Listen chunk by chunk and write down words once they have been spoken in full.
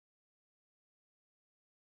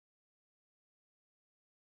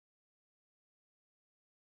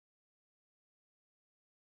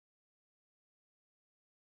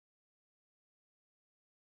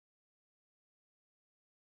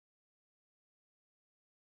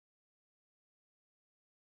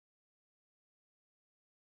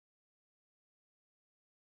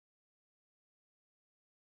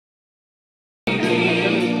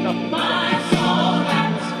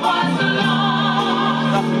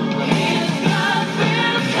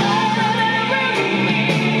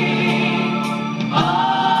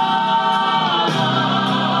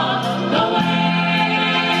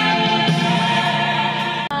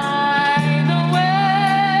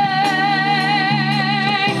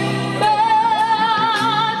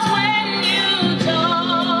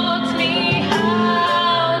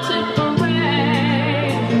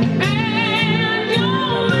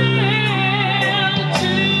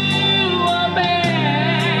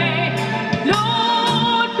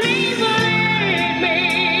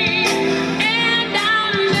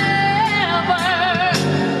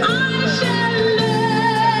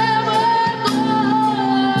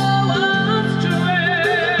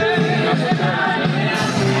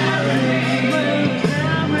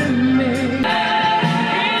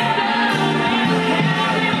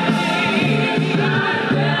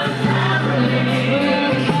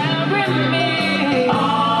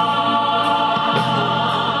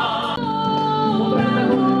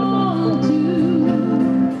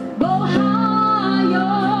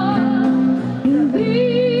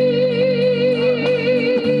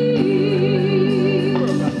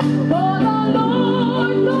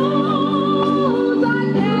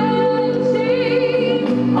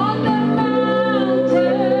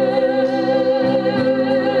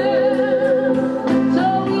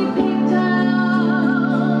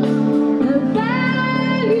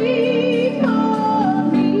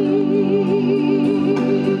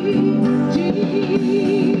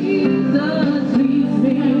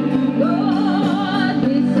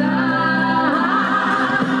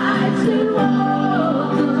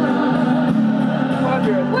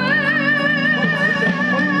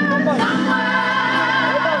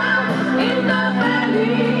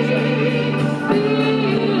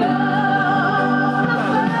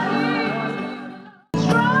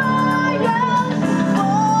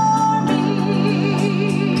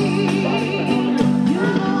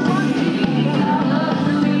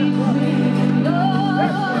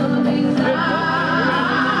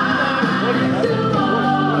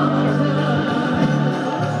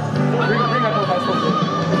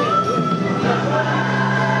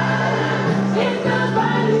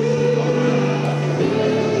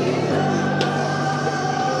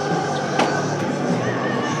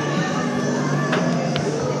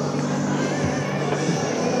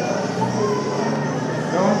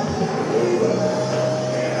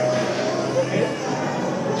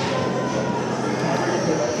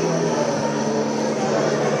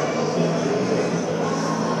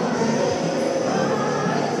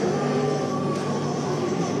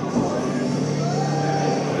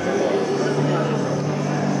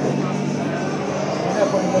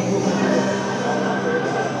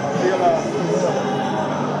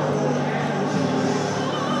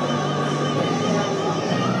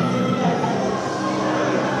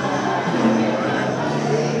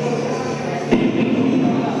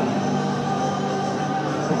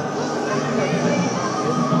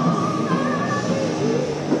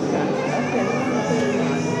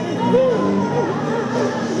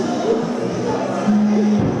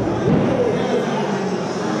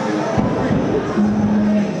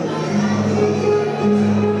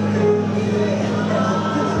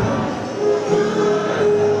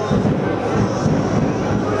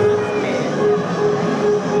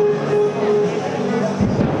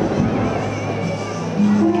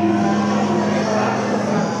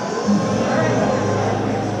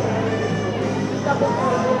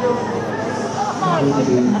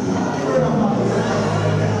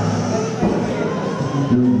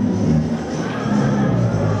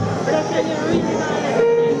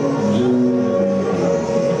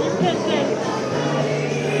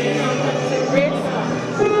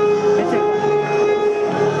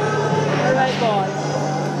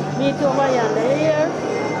Meet over yonder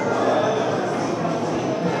here.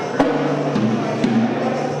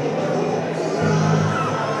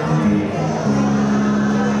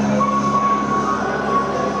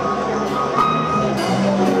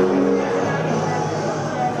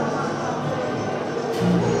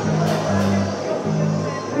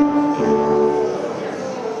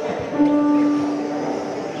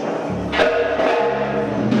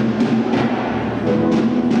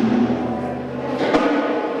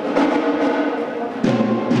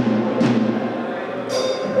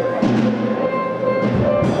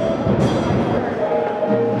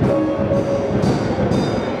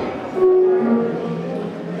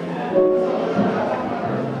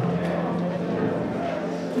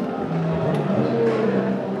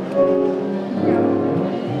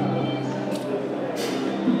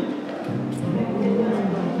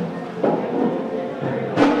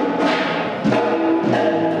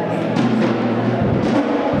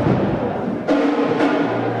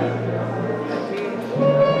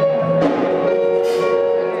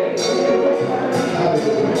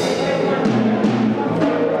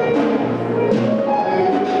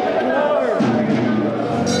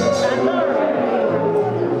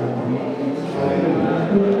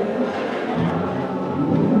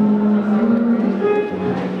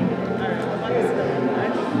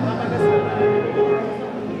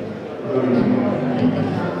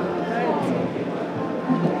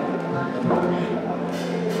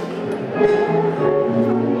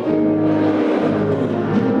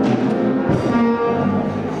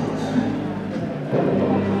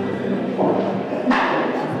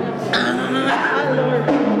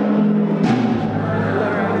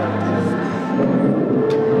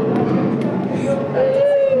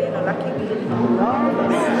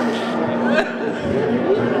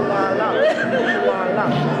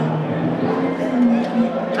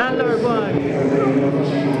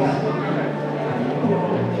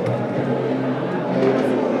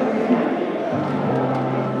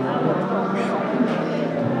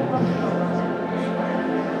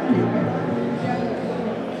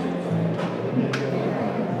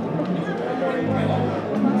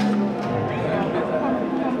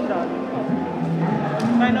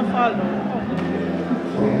 Kind of follow.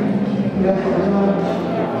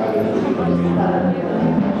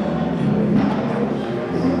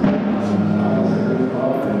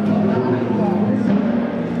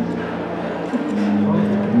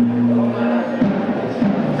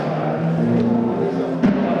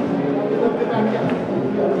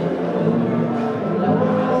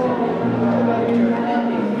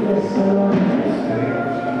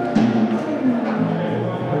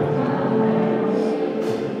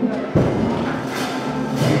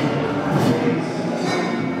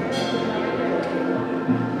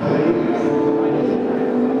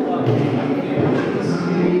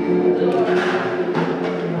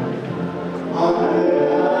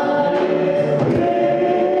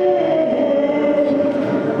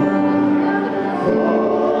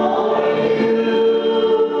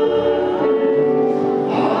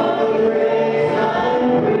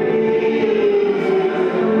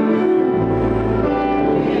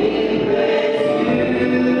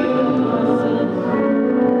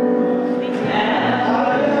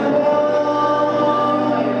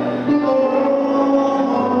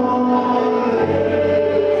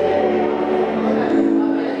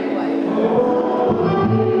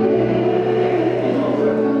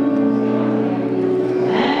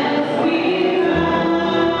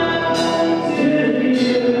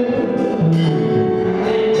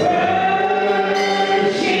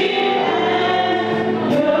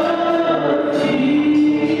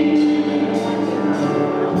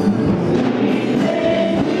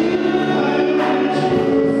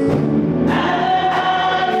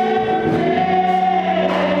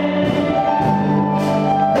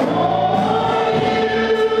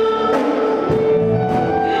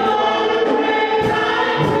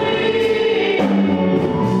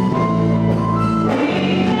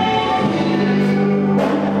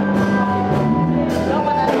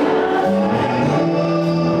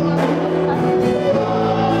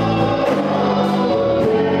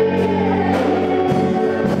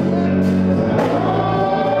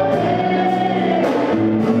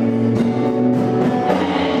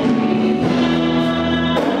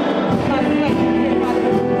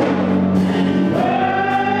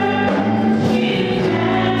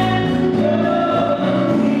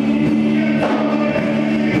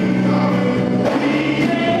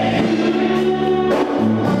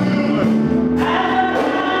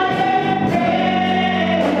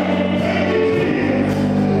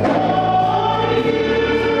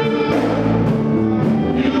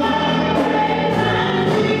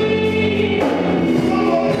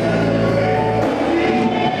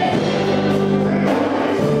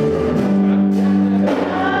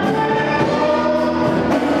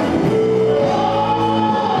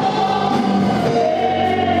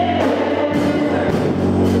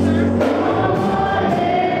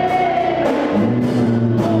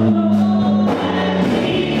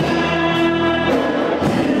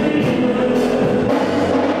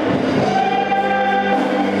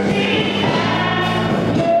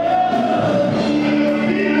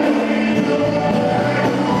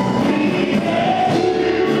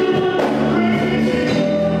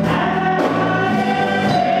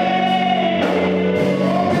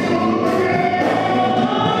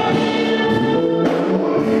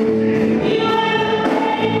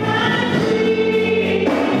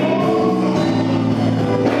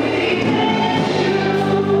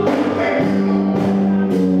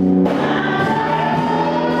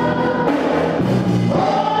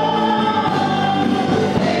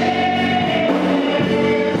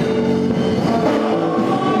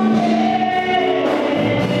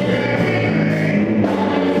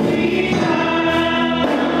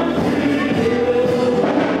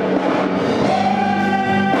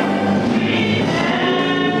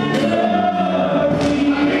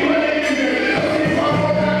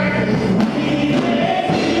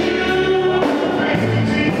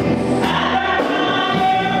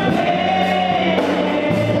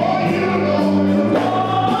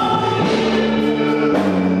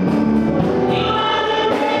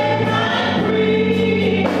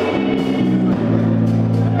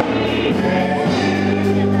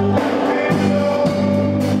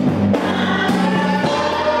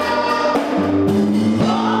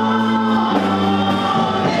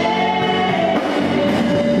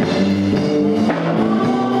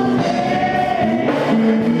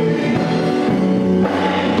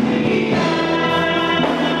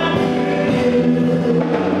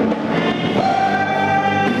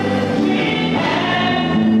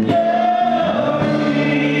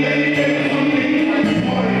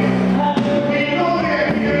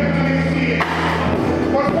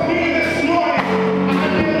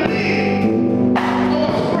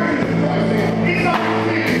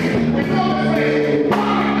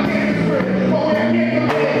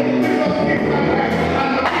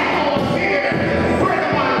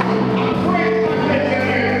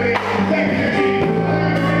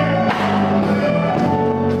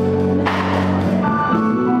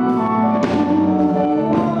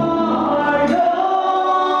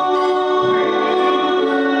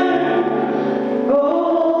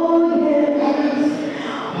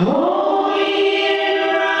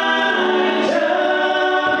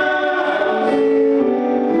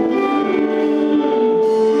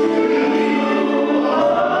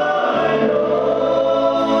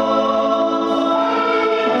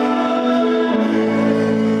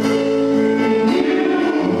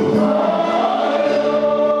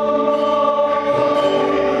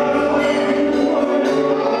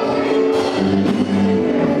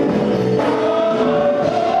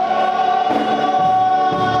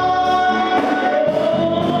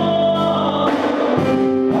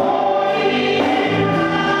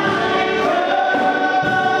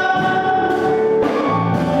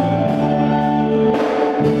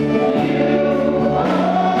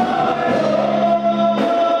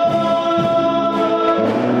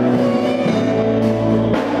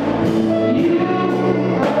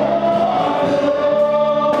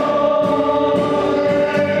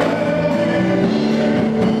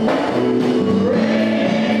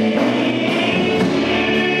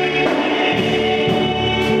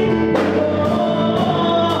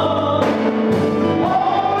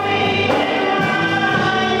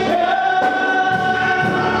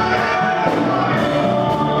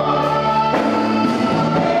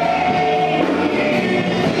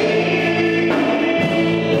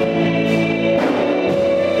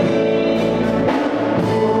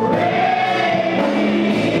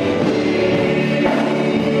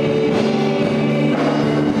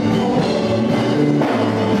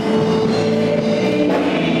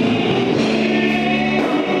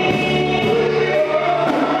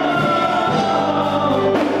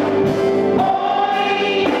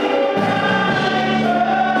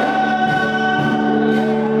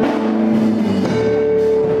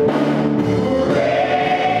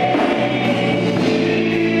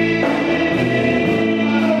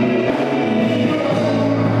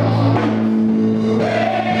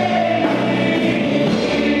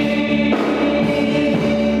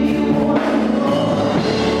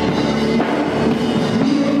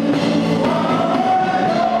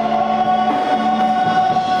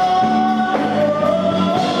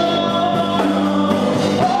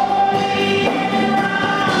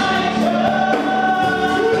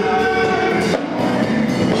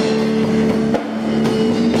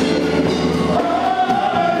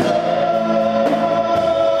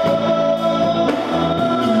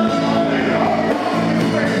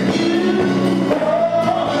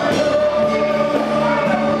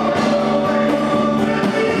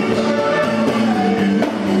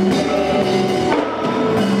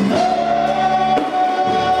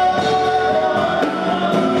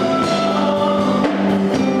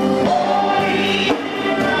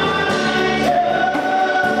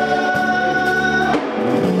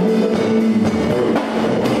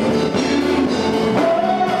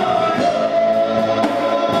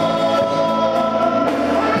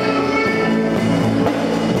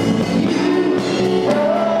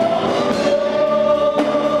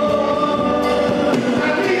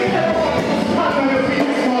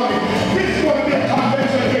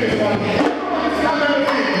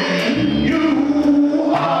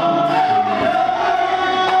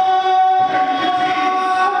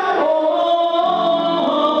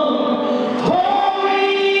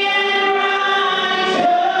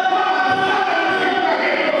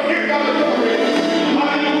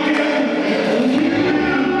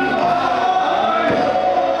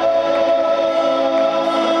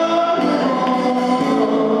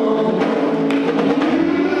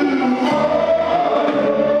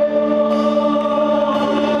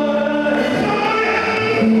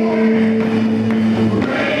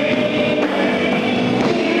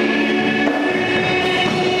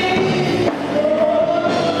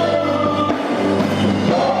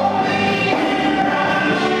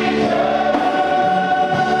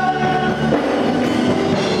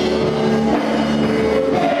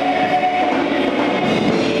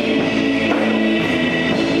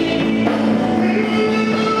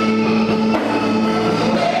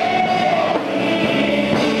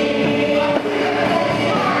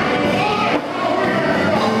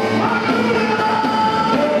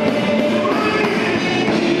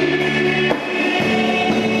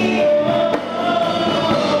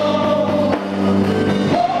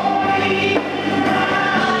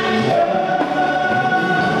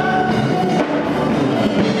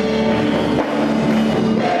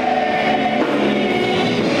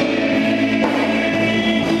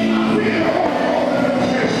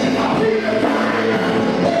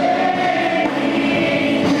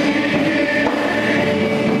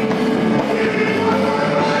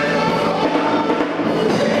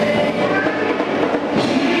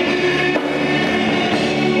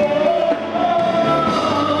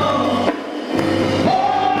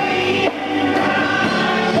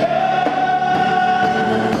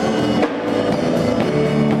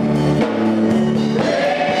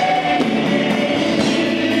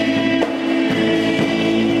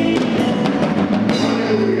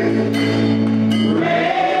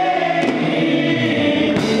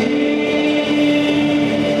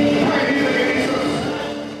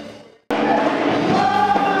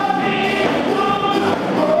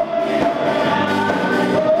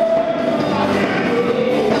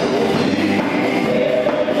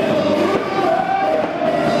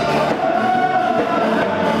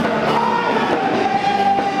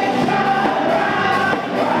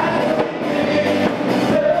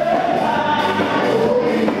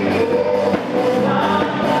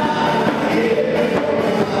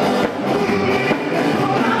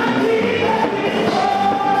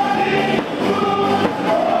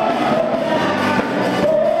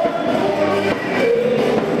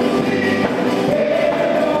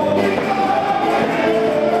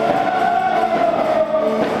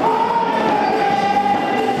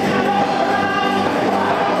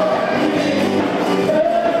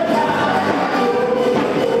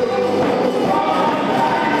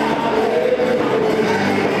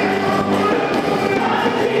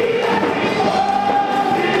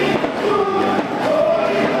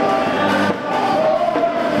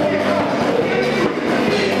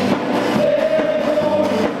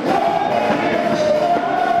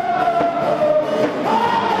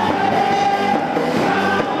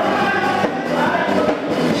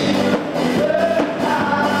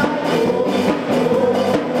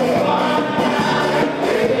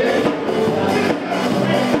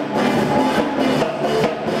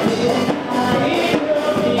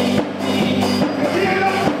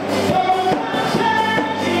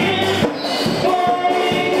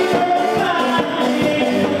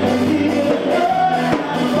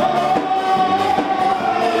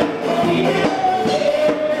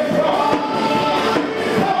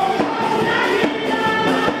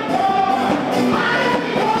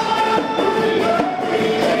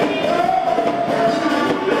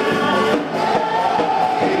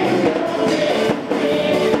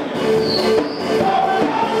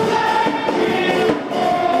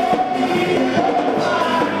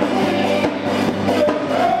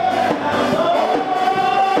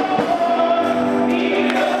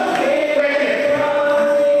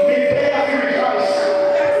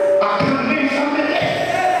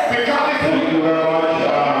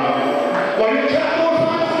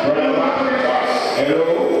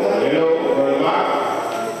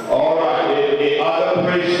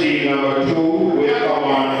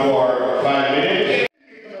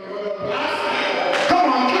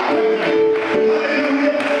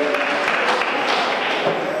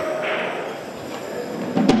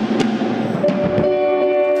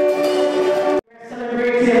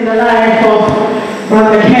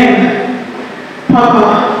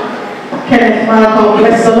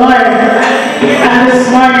 Bless the Lord. And this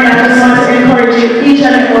morning I just want to encourage each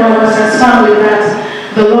and every one of us as family that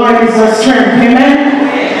the Lord is our strength. Amen?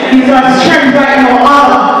 He's our strength like no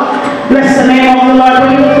other. Bless the name of the Lord.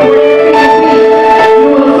 When you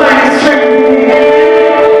will find strength in Him.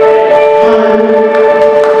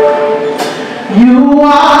 You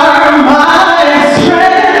are my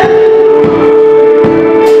strength.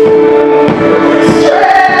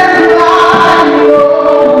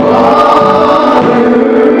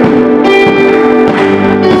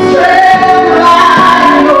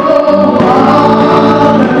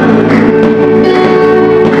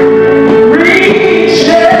 Reach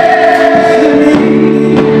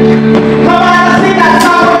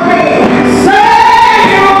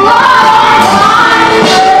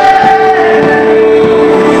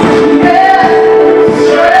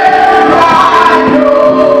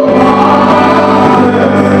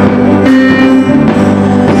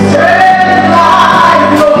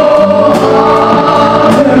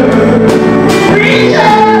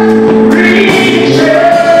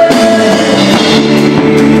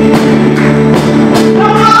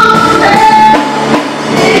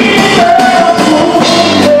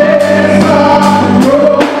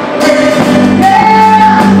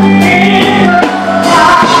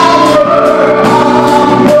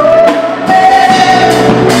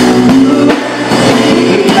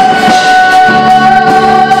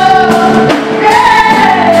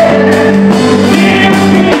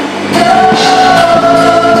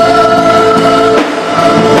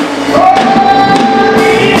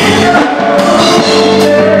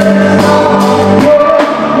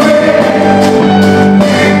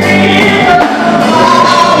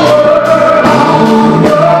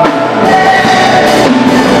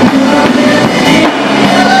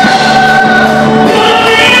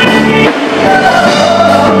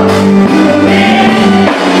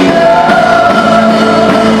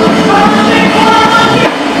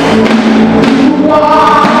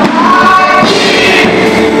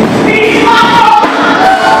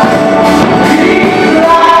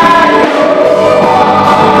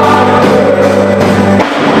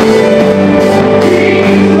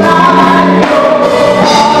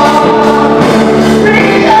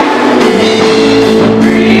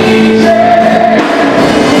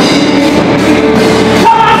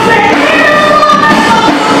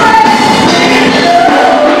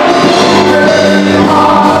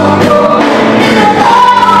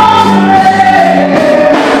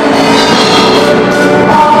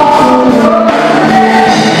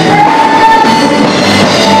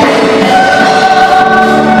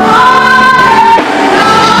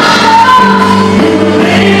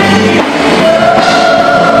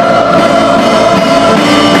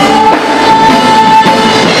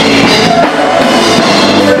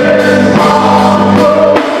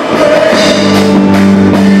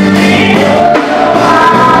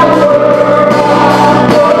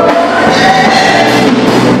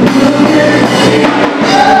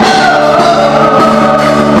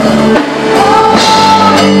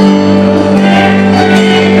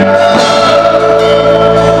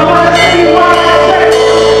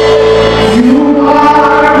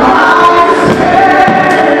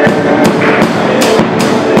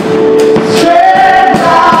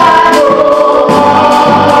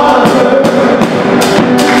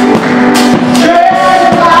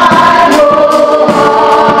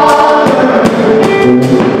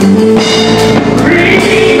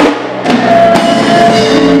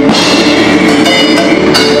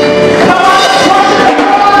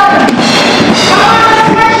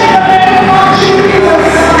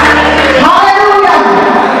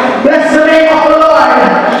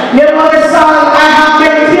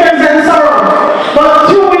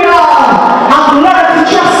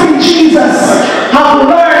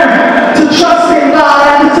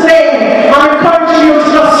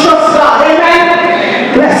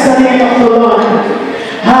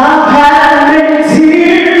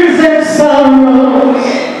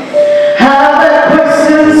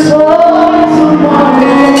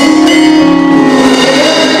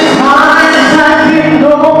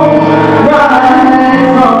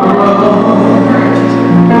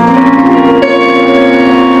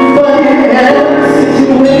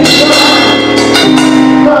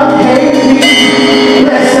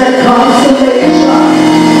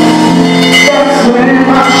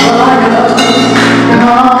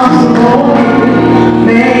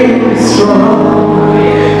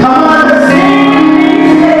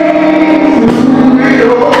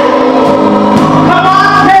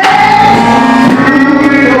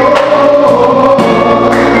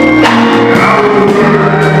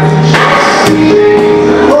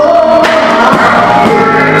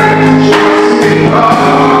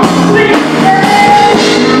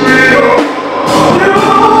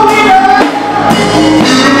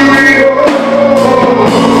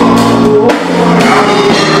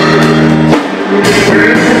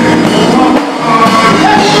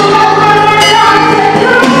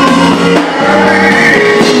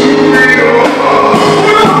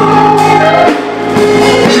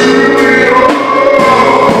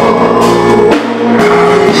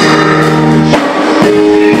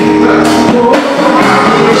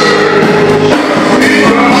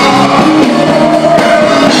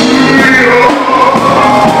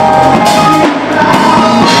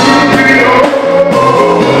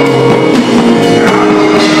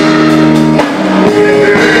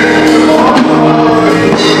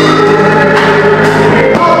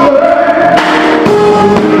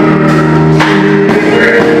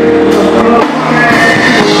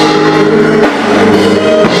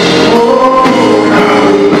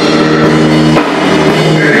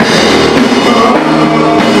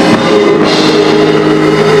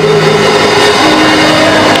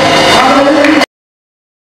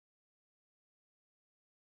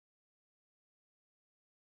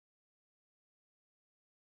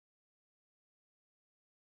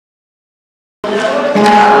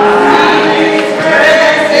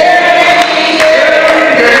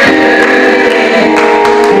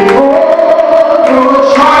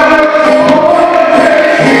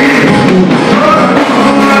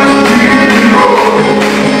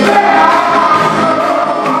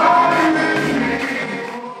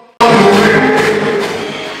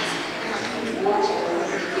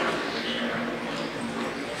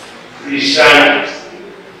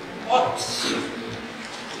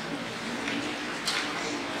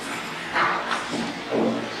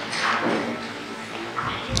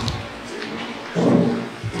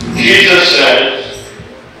Jesus says,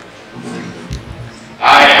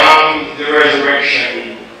 I am the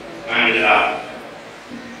resurrection and the life.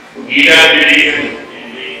 He that believeth in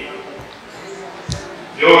me,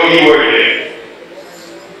 though he were dead,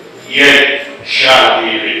 yet shall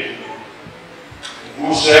he live.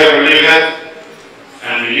 Whosoever liveth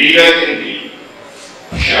and believeth in me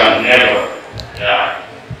shall never die.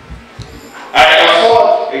 I have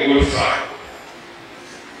fought a good fight.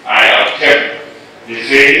 I have kept the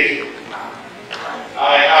faith.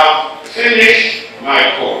 I have finished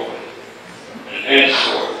my course, and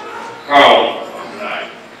henceforth crown of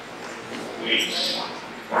life waits.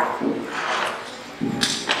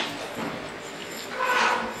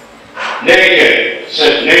 Naked,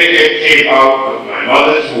 said naked came out of my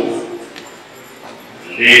mother's womb.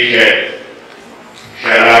 Naked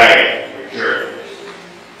shall I return.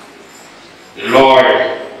 The Lord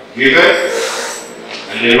giveth,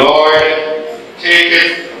 and the Lord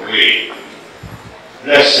taketh away.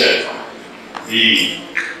 Blessed be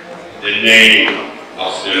the name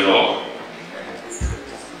of the Lord.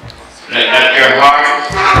 Let not your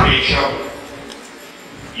heart be troubled.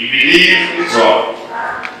 You believe in God.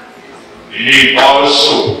 Believe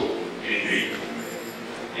also in me.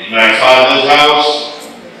 In my Father's house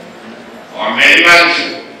are many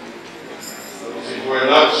mansions. If it were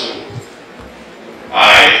not so,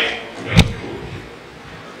 I would have told you.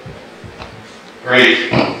 Praise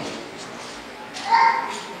God.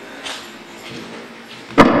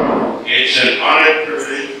 It's an honor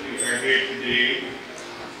privilege to be here today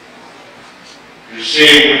to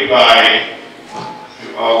say goodbye to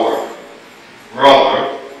our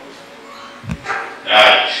brother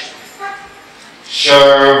that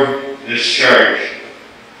served this church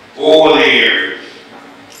over the years,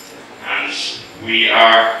 and we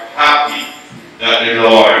are happy that the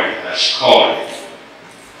Lord has called him.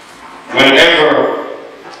 Whenever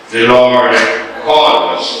the Lord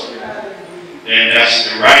called us, then that's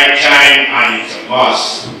the right time, and it's a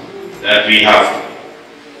must that we have to.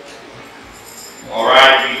 All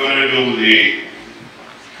right, we're going to do the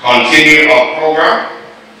continue our program,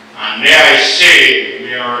 and may I say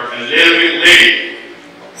we are a little bit late,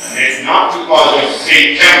 and it's not because of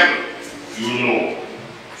Faith Temple, you know,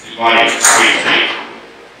 the body of Faith.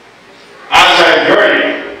 As I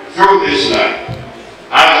journey through this life,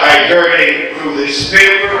 as I journey through this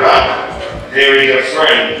paper life, there is a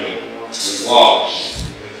friend who walks.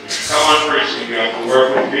 Come on, person, you have to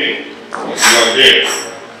work with me if you are there.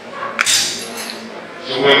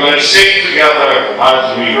 So we're going to sing together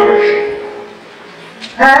as we worship.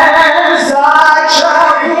 As I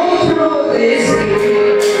travel through this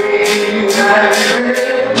game, I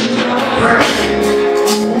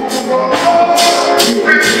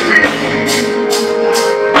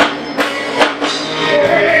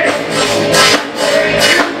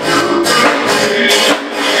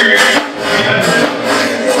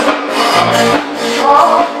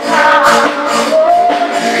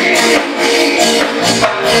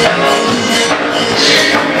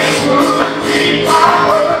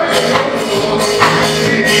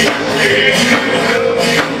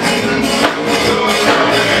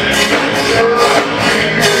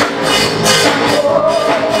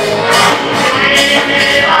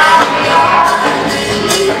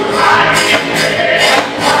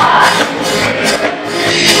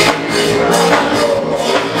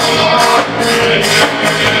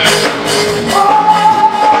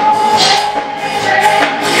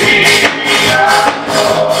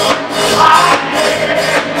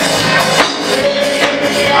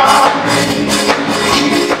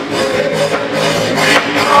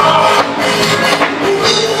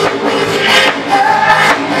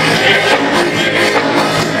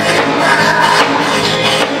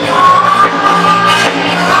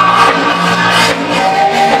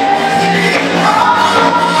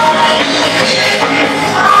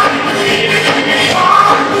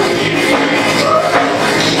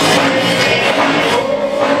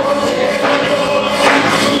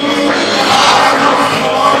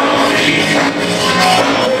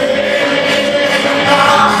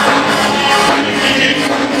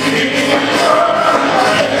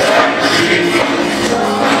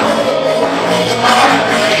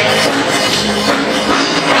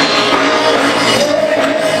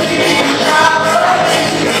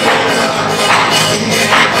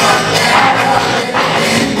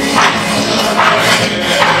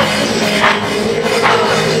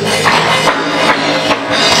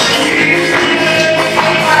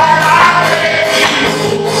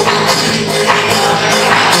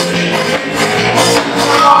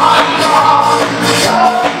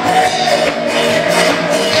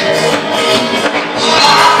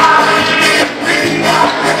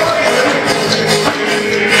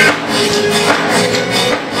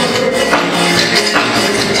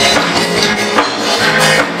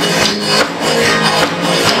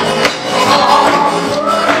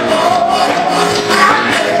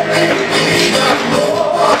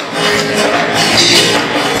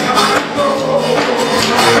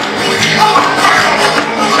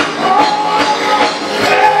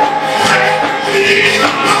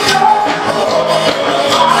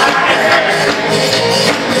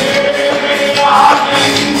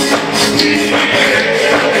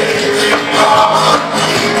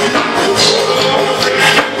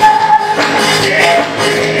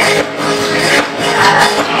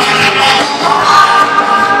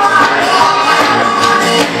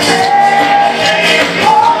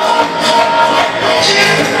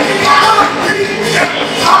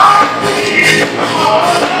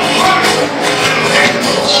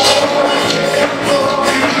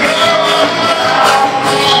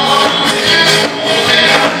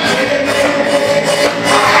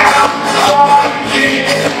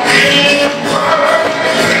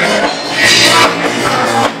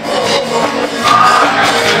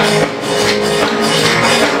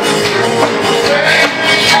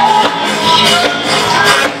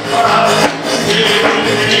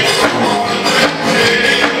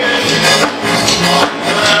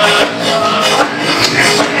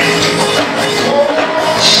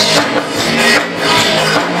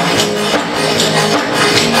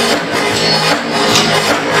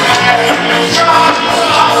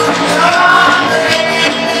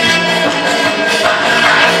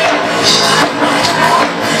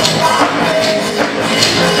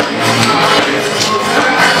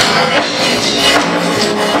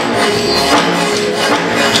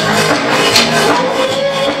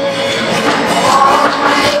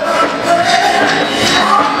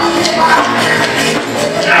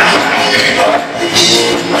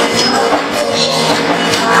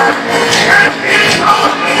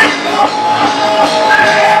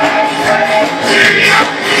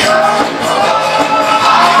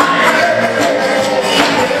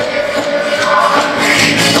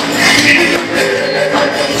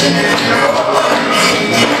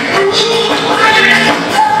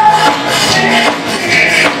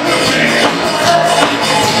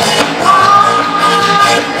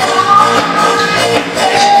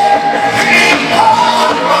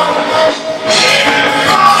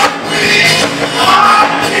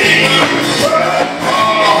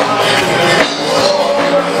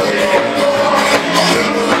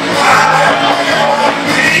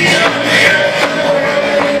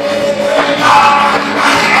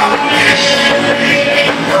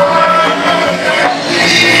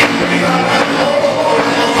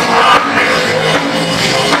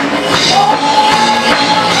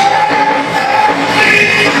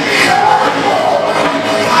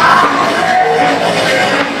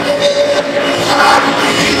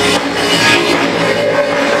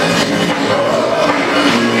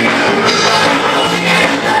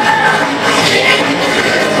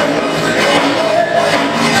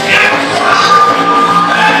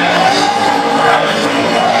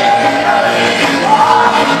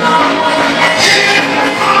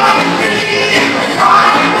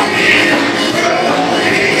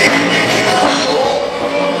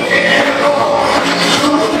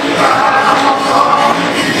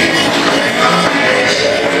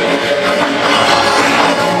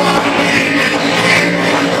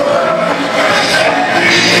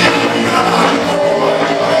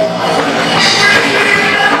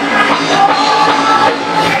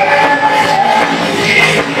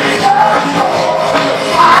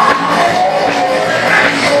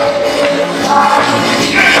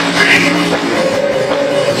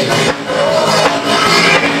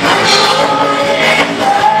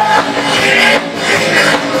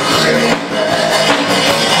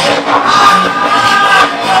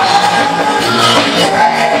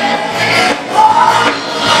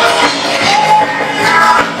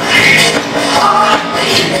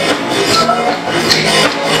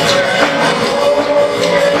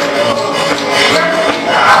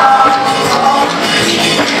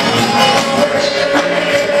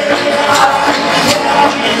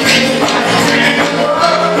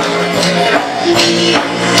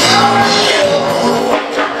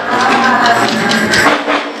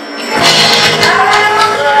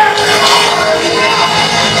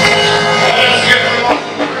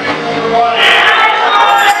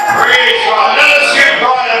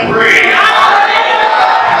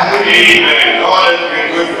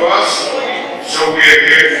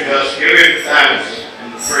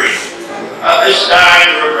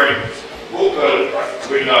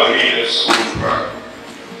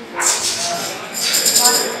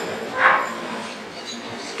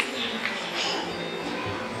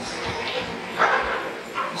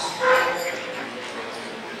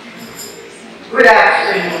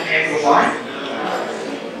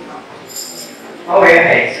your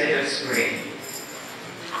heads, let us pray.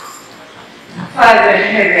 Father in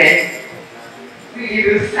heaven, we give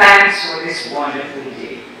you thanks for this wonderful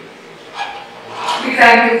day. We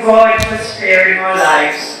thank you, God, for sparing our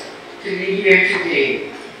lives to be here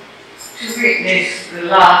today, to witness the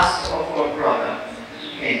last of our brother,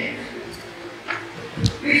 Kenneth.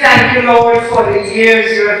 We thank you, Lord, for the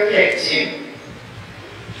years you have kept him,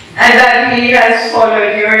 and that he has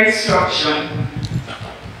followed your instruction,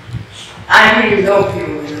 and he loved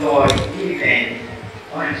you, Lord, even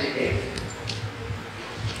unto death.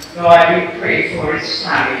 Lord, we pray for his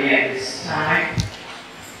family at this time,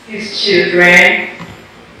 his children,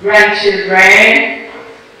 grandchildren,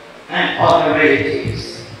 and other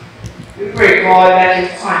relatives. We pray, God, that you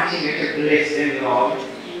continue to bless them, Lord,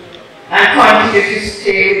 and continue to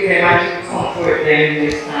stay with them and to comfort them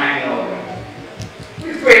this time, Lord.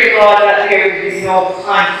 We pray, God, that there will be no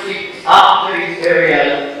conflict after his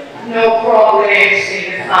burial, no problems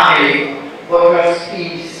in the family, but just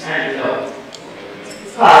peace and love.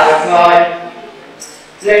 Father God,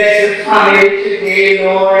 bless the family today,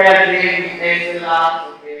 Lord, as they witness the last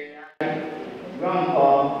of their life.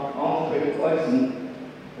 Grandpa, uncle, cousin,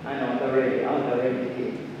 and other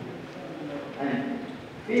relatives. And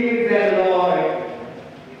be with them, Lord,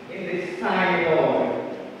 in this time, Lord.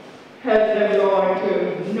 Help them, Lord,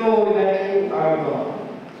 to know that you are God.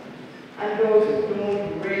 And those who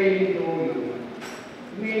don't really know you,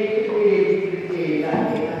 may today be the day that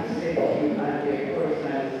they accept you as their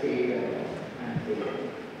personal Savior and Savior.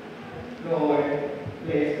 Lord,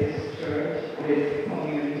 bless this church, bless the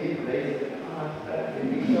community, bless the pastor, the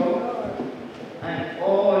bishop, and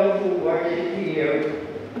all who worship here,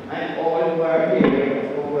 and all who are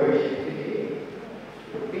here for worship today.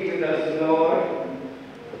 Be with us, Lord.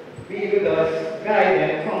 Be with us, guide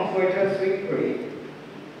and comfort us, we pray.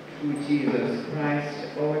 Through Jesus Christ,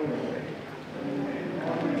 our Lord. Amen.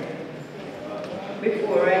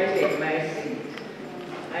 Before I take my seat,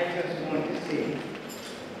 I just want to say,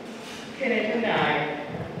 Kenneth and I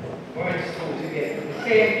were in school together, the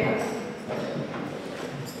same class.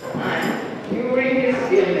 And during his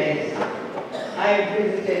illness, I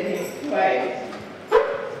visited him twice.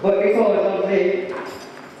 But because of the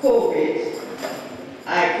COVID,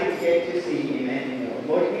 I couldn't get to see him anymore.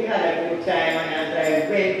 But we had a good time, and as I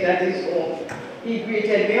went at his home, he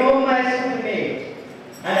greeted me, oh, my schoolmate.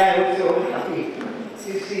 And I was so happy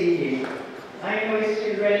to see him. I know his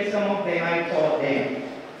children, some of them I taught them.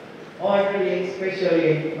 Audrey,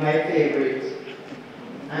 especially my favorite.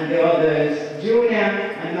 And the others, Junior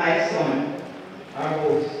and my son, are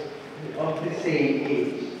both of the same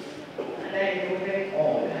age. And I know them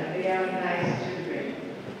all, and they are nice children.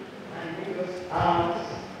 And we just ask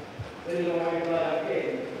the Lord God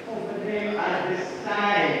again, over them at this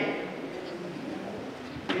time.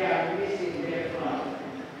 They are missing their father.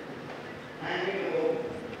 And you know,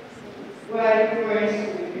 while we were in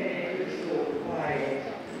school, it was so quiet.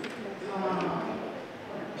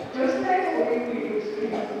 Just like how we used to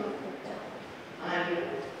be. And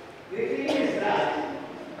the thing is that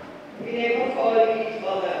we never called each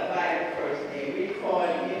other by the first name. We called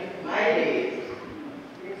in my days.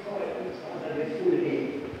 We called each other the full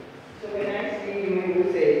name. So when I see you, we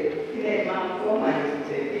would say, "Hey, Mom, come and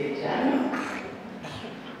say, hey, Jana."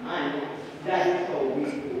 And that is how we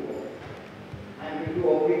go. And we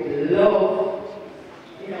go with love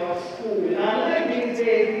in our school. Not like these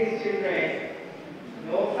days, these children.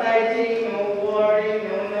 No fighting, no warring,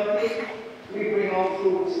 no nothing. We bring our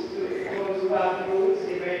fruits to those who have fruits,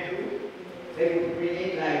 they bring fruit. They would bring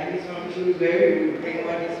it like this one Shrewsbury, we would bring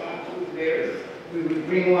one this one Shrewsbury, we would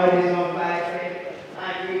bring one this one Byford,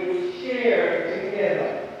 and we would share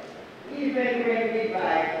together. Even when we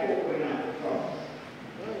buy coconut crops,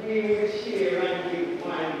 we would share and give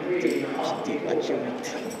one grain of the coconut.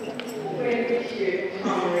 When we share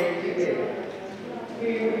tamarind together, we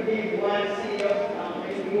would give one seed of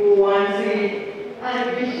tamarind, you one seed,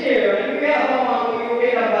 and we share. And we have a mango, you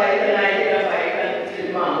get a bite, and I get a bite, and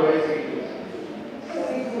the mango is sweet. So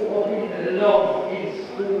we go up in love in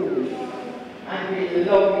school, and we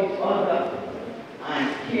love each other, and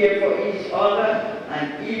care for each other,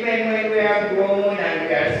 and even when we are grown and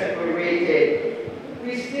we are separated,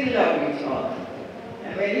 we still love each other.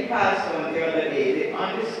 And when he passed on the other day,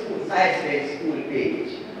 on the school, Sidesbed school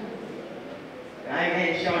page, I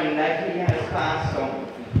mentioned that he has passed on,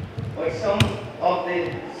 but some of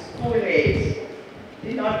the schoolmates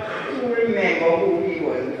did not remember who he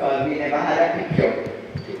was because we never had a picture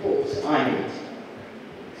to post on it.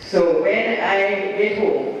 So when I get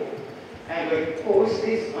home, I will post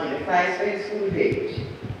this on the Sidesbed school page,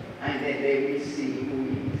 and then they will see who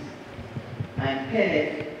he is. And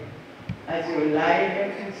Kenneth, as you lie in your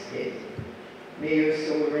casket, may your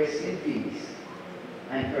soul rest in peace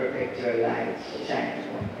and perpetual light shine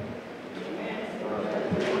upon you.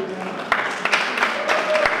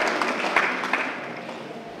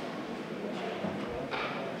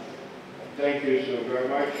 Thank you so very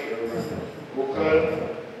much, Reverend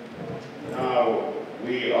Booker. Now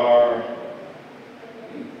we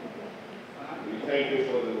thank you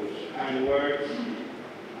for those kind words,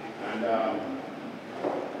 and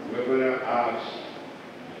we're going to ask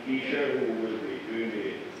Keisha, who will be doing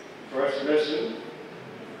the first lesson,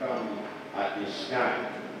 to come at this time.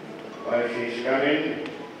 While she's coming,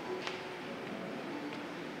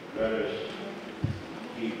 let us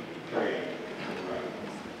keep praying.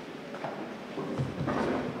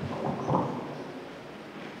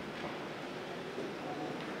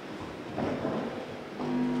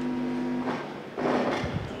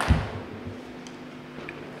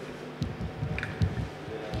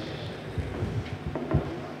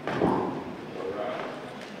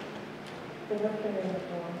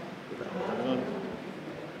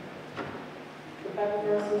 The Bible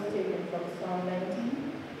verse is taken from Psalm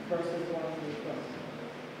 19, verses 1 through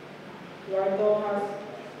 12. Lord, thou hast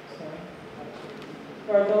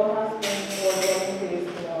been our dwelling place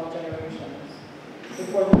in all generations.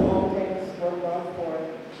 Before the mountains were brought forth,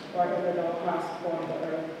 wherever thou hast formed the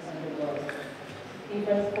earth and the world.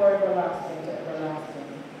 Even for everlasting to everlasting,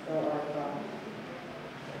 thou art God.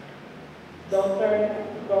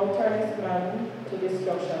 Thou turnest man to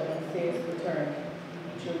destruction and sayest, Return,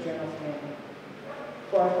 ye children of men.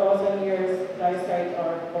 For 1,000 years thy sight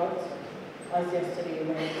art but as yesterday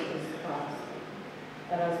when it is past,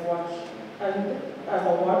 and as a watch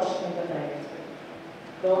in the night.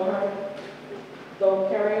 Thou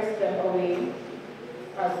carriest them away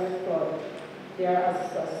as with flood. They are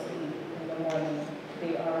as a sleep in the morning.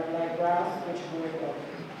 They are like grass which groweth up.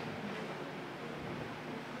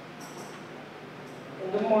 In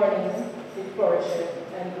the morning it flourisheth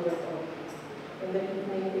and groweth up. In the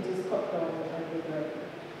evening it is cut down and withereth.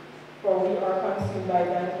 For we are consumed by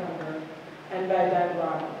thine anger, and by thy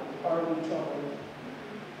wrath are we troubled.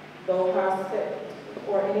 Thou hast set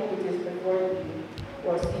our iniquities before thee,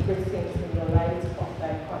 or secret things in the light of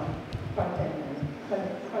thy contentment.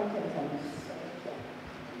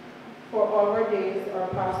 For our days are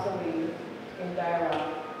passed away in thy wrath.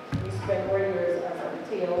 We spend our years as a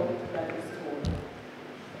tale that is told.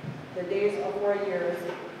 The days of our years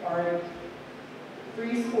are 80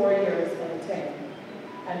 years and 10.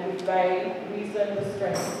 And if by reason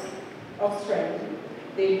of strength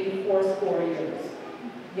they be 80 years.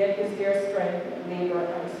 Yet is their strength labor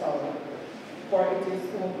and sorrow, for it is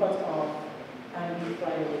soon cut off and we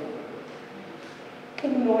fly away. Who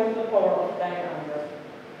knoweth the power of thine anger,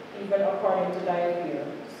 even according to thy fear,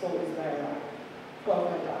 so is thy wrath.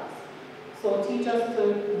 12 and last. So teach us to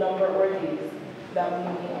number our days, that we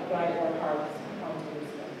may apply our hearts unto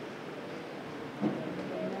wisdom.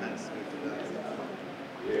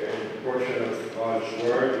 The portion of God's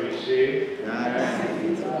word we see.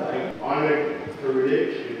 Honored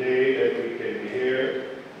privilege today that we can be here,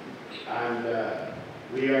 and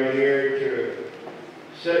we are here to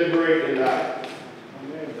celebrate the life of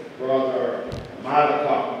Brother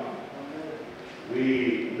Malcolm. We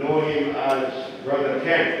know him as Brother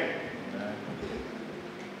Ken.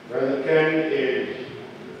 Brother Ken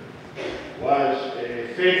was a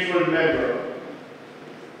faithful member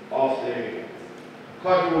of the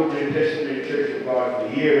Cottonwood New Testament Church of God for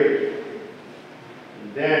years. And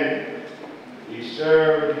then he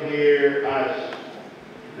served here as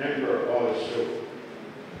member also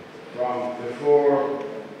from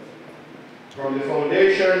the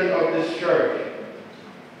foundation of this church.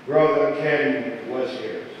 Brother Ken was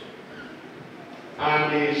here.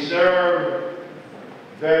 And he served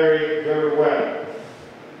very, very well.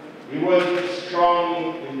 He wasn't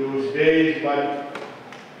strong in those days, but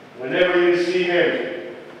whenever you see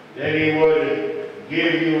him, then he would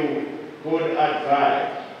give you good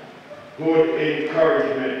advice, good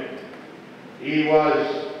encouragement. He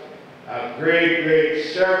was a great, great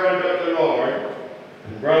servant of the Lord.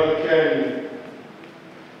 And Brother Ken,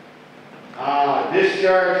 this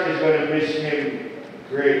church is going to miss him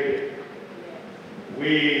greatly.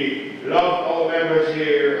 We love our members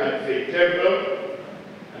here at Faith Temple,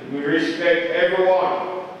 and we respect everyone.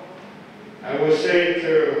 I was saying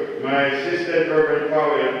to my assistant, Reverend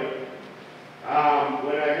Powell,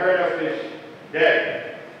 when I heard of his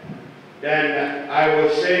death, then I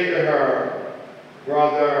was saying to her,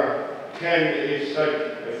 Brother Ken is such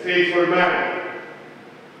a faithful man.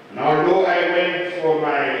 And although I went for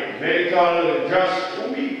my medical just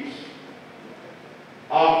 2 weeks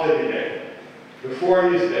after the death, before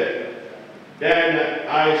his death, then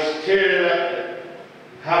I still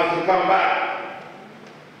have to come back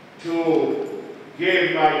to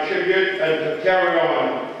give my tribute and to carry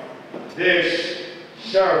on this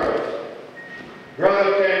service.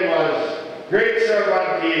 Brother Ken was a great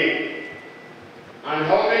servant king, and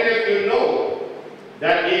how many of you know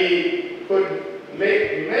that he could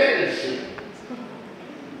make medicine?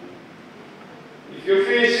 If you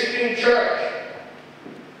feel sick in church,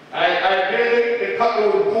 I built the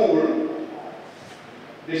Cutwood pool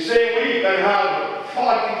the same week and have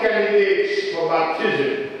 40 candidates for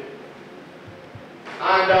baptism.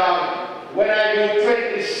 And when I do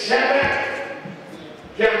 27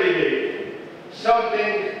 candidates,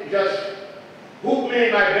 something just hooked me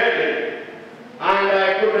in my belly, and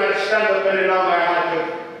I could not stand up any longer. I had to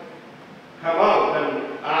come out and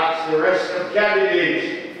ask the rest of candidates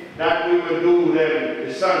that we will do them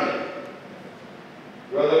this Sunday.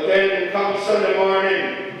 Brother Ken comes Sunday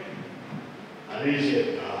morning, and he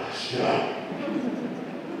said, Pastor,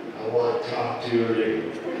 I want to talk to you a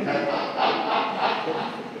little.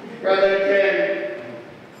 Brother Ken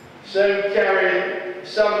said, carry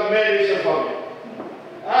some medicine for me.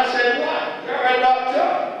 I said, what? You're a doctor.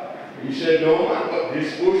 He said, no, man, but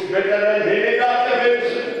this bush better than any doctor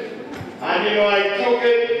medicine. And you know, I took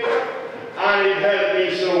it, and it helped me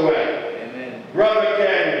so well. Amen. Brother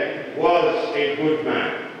Ken was a good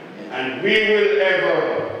man, and we will ever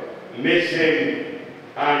miss him.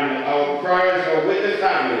 And our prayers are with the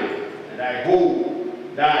family, and I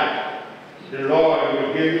hope that the Lord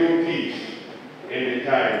will give you peace in the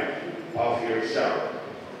time of your sorrow.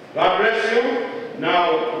 God bless you.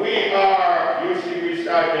 Now, usually we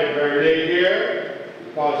started very late here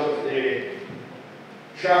because of the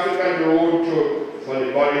traffic on the road for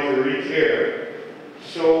the body to reach here.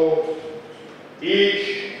 So,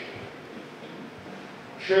 each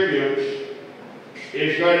tribute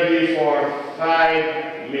is going to be for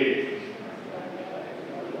 5 minutes.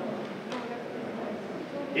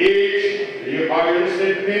 Are you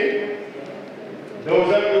listening to me? Those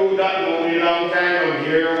of you that know me a long time, I'm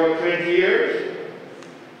here over 20 years.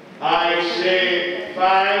 I say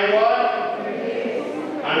 5 what?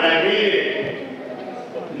 And I mean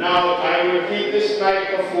it. Now I will keep this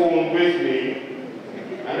microphone with me,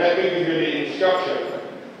 and let me give you the instruction.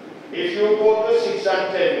 If you go to 6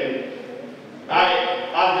 and 10 minutes,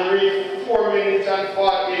 after reach 4 minutes and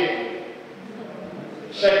 40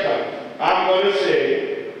 seconds, I'm going to say,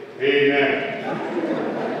 Amen.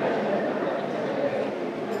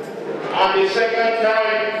 And the second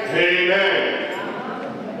time, Amen.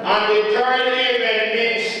 And the third amen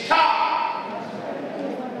means stop.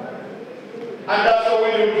 And that's how we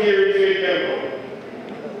do here in Faith Temple.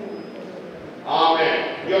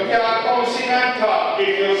 Amen. You can't come sing and talk. If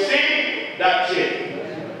you sing, that's it.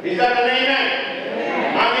 Is that an amen?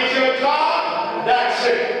 Amen. And if you talk, that's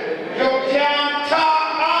it. You can't talk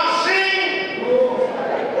and sing.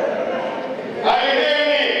 Are you hearing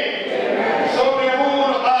me? Amen. So the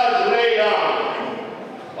rule has laid down.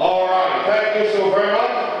 All right. Thank you so very much.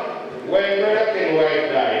 When Brother Ken's wife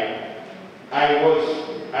died,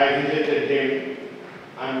 I visited him,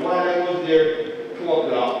 and while I was there 2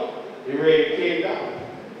 o'clock, the rain came down.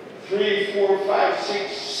 3, 4, 5,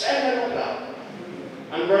 6, 7 o'clock.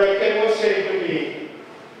 And Brother Ken was saying to me,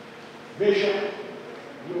 Bishop,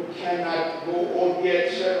 you cannot go out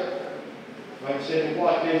yet, sir. I said,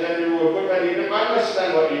 what is on the road? But I didn't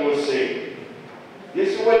understand what he was saying.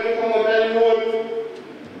 This is when you come out on the road,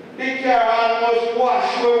 the car almost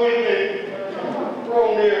washed away with me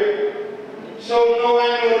from there. So now I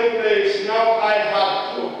know the place. Now I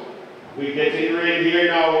have to. We get it rain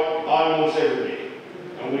here now almost every day.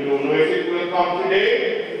 And we don't know if it will come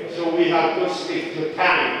today. So we have to stick to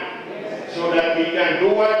time. So that we can do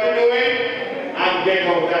what we're doing and get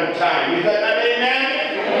out on time. Is that an amen?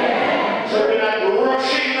 Yeah. So we're not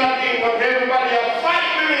rushing nothing, but everybody have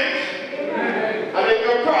 5 minutes. And if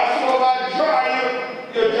you cross over dry,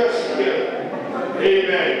 you're just here.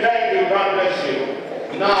 Amen. Thank you. God bless you.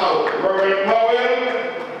 Now, Reverend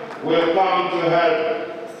Powell will come to help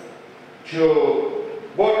to,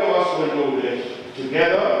 both of us will do this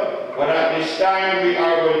together, but at this time we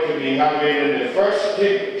are going to be having the first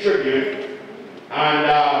tribute and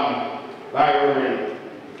by Reverend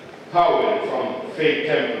Powell from Faith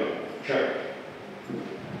Temple Church.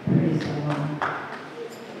 Praise the Lord.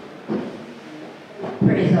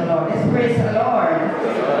 Praise the Lord. Let's praise the Lord.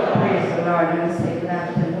 Praise the Lord. And say good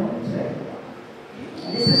afternoon to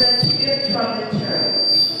everyone. This is a tribute from the church.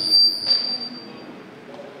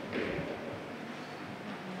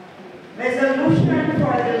 Resolution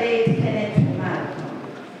for the late Kenneth Malcolm,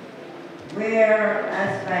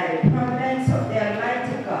 whereas by the providence of the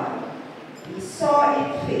Almighty God, he saw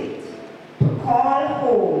it fit to call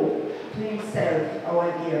home to himself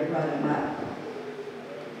our dear Brother Malcolm.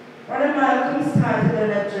 Brother Malcolm started on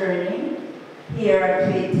a journey here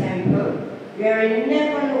at Faith Temple where he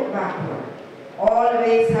never looked backward,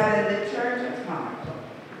 always having the church at heart.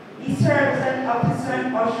 He served as an officer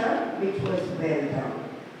and usher, which was well done.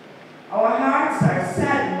 Our hearts are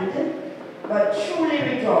saddened, but truly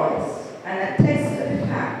rejoice and attest to the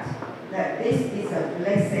fact that this is a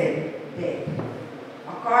blessed day.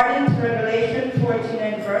 According to Revelation 14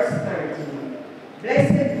 and verse 13,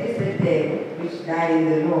 blessed is the day which died in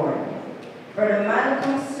the Lord. Brother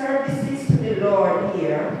Malcolm's services to the Lord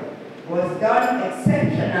here was done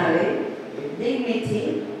exceptionally with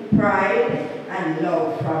dignity, pride, and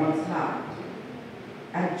love from his heart.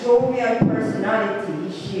 A jovial personality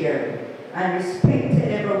he shared and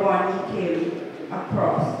respected everyone he came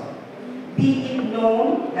across. Be it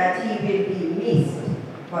known that he will be missed,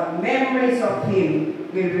 but memories of him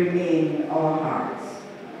will remain in our hearts.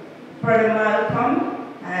 Brother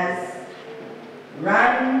Malcolm has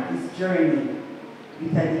ran his journey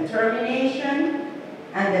with a determination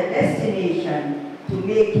and a destination to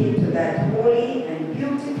make it to that holy and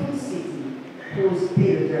beautiful city whose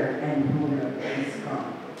builder and ruler is God.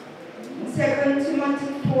 In 2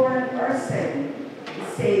 Timothy 4 and verse 7, it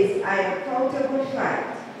says, I have fought a good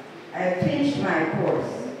fight, I have finished my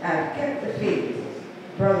course, I have kept the faith.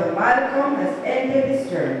 Brother Malcolm has ended his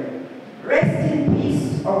journey. Rest in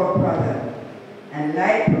peace, our brother, and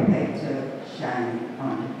light protector shine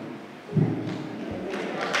on him.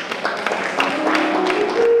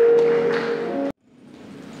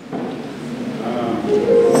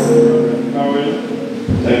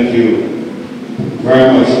 Thank you very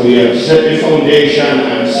much. So we have set the foundation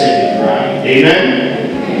and set it right. Amen?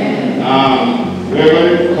 We're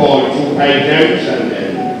going to call 2 items and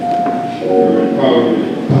then we'll probably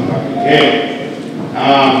come back again.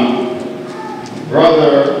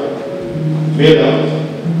 Brother Miller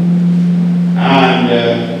and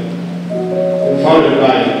followed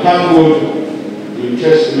by the Conwood New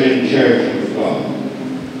Testament Church of God.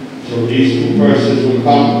 So these 2 persons will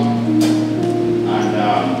come.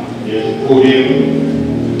 There's a podium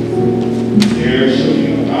here so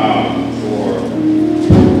you, for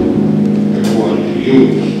everyone to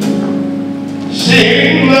use.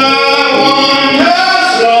 Sing the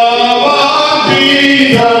wonders of our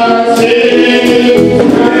Jesus, sing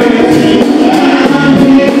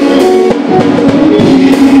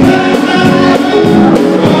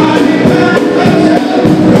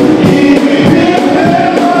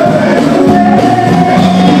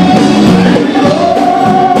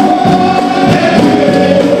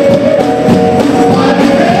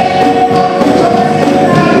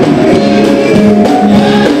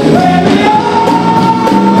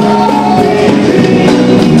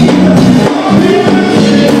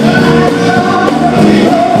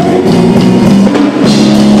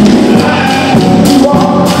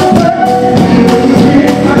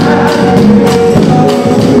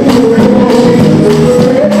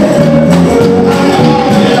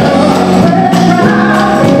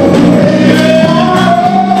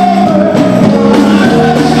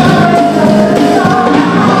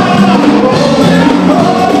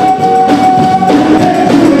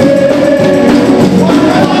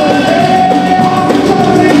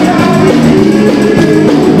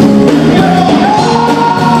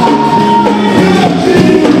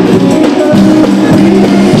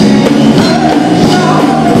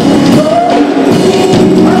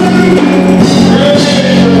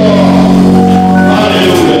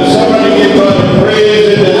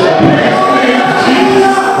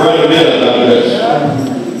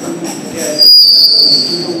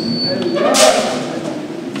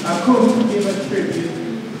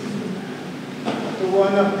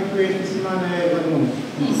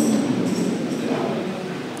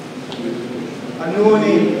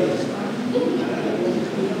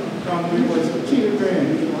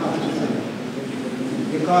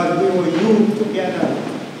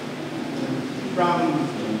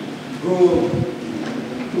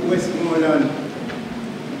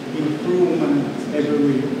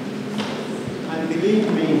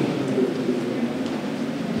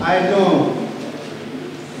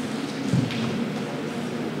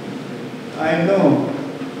I know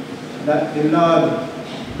that the Lord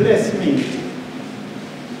blessed me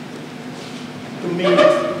to meet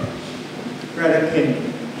Brother Kenny,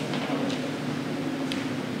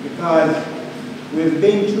 because we've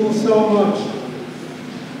been through so much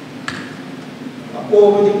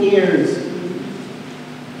over the years.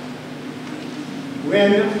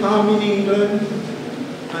 When I'm in England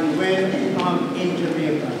and when I'm in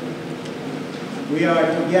Jamaica, we are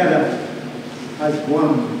together as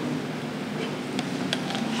one.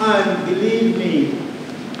 And believe me,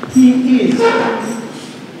 he is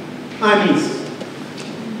honest,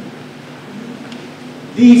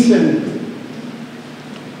 decent,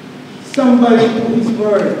 somebody to his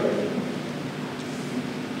word.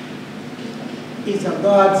 Is a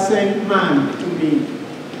God-sent man to me.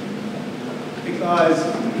 Because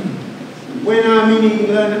when I'm in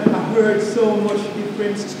England, I heard so much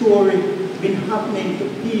different story been happening to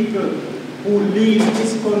people who leave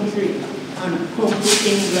this country and come to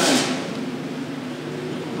England.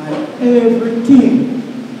 And everything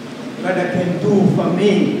that I can do for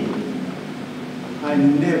me, I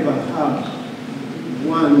never have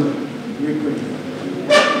one regret.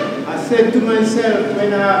 I said to myself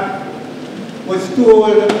when I was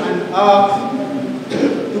told and asked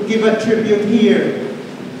to give a tribute here,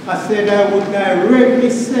 I said I would directly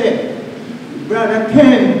say, Brother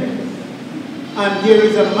Ken, and there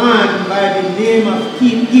is a man by the name of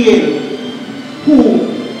Keith Gale who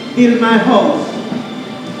built my house,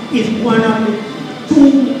 is one of the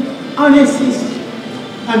two honestest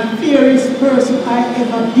and fairest person I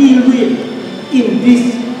ever deal with in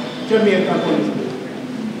this Jamaica country.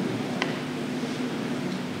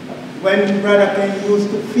 When Brother Ken used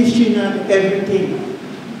to fishing and everything,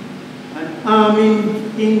 and I'm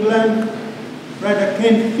in England, Brother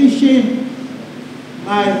Ken fishing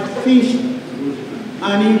my fish,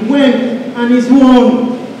 and he went on his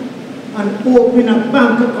own and opened a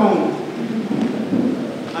bank account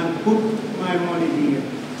and put my money there.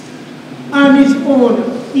 On his own,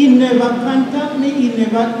 he never contacted me, he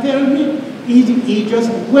never tell me, he just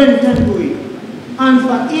went and do it. And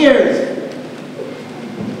for years,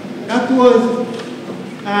 that was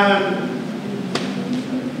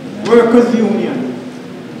Workers' Union.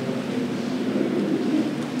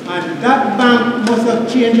 And that bank must have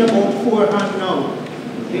changed about 4 hands now.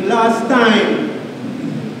 The last time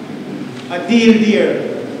a deal there,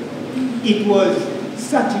 it was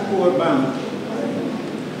Sagicor Bank.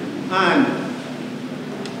 And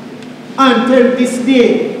until this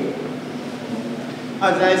day,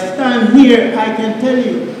 as I stand here, I can tell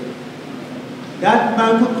you, that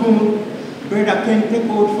bank account Brother Ken take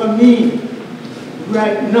out for me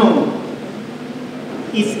right now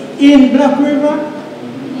is in Black River,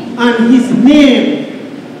 and his name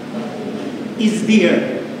is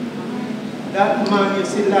there. That man you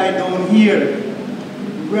see lie down here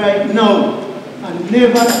right now and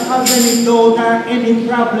never have any doubt or any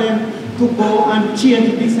problem to go and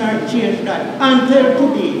change this or change that. Until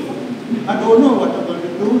today, I don't know what I'm going to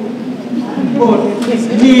do. But his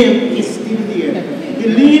name is still there.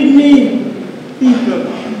 Believe me, people,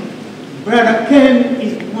 Brother Ken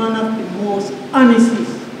is one of the most honest,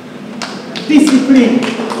 disciplined,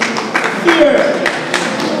 fair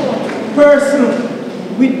person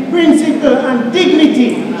with principle and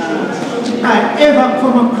dignity I ever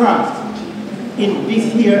come across in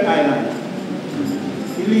this here island.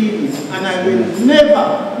 Believe me, and I will never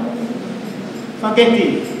forget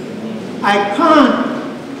it. I can't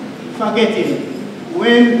forget it.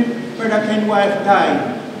 When Brother Ken's wife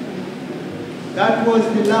died, that was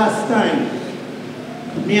the last time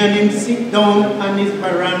me and him sit down on his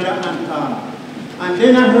veranda and talk. And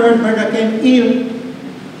then I heard Brother Ken ill,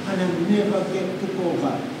 and I never get to go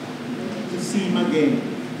back to see him again.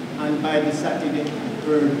 And by the Saturday, I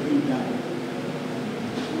heard he died.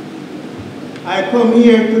 I come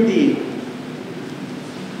here today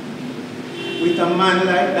with a man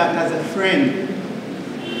like that as a friend.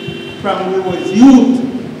 From we was youth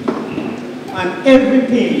and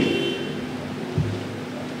everything.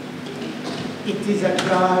 It is a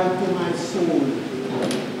joy to my soul, a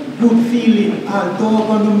good feeling, although I'm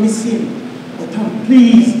going to miss him, but I'm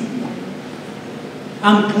pleased.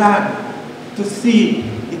 I'm glad to see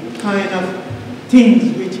the kind of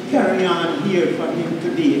things which carry on here for him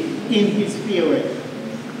today in his farewell.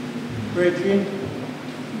 Brethren,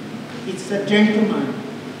 it's a gentleman.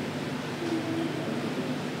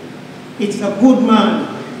 It's a good man.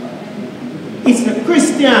 It's a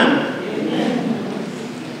Christian.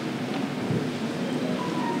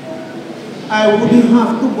 I wouldn't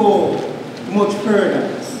have to go much further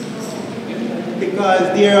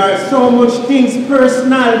because there are so much things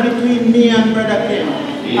personal between me and Brother Ken.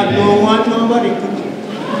 I don't want nobody to know.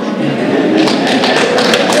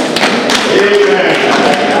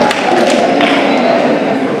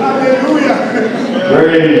 Hallelujah.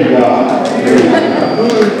 Praise God. Praise God.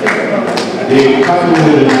 The couple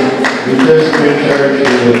the Testament Church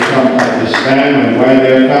will come at this time, and while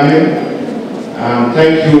they're coming,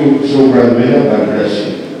 thank you, so Brother Miller, God bless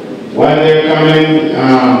you. While they're coming,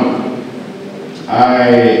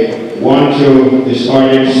 I want this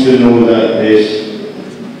audience to know that this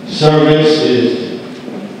service is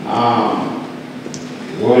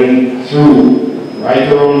going through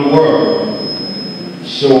right around the world.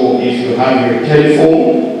 So if you have your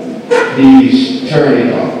telephone, please turn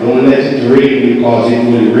it off. Don't let it ring because it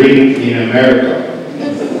will ring in America.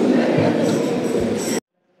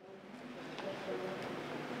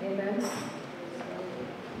 Amen.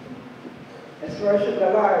 Let's worship the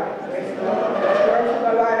Lord. Let's worship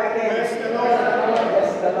the Lord again. Bless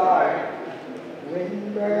the Lord. When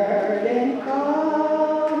burden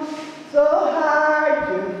comes so hard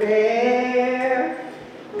to bear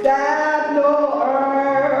that no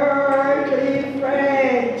earthly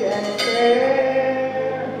friend can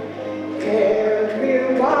spare, every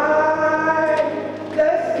wipe the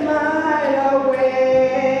smile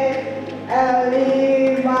away and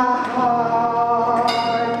leave my heart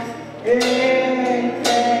in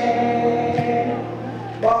pain.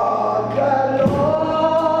 But the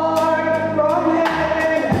Lord from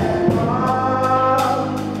heaven above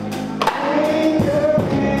brings the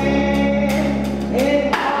rain in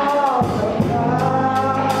all the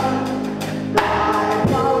earth,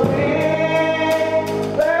 drive away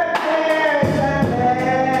the cares and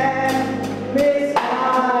let me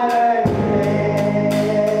smile again.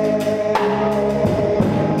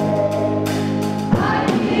 I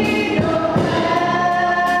need no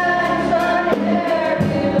answer there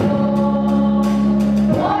below.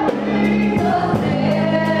 What brings the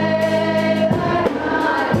day that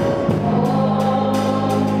I was born?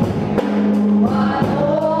 You are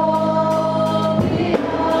home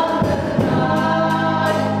beyond the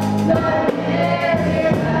sky, the very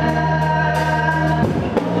land.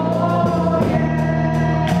 Oh yeah.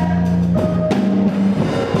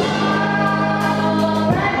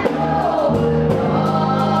 Come and go along.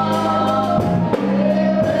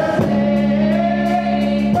 We'll just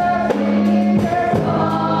sing the singer's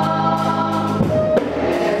song.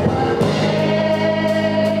 There's a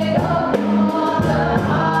weight upon the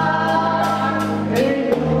heart in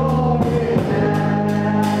glory land.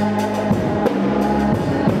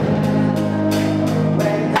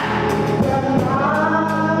 When Jesus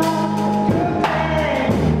comes to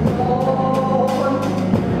make his own,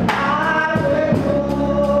 I will go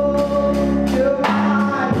to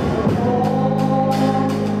my home.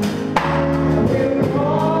 I will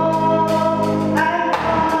roam and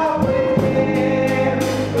talk with him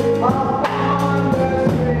upon the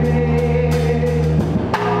street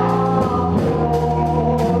of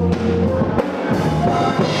gold.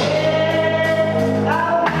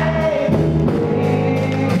 I'll make it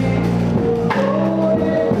good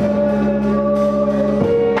and good.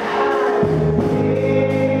 I will sing.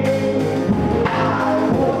 I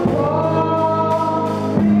will go,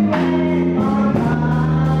 remain my mind,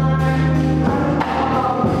 I'm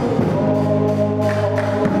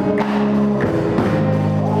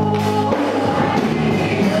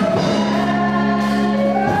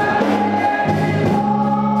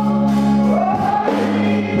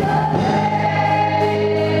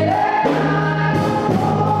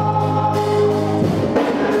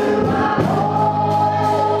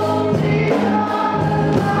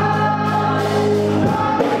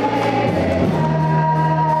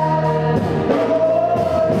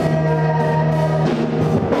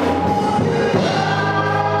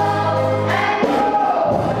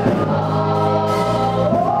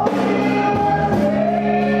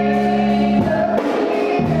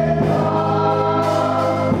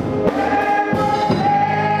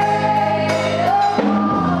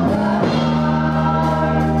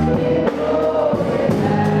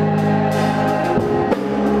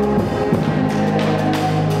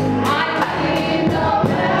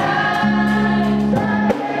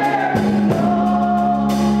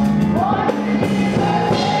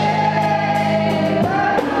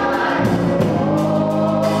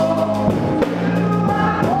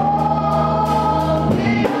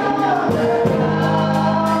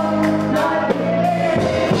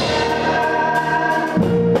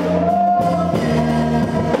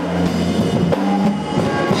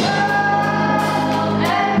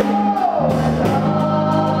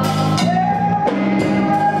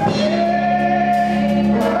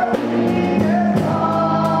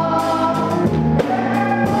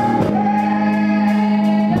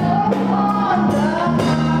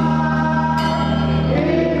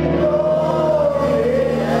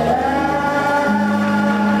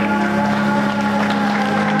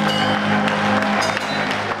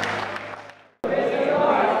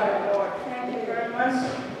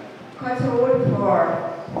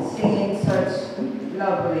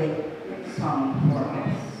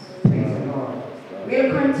We'll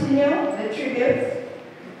continue the tributes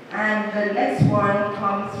And the next one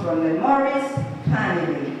comes from the Morris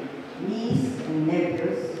family, niece and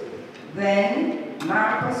nephews. Then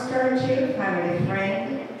Marcus Churchill, family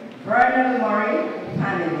friend, Vernon Murray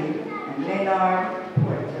family, and Leonard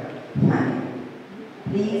Porter family.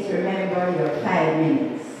 Please remember your 5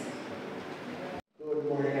 minutes. Good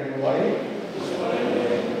morning, everybody.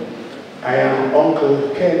 I am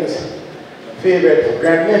Uncle Ken's favorite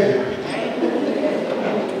grandnephew.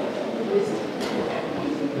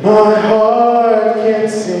 My heart can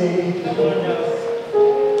sing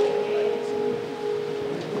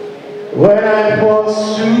when I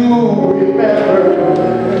pause to remember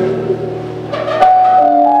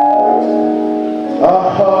a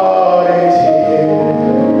heartache here.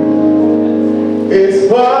 It's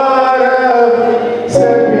but a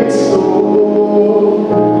stepping stone.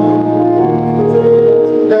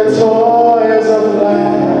 The toys of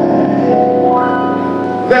life,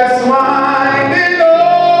 that's mine in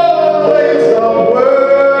always the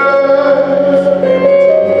word.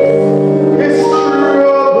 It's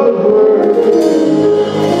troubled word.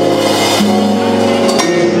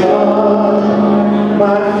 It's not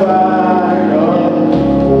my final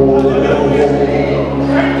word.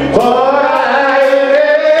 But I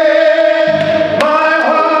live, my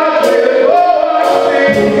heart will go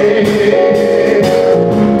singing.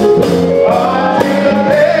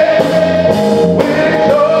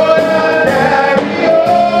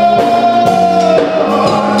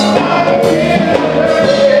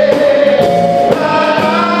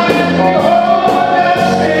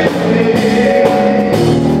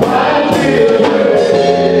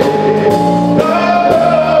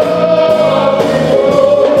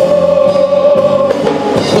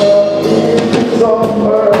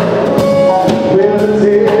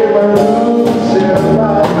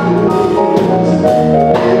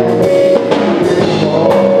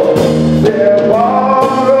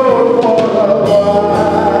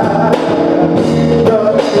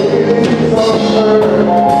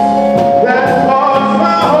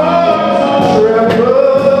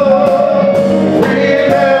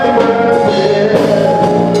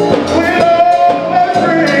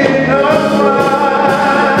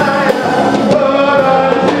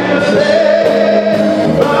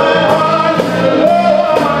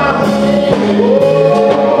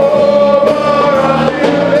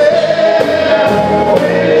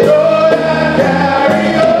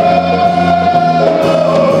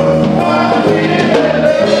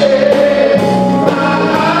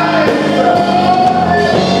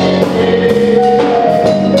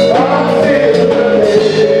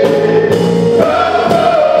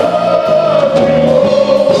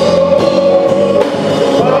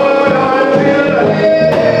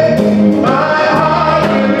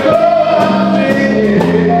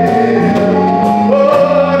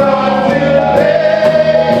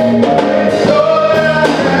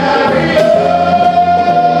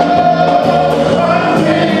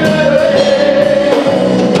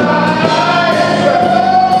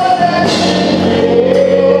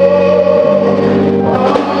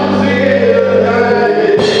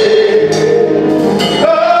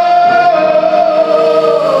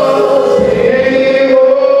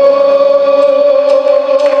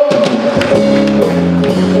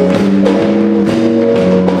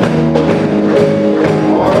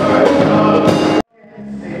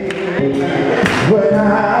 When I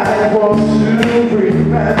want to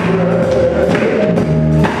remember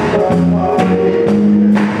the party,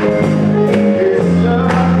 it's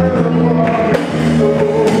not the party soul.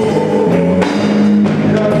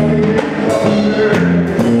 Nothing on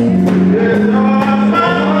earth is on my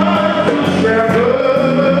heart to travel.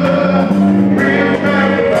 Remember,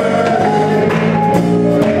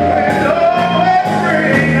 it always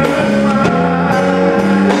brings us mine.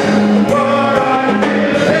 But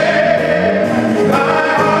until then, my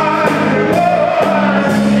heart will go.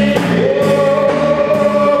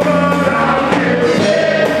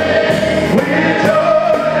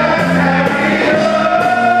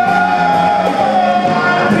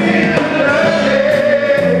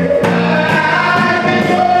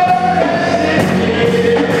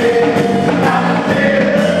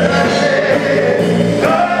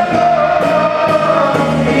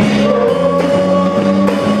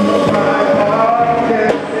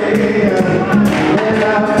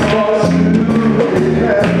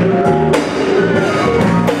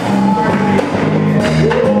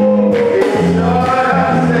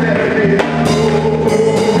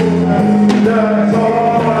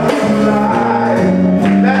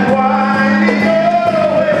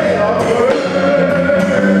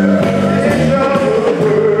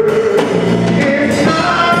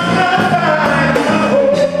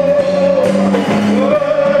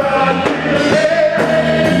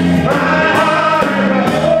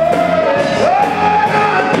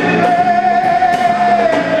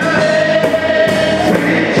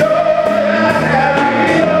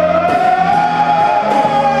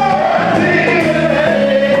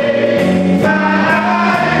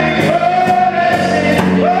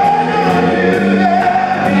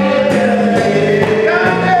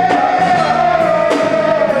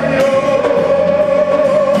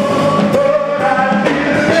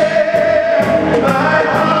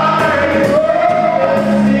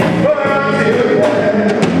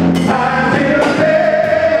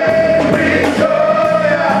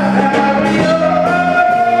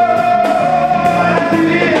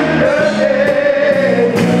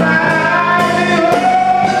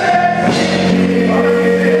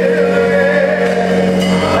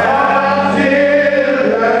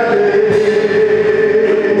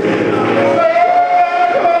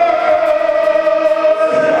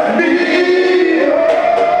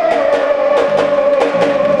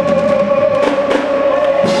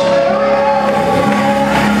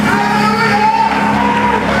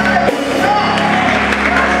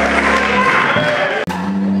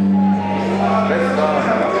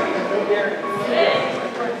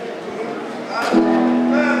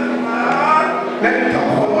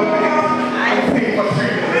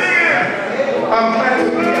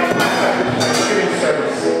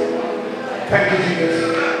 Thank you, Jesus.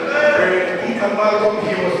 Deacon Malcolm,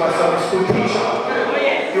 he was my Sunday school teacher.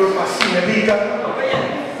 He was my senior deacon.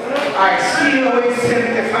 I steal away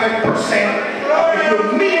 75% of the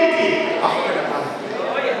humility of the man.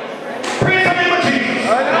 Praise the name of Jesus.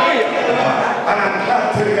 And I'm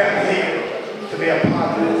glad to be here to be a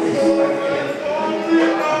part of this event.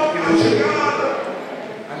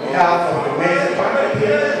 On behalf of the amazing family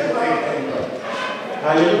here,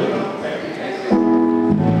 hallelujah. Thank you.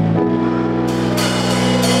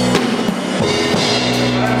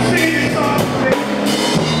 I'm singing this song today.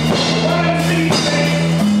 What I'm singing today,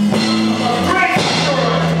 a great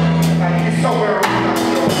story, and he's somewhere around that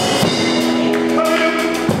story.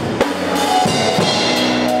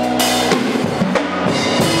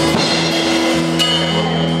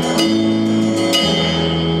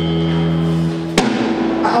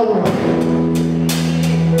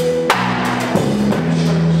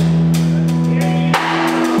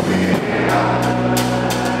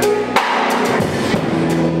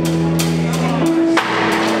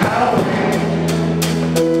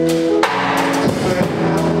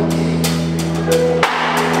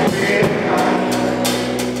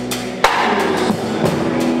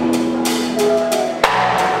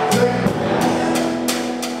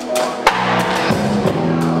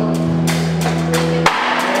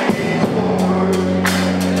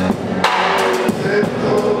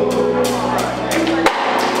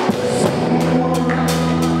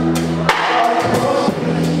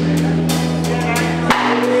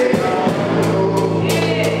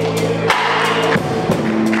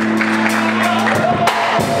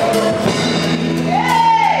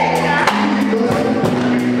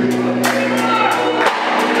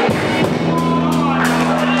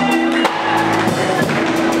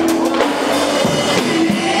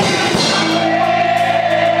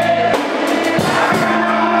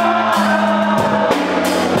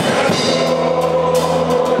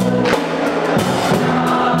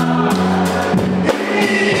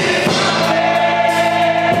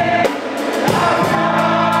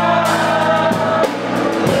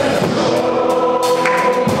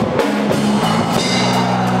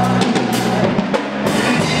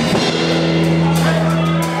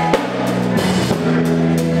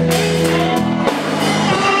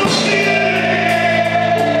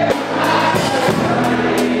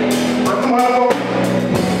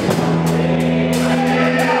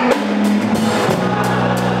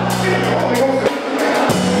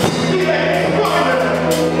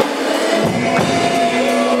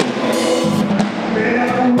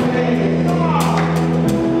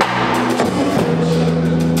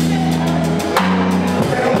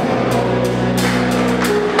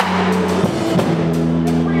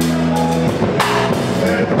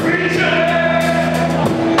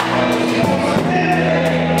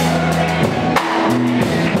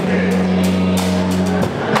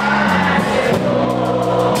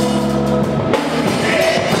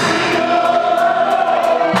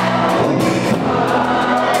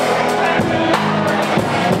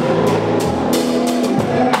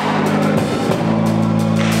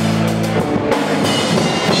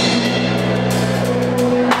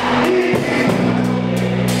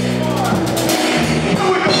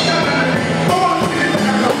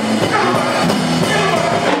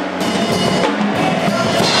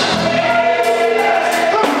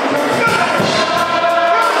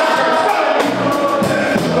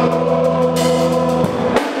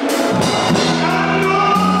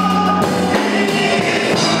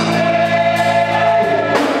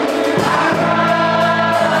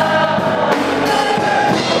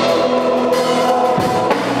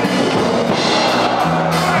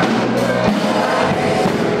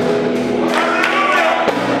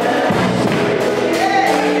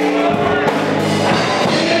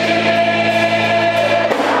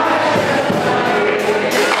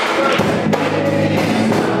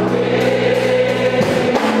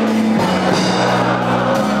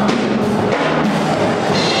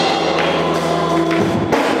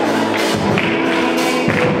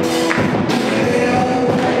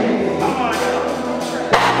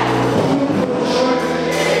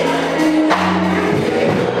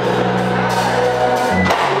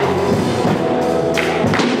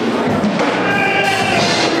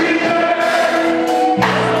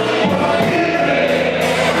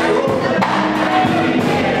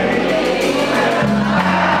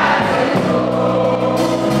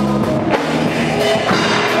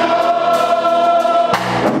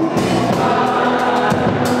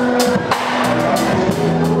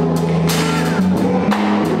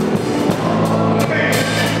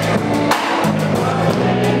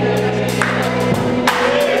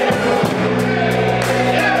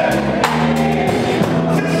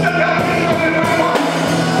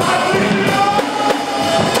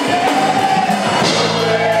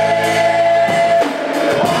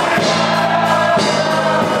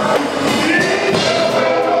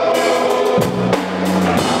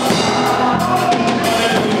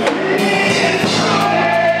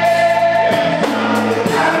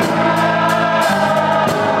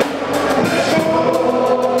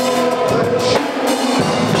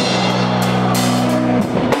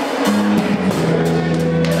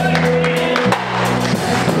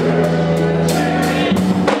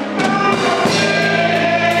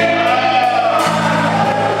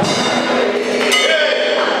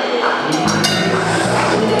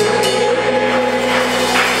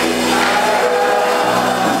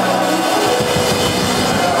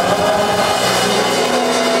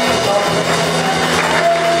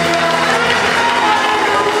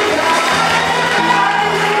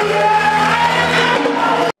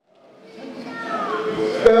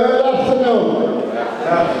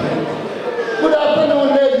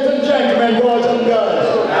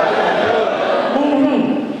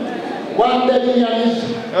 Lillian is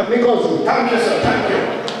because Thank you, sir. Thank you.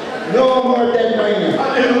 no more dead money.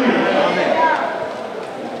 Hallelujah. Amen.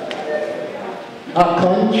 A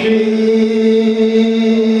country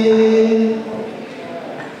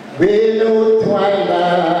with no twilight,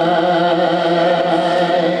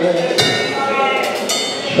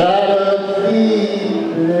 shadowed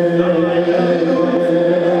people,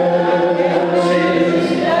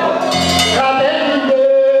 come every day,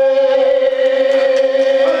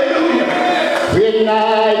 when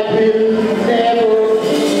night will never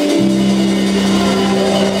be.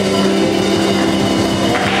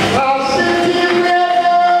 A city where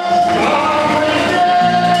the stars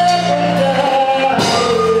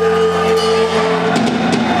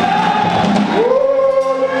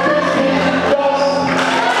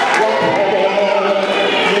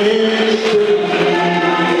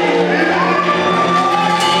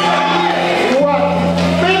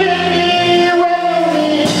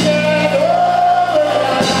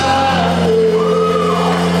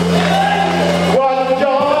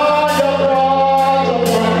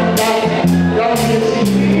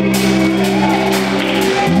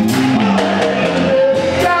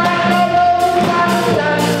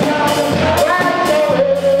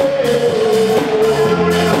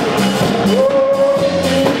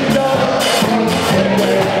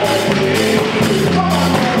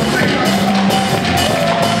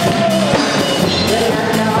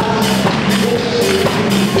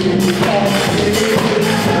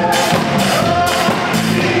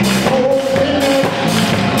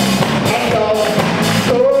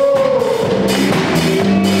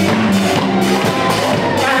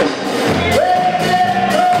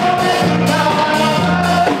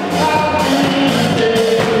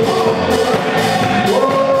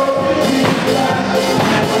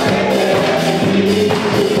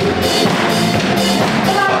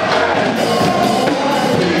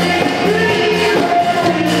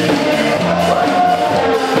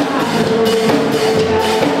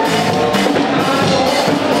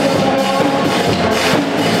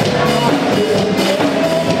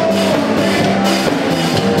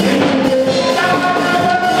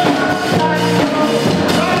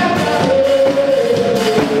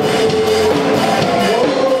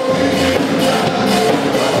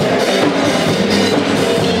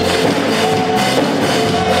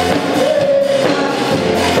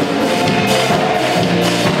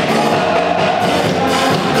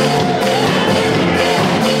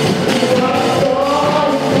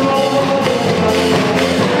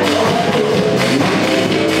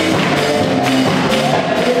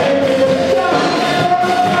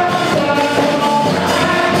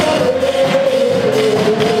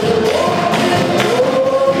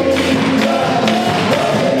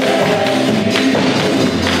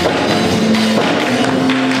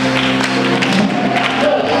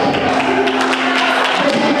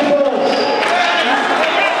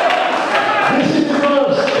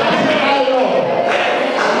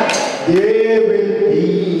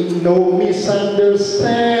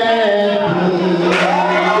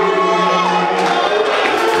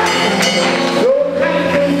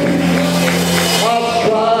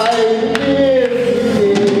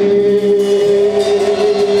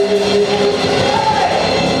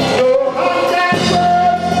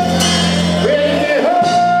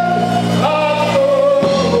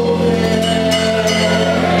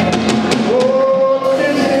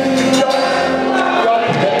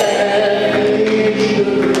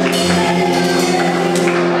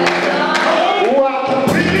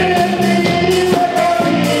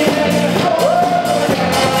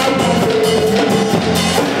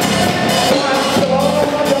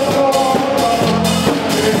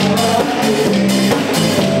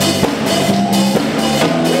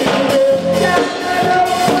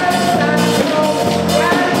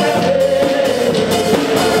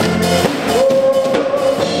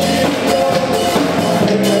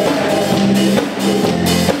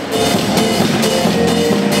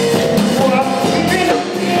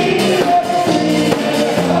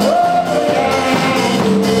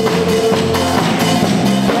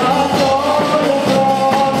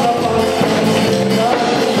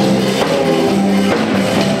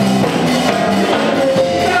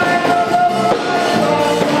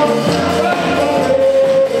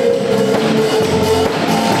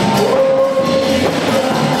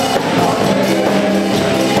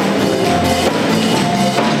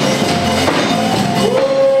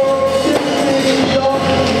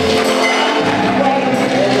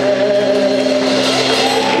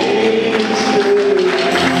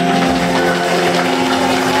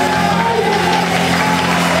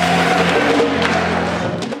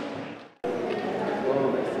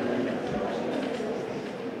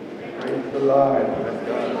Lord.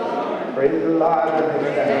 Praise the Lord.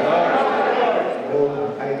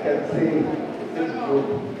 Oh, I can say it is good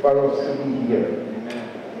for us to be here.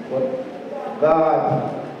 But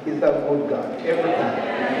God is a good God. Every time.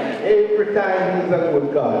 Every time He's a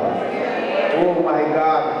good God. Oh my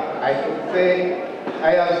God. I could say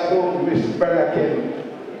I have so wished Brother Ken,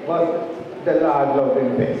 but the Lord loved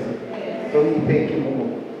him best. So He take him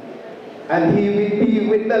home. And he will be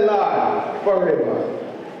with the Lord forever.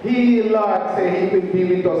 He, Lord, say He will be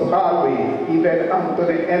with us always, even unto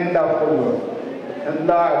the end of the world. And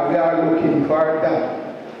Lord, we are looking for that.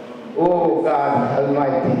 Oh God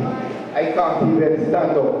Almighty, I can't even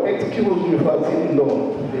stand up. Excuse me for sitting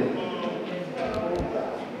down.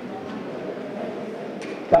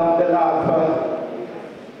 Thank the Lord for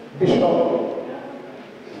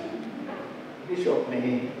Bishop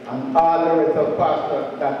May and all the rest of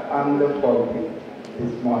pastors that on the pulpit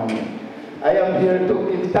this morning. I am here to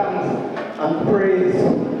give thanks and praise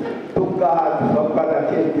to God for Brother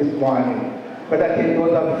Ken this morning. Brother Ken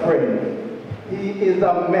was a friend. He is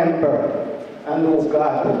a member. And oh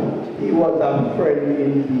God, he was a friend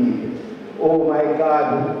indeed. Oh my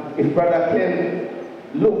God, if Brother Ken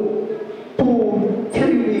looked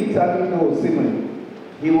 2-3 weeks and he knows him,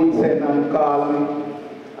 he would send and call me.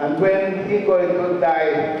 And when he going to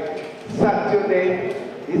die Saturday,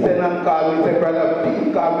 he said and call me, he said, Brother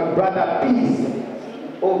Peace, call me Brother Peace.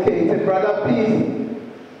 Okay, he said, Brother Peace,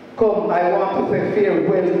 come, I want to say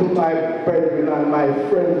farewell to my brethren and my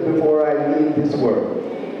friends before I leave this world.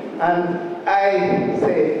 And I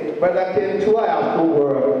say, Brother Ken, I have to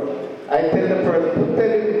work. I tell the person, tell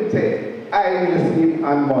him, say, I will see him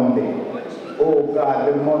on Monday. Oh God,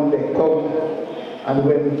 the Monday come. And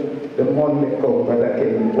when the Monday come, Brother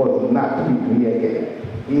Ken was not with me again.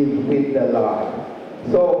 He is with the Lord.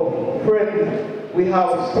 So, friends, we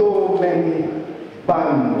have so many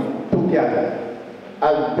bands together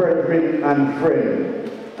as brethren and friends.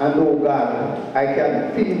 And oh God, I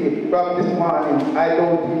can feel it from this morning. I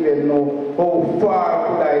don't even know how far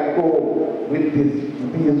could I go with these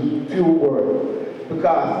few words.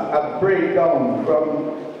 Because I break down from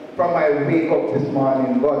I wake up this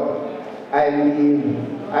morning, but I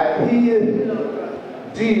hear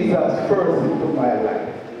Jesus first into my life.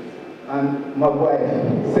 And my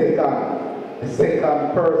wife,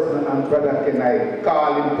 second person, and Brother Ken, I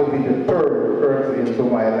call him to be the third person into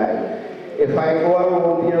my life. If I go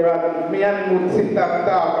around here and me and would sit and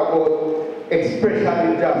talk about,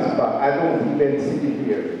 especially Jasper, I don't even see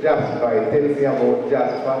here. Jasper, he tells me about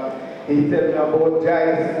Jasper. He tells me about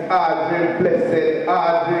Giles, Audrey, Blessed,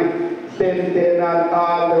 Audrey, then and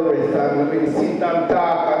all the rest. And we will sit and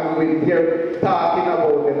talk and we will hear talking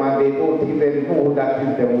about them and they don't even know that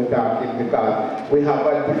is them we're talking because we have a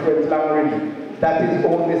different language. That is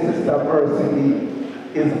only Sister Mercy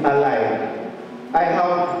is alive. I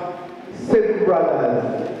have 7 brothers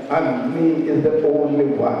and me is the only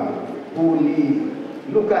one who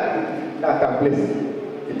lives. Look at it, that's a blessing.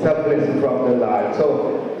 It's a blessing from the Lord.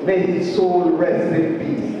 So may his soul rest in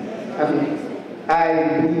peace. And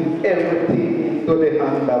I leave everything into the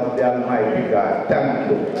hand of the Almighty God. Thank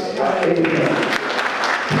you. Amen.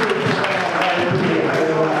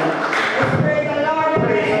 Praise the Lord.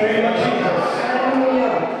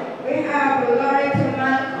 Hallelujah. We have Loretta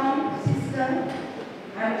Malcolm, sister,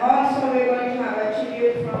 and also we're going to have a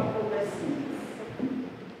tribute from overseas.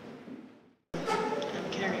 I'm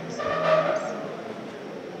carrying some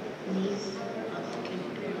niece of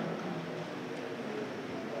Kennedy Malcolm.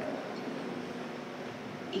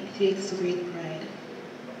 It takes great pride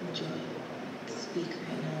and joy to speak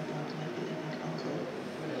right now about my beloved uncle,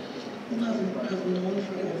 who I've known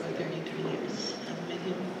for over 33 years. I've met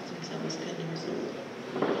him since I was 10 years old.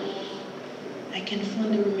 I can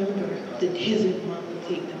fondly remember the days when Mom would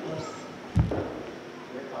take the bus from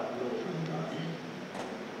Broughton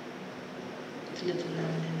to Little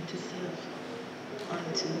London to serve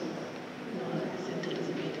onto St.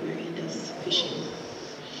 Elizabeth, where he does fishing.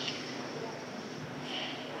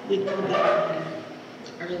 We'd go back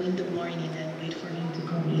early in the morning and wait for him to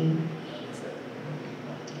come in.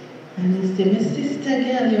 And he'd say, "My sister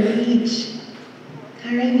girl, you reach.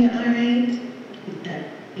 Karen, you alright?" With that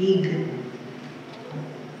big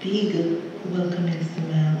welcoming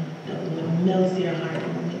smile that would melt your heart the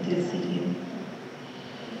moment you see him.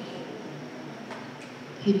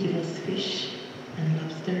 He'd give us fish and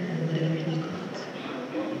lobster and whatever he caught.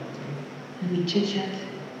 And we'd chit-chat,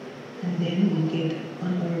 and then we'd get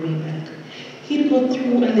on our way back. He'd go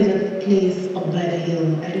through a little place up by the hill.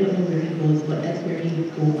 I don't know where he was, but that's where he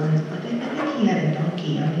would go. And I think he had a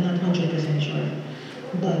donkey. I'm not 100% sure.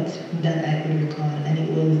 But that I could recall. And it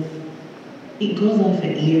was It goes on for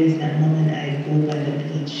years that Mom and I go by the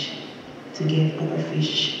beach to get our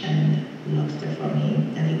fish and lobster from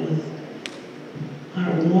him, and it was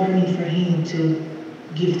heartwarming for him to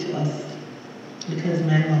give to us because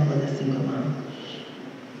my mom was a single mom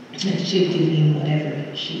and she'd give him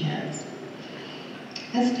whatever she has.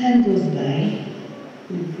 As time goes by,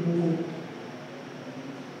 we grew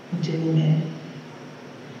into women,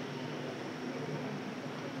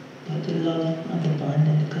 but the love and the bond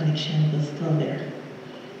and the connection was still there.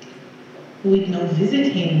 We'd now visit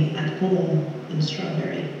him at home in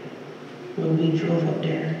Strawberry, where we drove up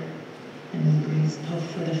there and we bring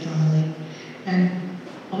stuff for the family. And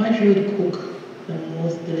Audrey would cook the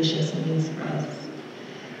most delicious meals for us.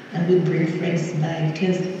 And we'd bring friends by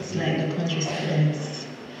because it's like the countryside and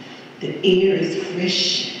the air is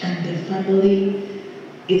fresh and the family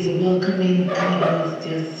is welcoming, and it was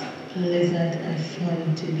just pleasant and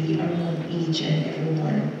fun to be around each and every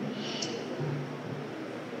one.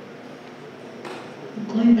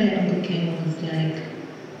 Going by Uncle Ken was like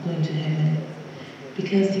going to heaven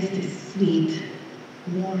because he's this sweet,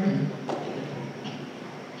 warm,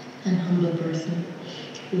 and humble person,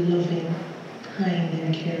 loving, kind,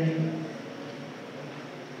 and caring.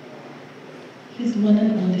 His one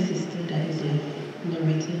and only sister that is left,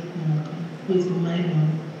 Loretta Malcolm, who is my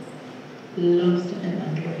mom, loves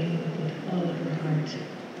and adores him with all of her heart.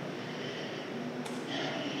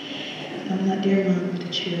 I'm not their mom to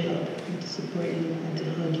cheer you up and to support you and to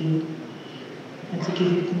hug you and to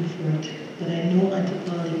give you comfort, but I know Auntie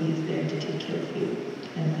Polly is there to take care of you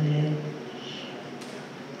and Adele.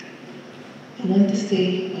 I want to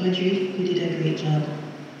say, Audrey, you did a great job,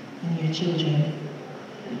 and your children.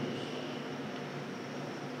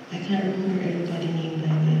 I can't remember everybody name by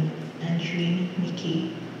name. Andrine,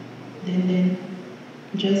 Nikki, then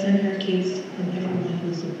Joyce and her kids, and everyone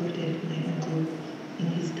who supported my uncle in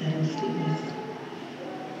his time of sickness.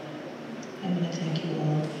 I want to thank you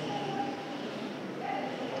all.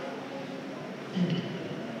 And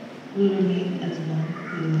we remain as one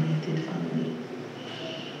united family.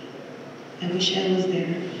 I wish I was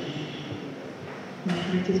there. My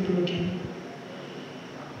heart is broken.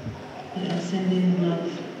 But I'm sending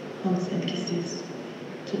love, hugs and kisses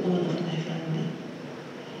to all of my family.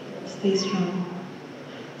 Stay strong,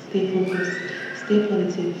 stay focused, stay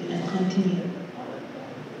positive, and continue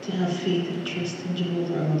to have faith and trust in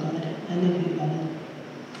Jehovah our God. I love you all.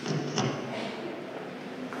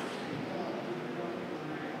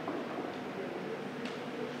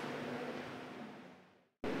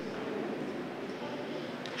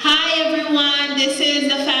 Hi everyone, this is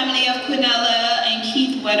the family of Quinella and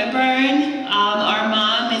Keith Wedderburn. Our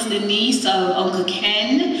mom is the niece of Uncle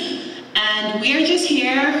Ken. And we're just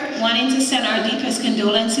here wanting to send our deepest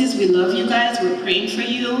condolences. We love you guys. We're praying for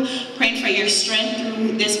you, praying for your strength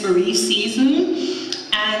through this bereaved season.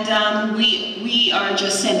 And we are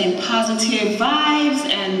just sending positive vibes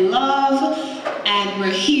and love. And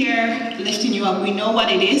we're here lifting you up. We know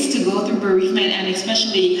what it is to go through bereavement, and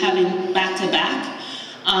especially having back-to-back.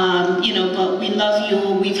 But we love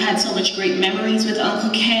you. We've had so much great memories with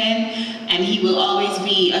Uncle Ken. And he will always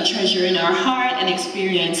be a treasure in our heart, an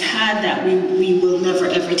experience had that we will never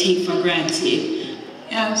ever take for granted.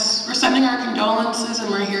 Yes, we're sending our condolences, and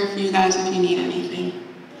we're here for you guys if you need anything.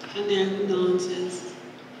 Sending our condolences.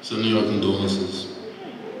 Sending our condolences.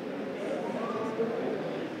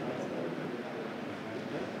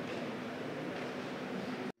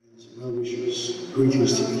 Well wishers,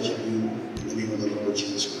 greetings to each of you in the name of the Lord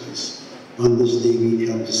Jesus Christ. On this day we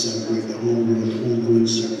come to celebrate the homegoing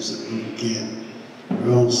service of Uncle Ken.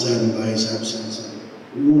 We're all saddened by his absence,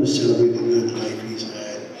 and we want to celebrate the good life he's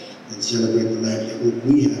had and celebrate the life that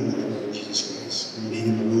we have in the Lord Jesus Christ and in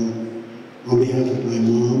him alone. On behalf of my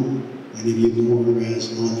mom, many of you know her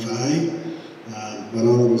as Aunt Vi, but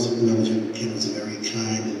all of us acknowledge that Ken was a very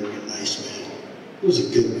kind and very nice man. He was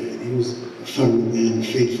a good man. He was a family man,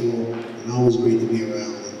 faithful, and always great to be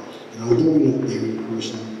around. And although we're not there in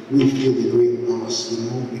person, we feel the great loss,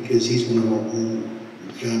 because he's one of our own,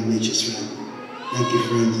 and family is just family. Thank you,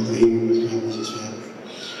 friends, that are here with family is just family.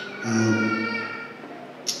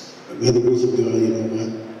 But by the grace of God, you know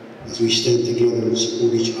what? As we stand together and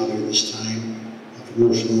support each other in this time of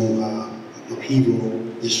emotional upheaval,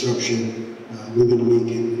 disruption, we're going to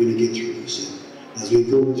make it. We're going to get through this. And as we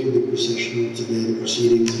go through the procession today, the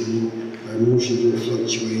proceedings, our emotions will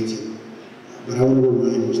fluctuate. But I want to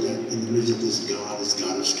remind us that in the midst of this, God has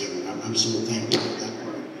got us covered. I'm so thankful for that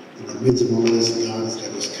part. In the midst of all this, God has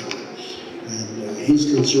got us covered. And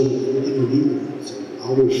he's concerned with everything we need. So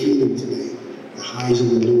all we're feeling today, the highs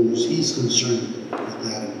and the lows, he's concerned with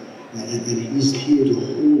that. And he's here to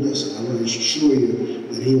hold us. And I want to assure you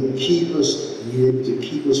that and He will keep us, and be able to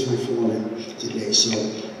keep us from falling today. So,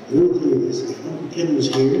 we'll clear this. If Uncle Ken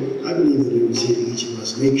was here, I believe that He would say to each of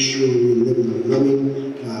us, make sure we live in a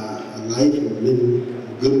loving life and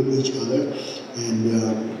living good with each other. And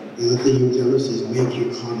the other thing He would tell us is make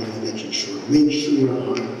your calling and election sure. Make sure your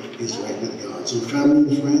heart is right with God. So,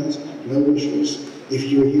 family and friends, well wishers, if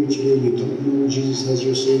you're here today and you don't know Jesus as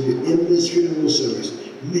your Savior, in this funeral service,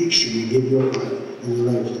 make sure you give your heart and your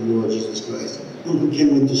life to the Lord Jesus Christ. Uncle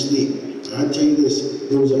Ken went to sleep. So I tell you this,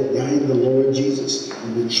 those that die in the Lord Jesus,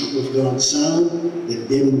 when the trumpet of God sound, the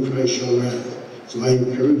dead in Christ shall rise. So I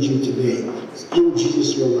encourage you today, give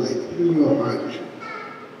Jesus your life, give Him your heart.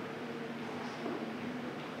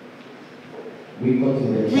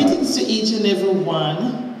 Greetings to each and every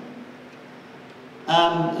one.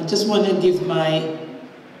 I just want to give my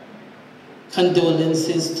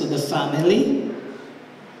condolences to the family.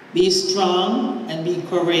 Be strong and be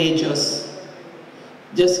courageous.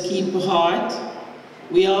 Just keep heart.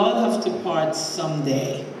 We all have to part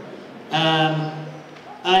someday.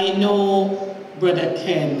 I know Brother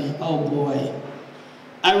Ken, oh boy.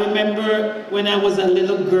 I remember when I was a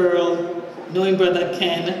little girl, knowing Brother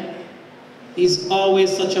Ken. He's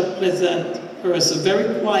always such a pleasant person,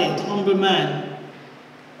 very quiet, humble man.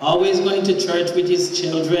 Always going to church with his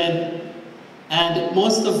children. And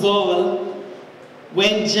most of all,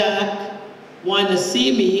 when Jack wanted to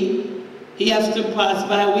see me, he has to pass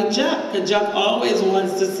by with Jack, because Jack always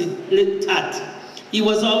wants to see little Tat. He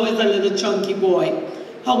was always a little chunky boy.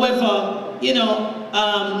 However, you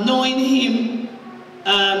know, knowing him,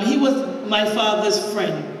 he was my father's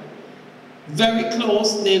friend. Very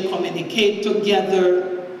close, they communicate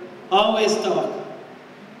together, always talk.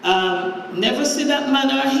 Never see that man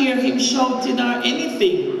or hear him shouting or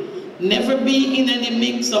anything. Never be in any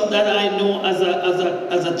mix-up that I know as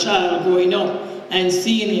a child growing up and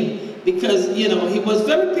seeing him, because you know he was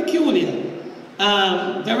very peculiar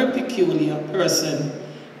person,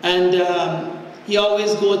 and he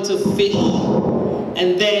always go to fish,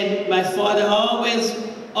 and then my father always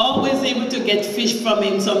able to get fish from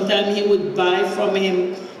him. Sometimes he would buy from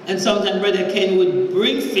him, and sometimes Brother Ken would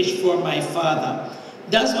bring fish for my father.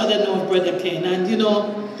 That's what I know of Brother Ken. And you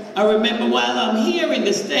know, I remember while I'm here in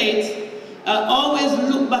the States, I always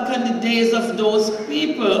look back on the days of those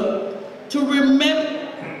people to remember.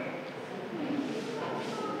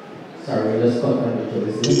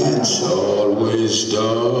 It's always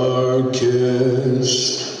darkest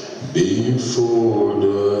before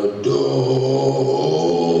the dawn.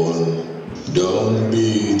 Don't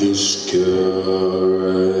be discouraged,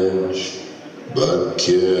 but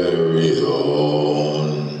carry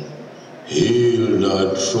on. He'll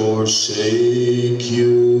not forsake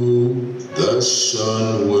you, the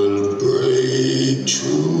sun will break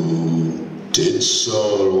through. It's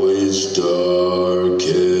always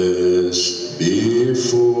darkest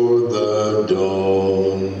before the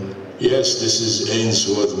dawn. Yes, this is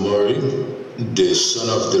Ainsworth Murray, the son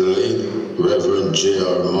of the late Reverend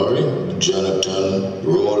J.R. Murray, Jonathan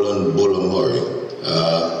Roland Buller Murray.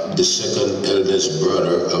 The second eldest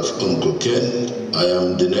brother of Uncle Ken. I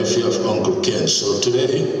am the nephew of Uncle Ken. So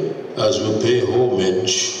today, as we pay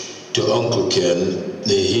homage to Uncle Ken,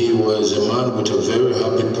 he was a man with a very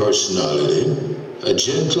happy personality, a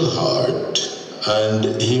gentle heart, and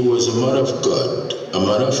he was a man of God, a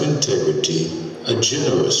man of integrity, a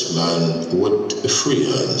generous man with free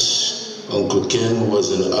hands. Uncle Ken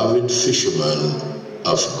was an avid fisherman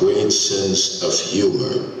of great sense of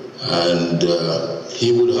humor, and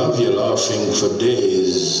he would have you laughing for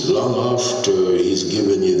days long after he's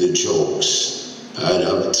given you the jokes. I'd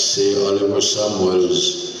have to say Oliver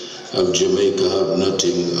Samuels of Jamaica have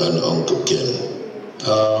nothing on Uncle Ken.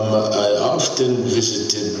 I often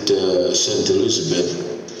visited St. Elizabeth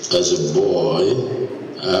as a boy,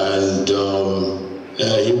 and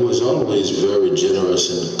he was always very generous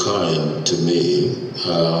and kind to me.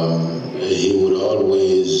 He would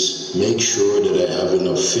always make sure that I have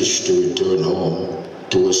enough fish to return home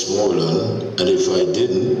to Westmoreland, and if I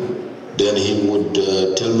didn't, then he would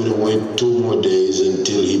tell me to wait 2 more days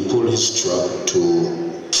until he pulled his truck to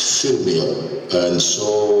fill me up. And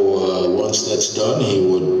so once that's done, he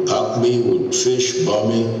would pack me with fish,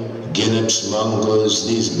 bummy, guineps, mangoes,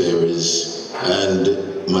 these berries, and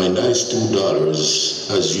my nice $2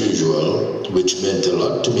 as usual, which meant a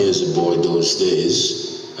lot to me as a boy those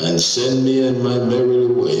days, and send me on my merry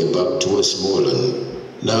way back to Westmoreland.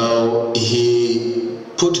 Now, he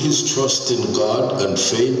put his trust in God and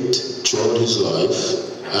faith throughout his life,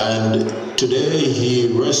 and today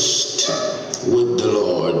he rests with the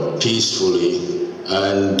Lord peacefully.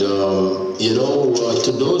 And you know,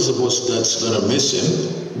 to those of us that's gonna miss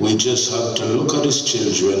him, We just have to look at his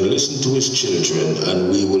children, listen to his children,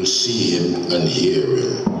 and we will see him and hear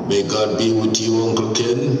him. May God be with you, Uncle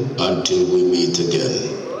Ken, until we meet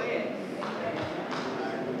again.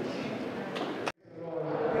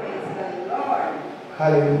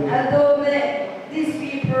 Hallelujah. Although these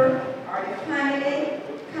people or the family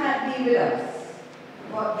can't be with us,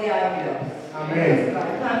 but they are with us. Amen.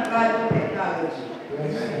 Thank God for technology.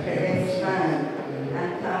 Yes, man.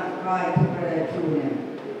 And thank God for Brother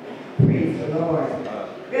Julian. Praise the Lord.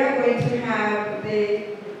 We are going to have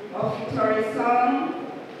the offertory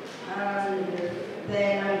song, and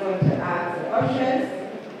then I'm going to ask the ushers,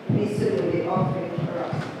 please to do the offering for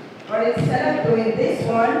us. But instead of doing this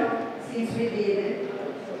one, since we did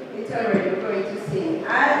it's already going to sing.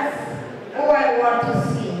 I want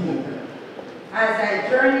to sing him. As I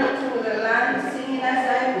journey through the land, singing as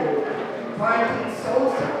I go, pointing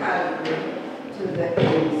souls to Calvary, to the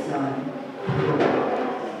King's Son. Yeah.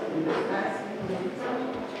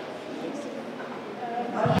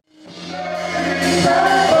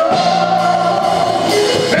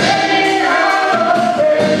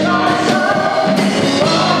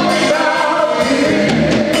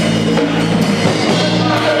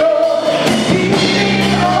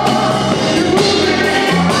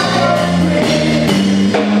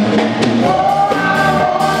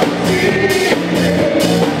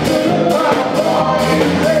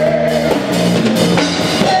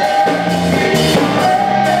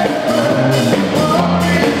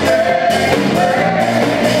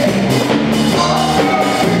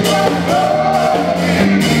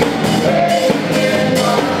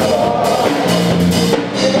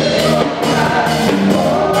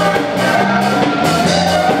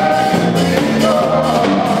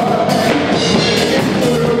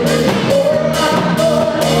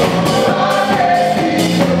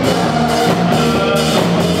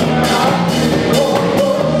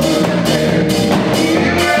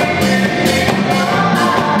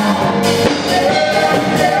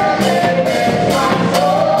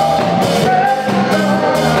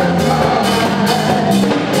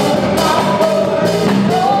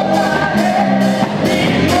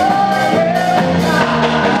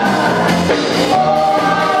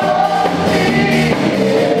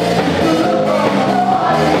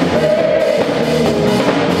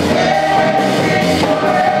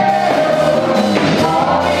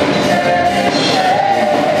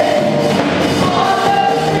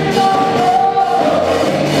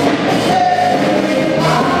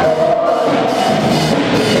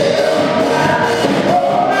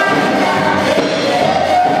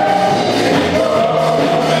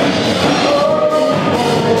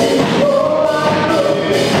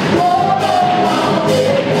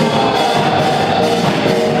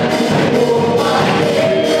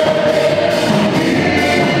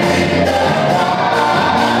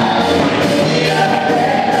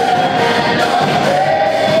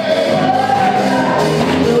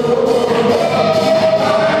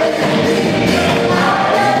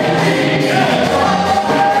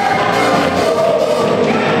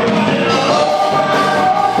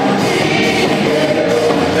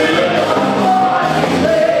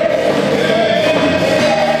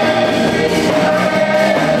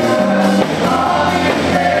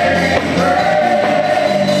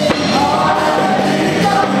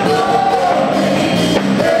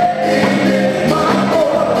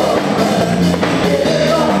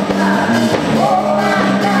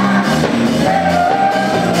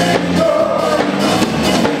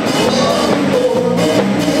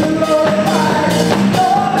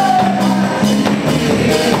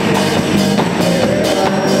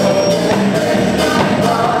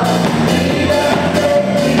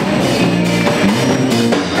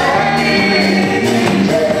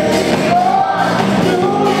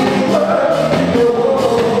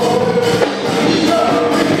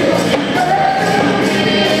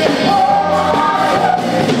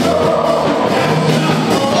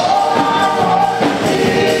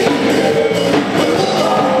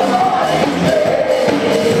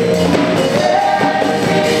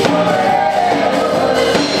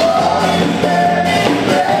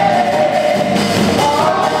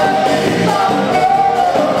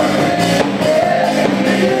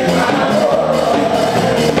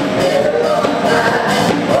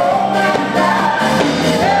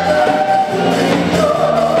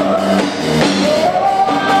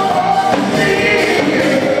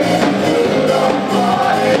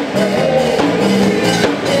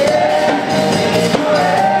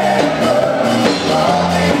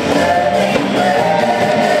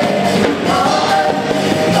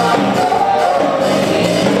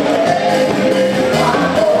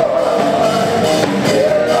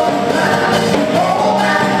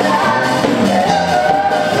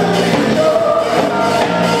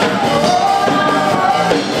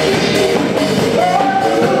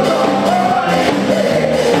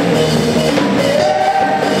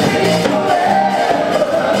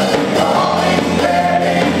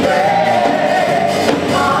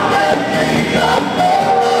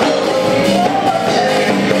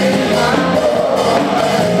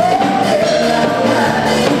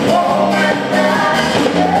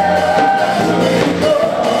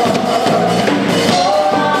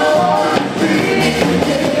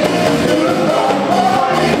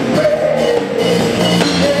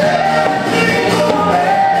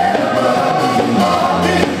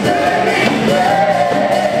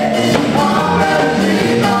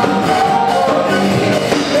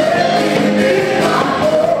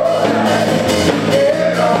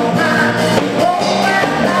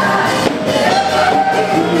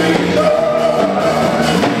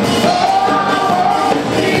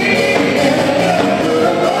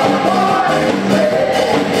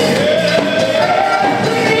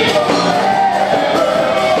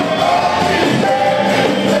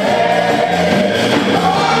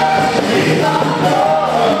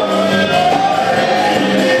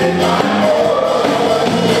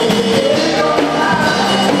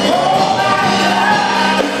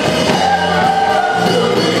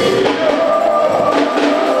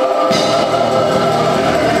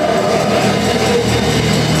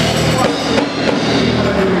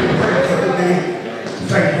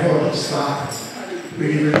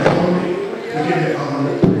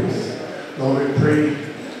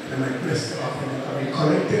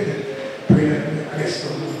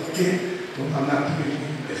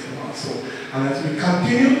 And as we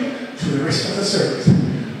continue through the rest of the service,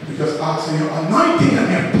 we just ask for your anointing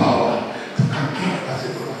and your power to continue as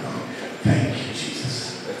it goes on. Thank you, Jesus.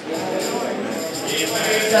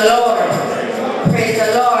 Praise the Lord. Praise the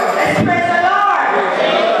Lord. Let's praise the Lord.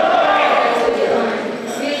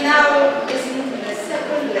 We now listen to the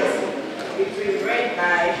second lesson, which we read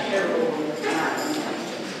by Cheryl.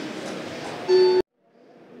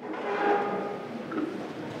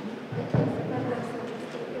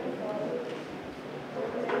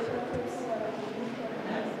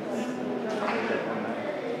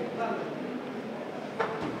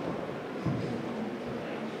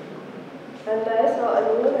 And I saw a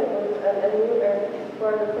new heaven and a new earth,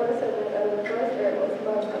 for the first heaven and the first earth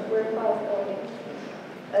were passed away.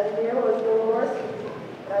 And there was no more sea.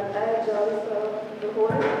 And I, John, saw the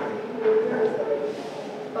whole New Jerusalem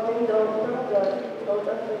coming down from God out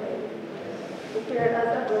of heaven, prepared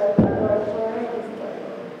as a bride adorned for her husband.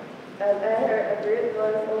 And I heard a great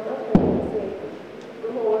voice out of heaven saying,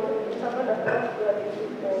 Behold, the tabernacle of God is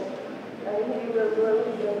with them, and he will dwell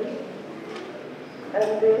with them.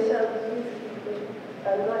 And they shall be his people,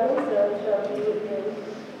 and God himself shall be with them,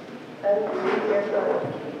 and be their God.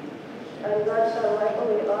 And God shall wipe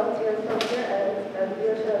away all tears from their eyes, and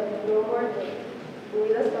there shall be no more death,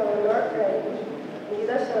 neither sorrow nor crying,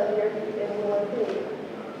 neither shall there be any more pain.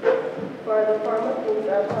 For the former things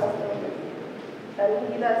are passed away. And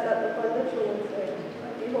he that sat upon the throne said,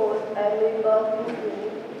 Behold, I make all things new.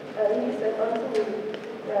 And he said unto me,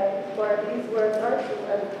 Write, for these words are true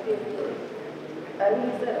and faithful. And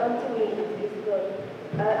he said unto me, It is done.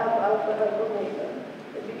 I am Alpha and Omega,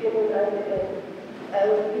 the beginning and the end. I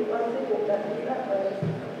will give unto him that he acquires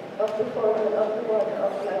of the fountain of the water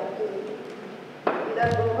of life to me. He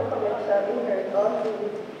that overcometh shall inherit all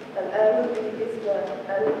things, and I will be his God,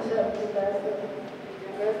 and he shall be my son.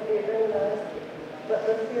 Verse 8 and last. But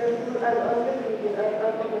the fearful and unbelieving and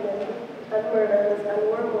abominable, and murderers, and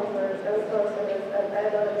warmongers, and sorcerers, and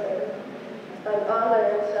idolaters, and all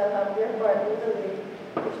liars shall have their part in the lake,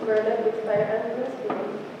 which burneth with fire and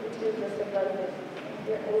brimstone, which is the second death.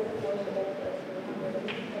 Here ends the portion of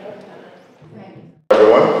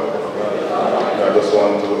everyone, I just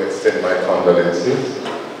want to extend my condolences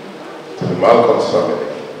to the Malcolm's family.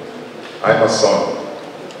 I'm a son.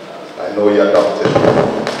 I know he adopted me.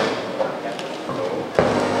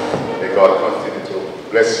 May God continue to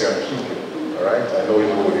bless you and keep you. All right? I know he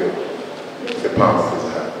will hold you in the palm of his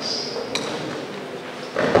hands.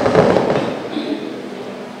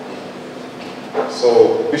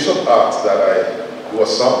 So Bishop asked that I do a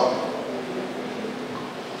song,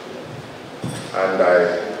 and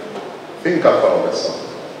I think I found a song.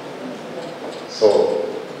 So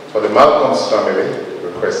for the Malcolm's family,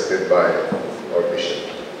 requested by our bishop.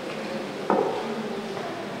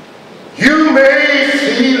 You may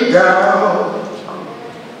feel down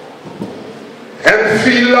and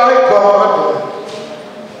feel like God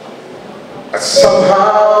has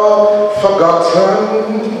somehow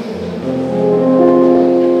forgotten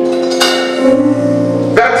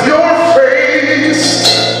that you're faced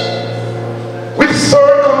with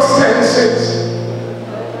circumstances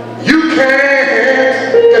you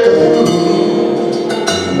can't get through.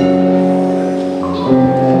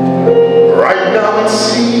 Right now it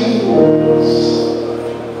seems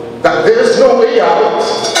that there's no way out.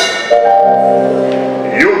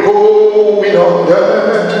 You're going under.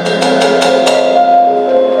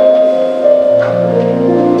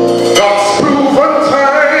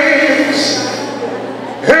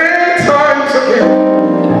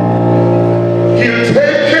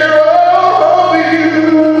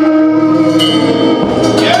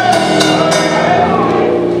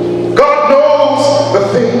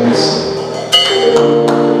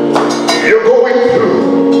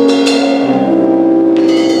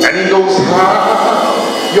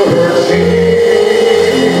 You're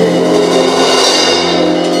hurting.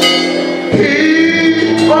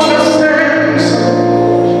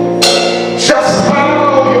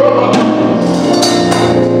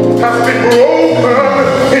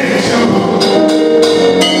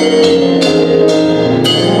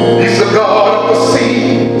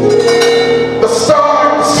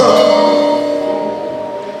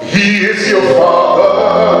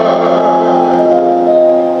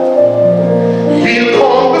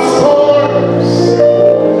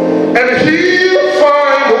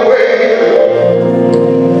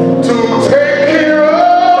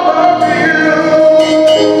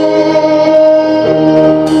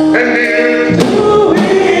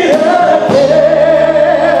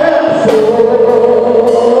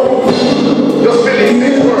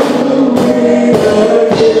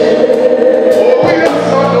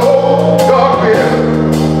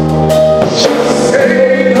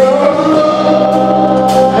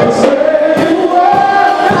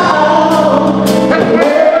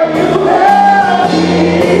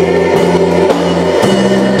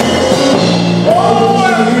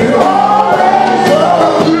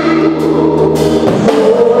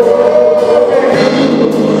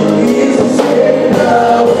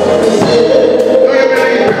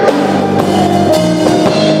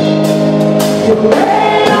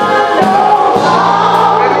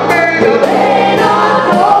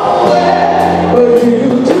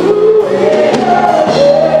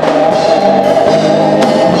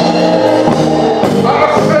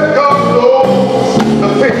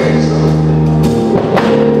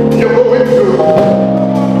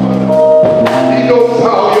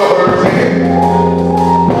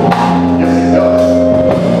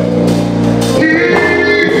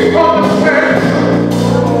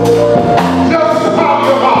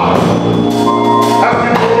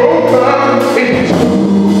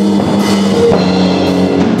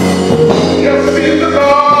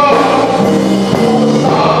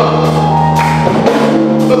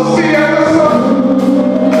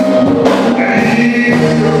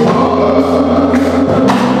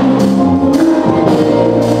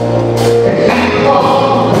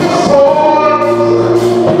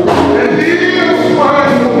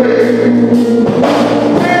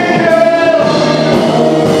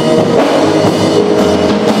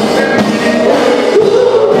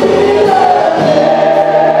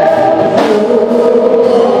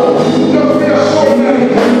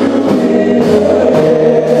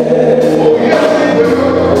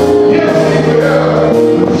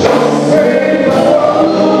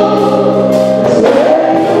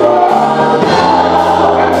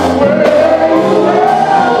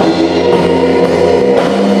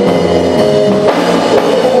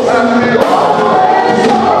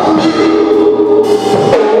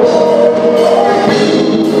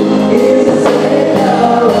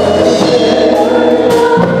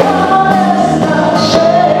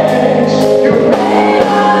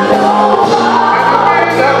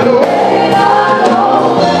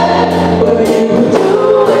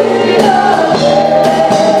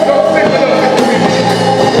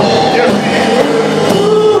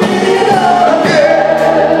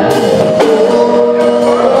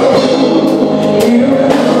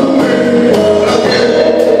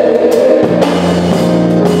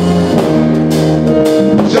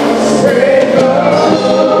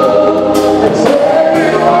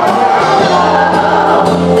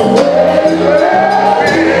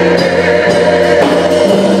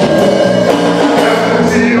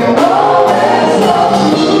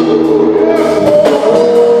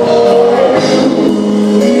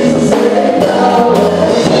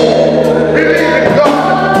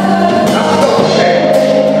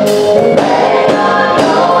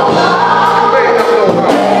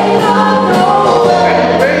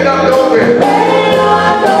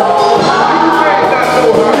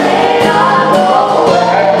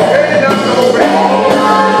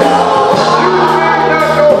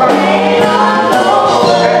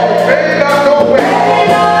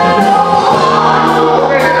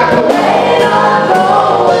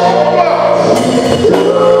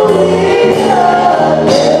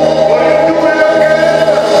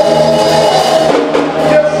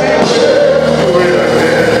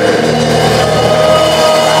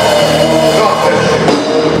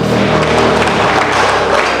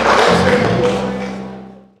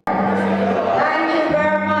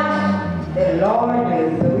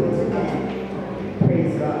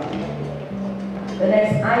 God. The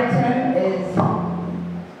next item is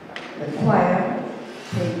the choir,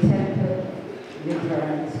 St. Temple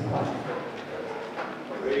Lutheran Choir.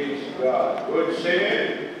 Praise God. Good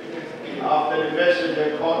singing. After the message,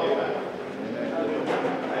 they call you back.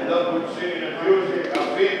 I love good singing and music.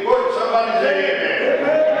 I feel good. Somebody say amen.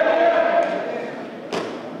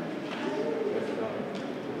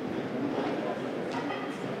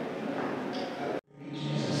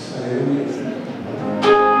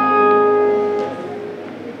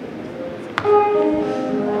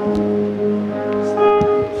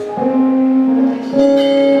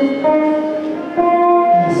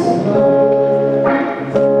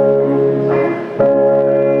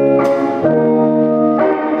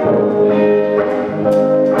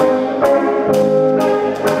 Yes,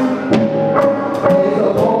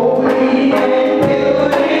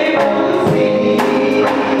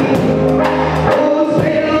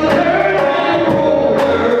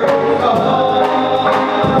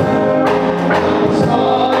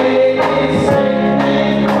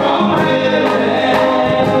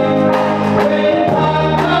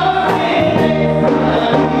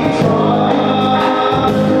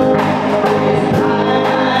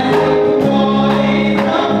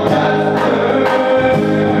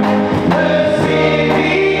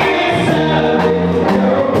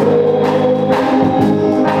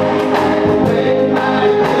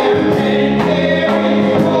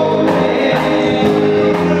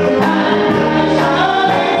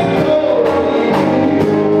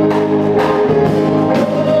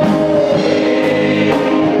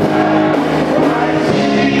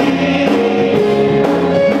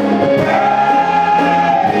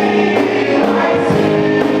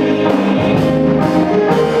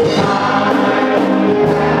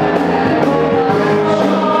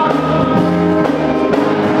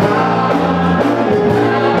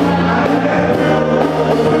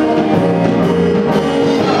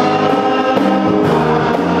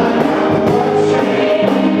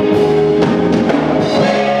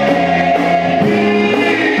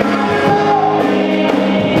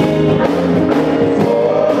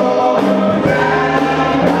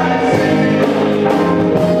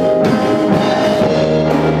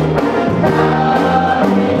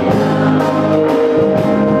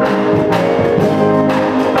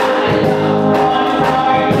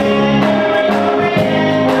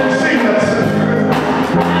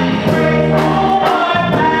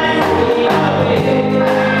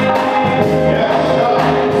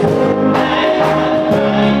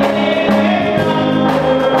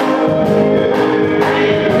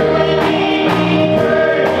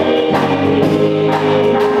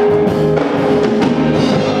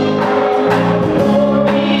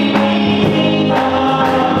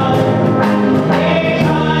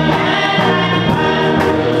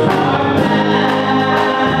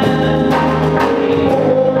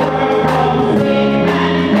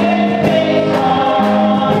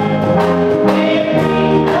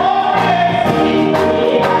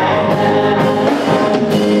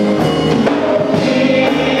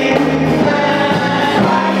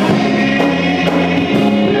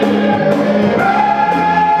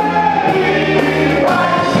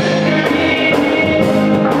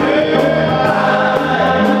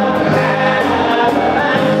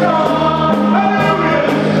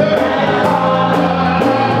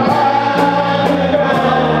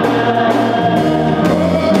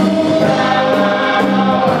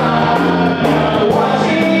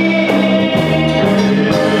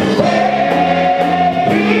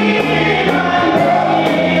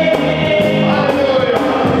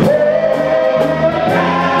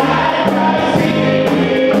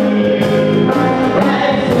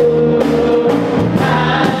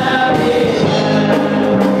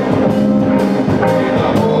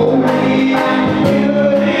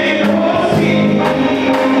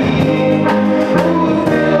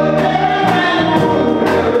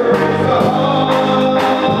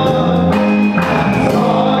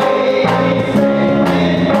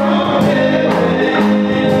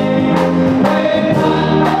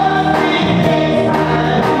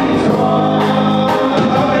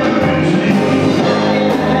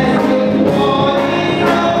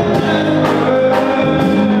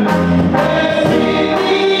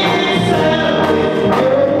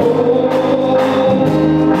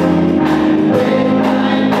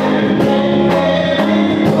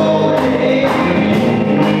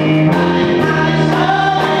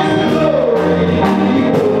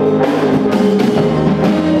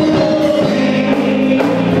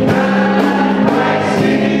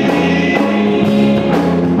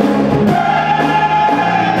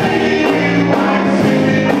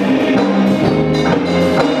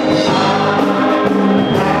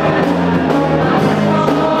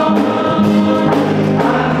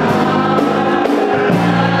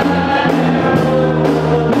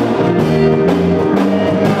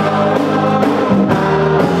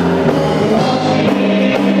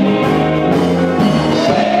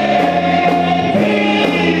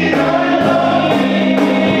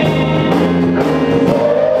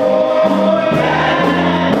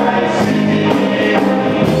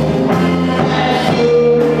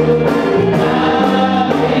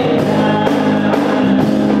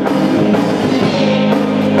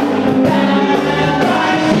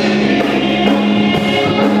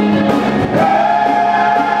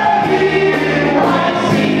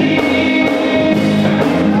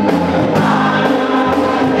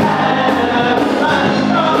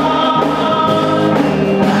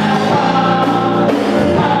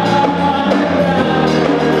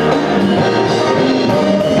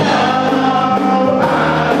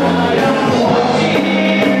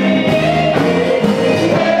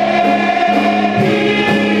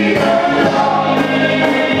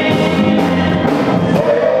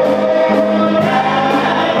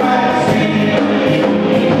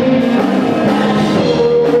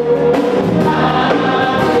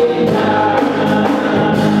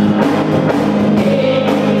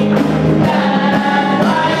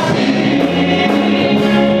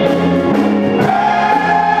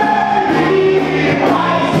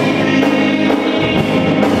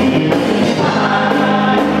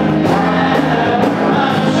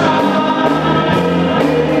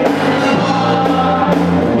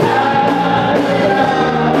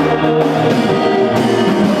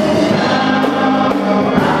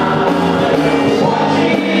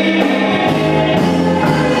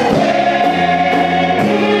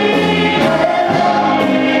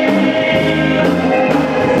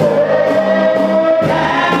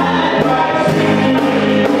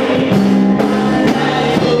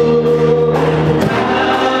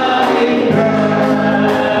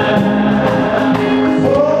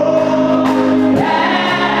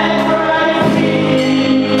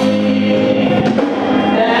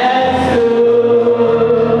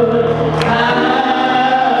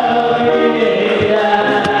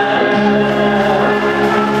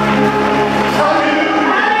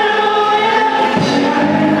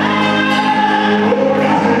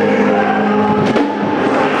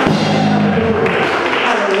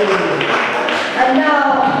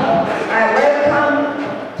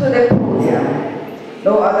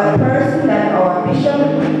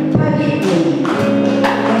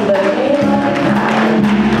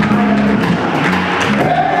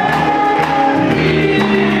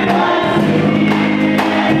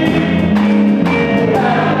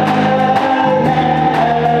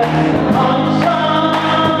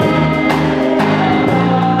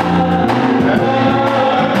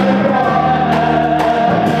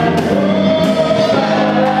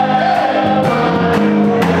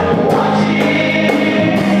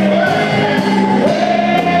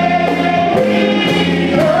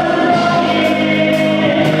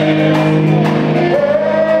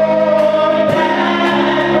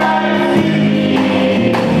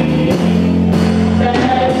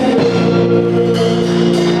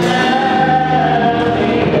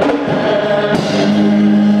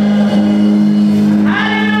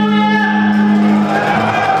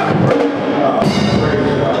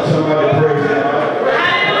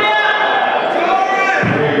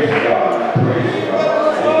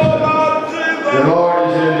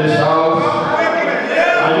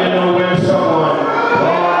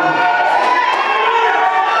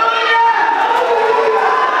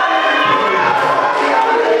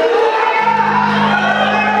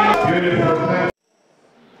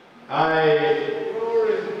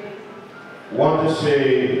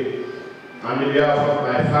 of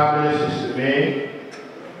my family, Sister May,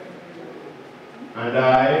 and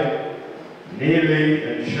I, Neely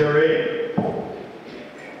and Sherry,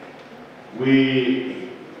 we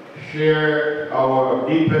share our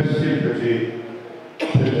deepest sympathy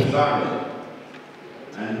to the family.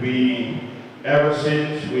 And we, ever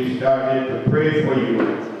since we started to pray for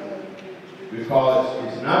you, because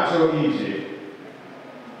it's not so easy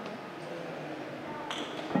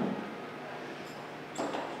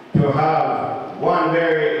to have one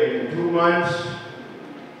bury in 2 months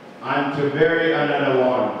and to bury another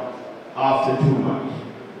one after 2 months.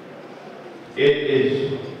 It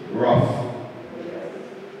is rough.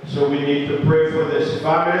 So we need to pray for this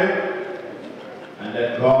family and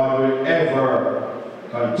that God will ever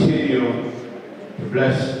continue to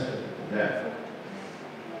bless them.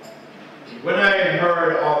 When I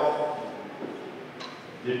heard of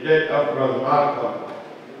the death of Brother Malcolm,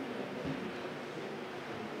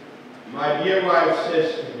 my dear wife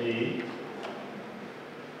says to me,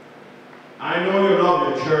 I know you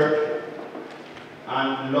love your church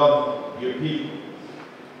and love your people,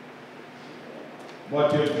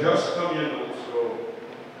 but you're just coming, so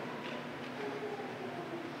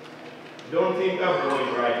don't think of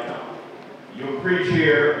going right now. You preach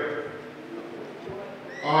here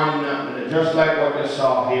on, just like what you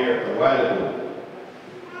saw here a while ago.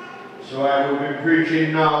 So I will be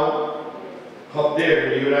preaching now up there in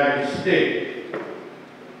the United States.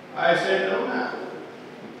 I said, no, man.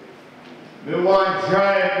 We want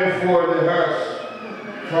giant before the hearse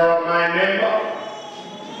for my member.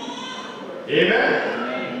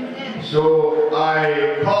 Amen. So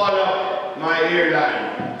I called up my airline.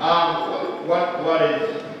 What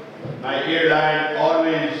is my airline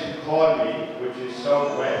always call me, which is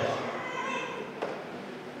Southwest.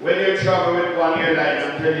 When you travel with one airline,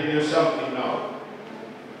 I'm telling you something now.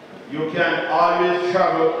 You can always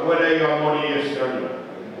travel whether your money is or not.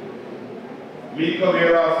 We come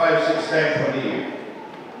here 5-6 times for the year.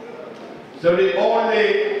 So the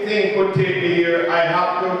only thing could take me here, I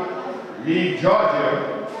have to leave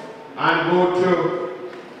Georgia and go to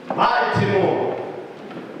Baltimore.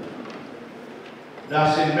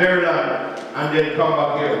 That's in Maryland, and then come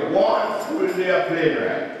back here. One full day of plane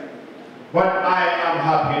ride. But I am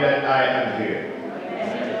happy that I am here.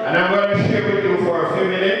 And I'm going to share with you for a few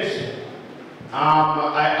minutes.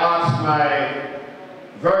 I asked my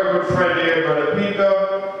very good friend here, Brother Peter,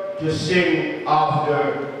 to sing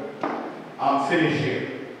after I'm finished here.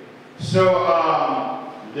 So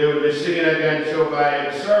they will be singing again. So my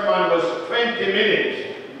sermon was 20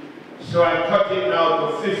 minutes. So I cut it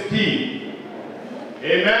now to 15.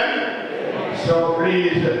 Amen? So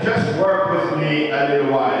please just work with me a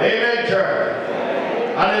little while. Amen, church?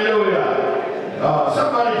 Hallelujah.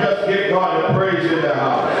 Somebody just give God a praise in the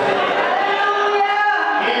house.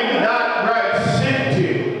 In that right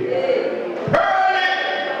city. Pearly.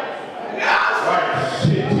 Right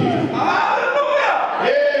city. Hallelujah.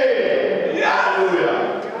 Yeah. Hallelujah.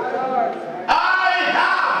 I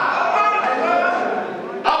have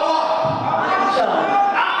a what?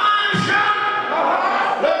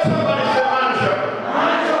 Let somebody say mansion.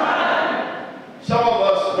 Some of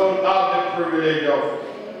us don't have the privilege of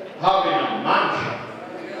having a mansion.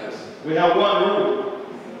 We have one room,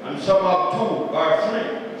 and some have 2 or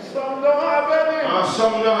 3. Some don't have any. And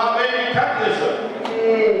some don't have any catechism.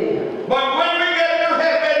 But when we get to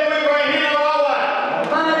heaven, we're going to hear all that.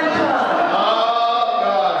 Oh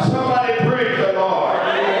God, somebody praise the Lord.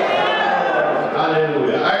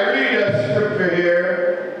 Hallelujah. I read a scripture here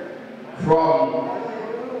from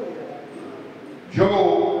Job,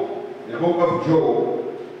 the book of Job.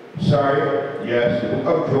 Sorry, yes, the book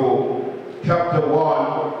of Job, chapter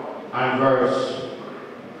 1 and verse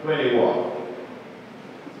 21.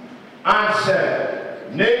 And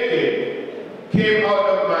said, naked came out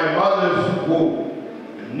of my mother's womb,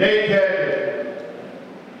 and naked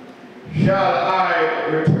shall I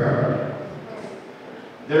return.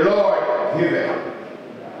 The Lord giveth,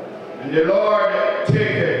 and the Lord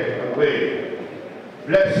taketh away.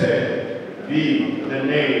 Blessed be the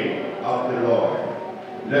name of the Lord.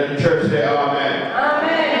 Let the church say amen.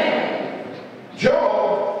 Amen.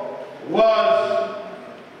 Job was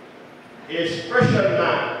a special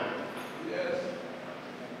man. Yes.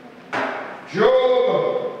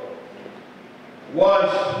 Job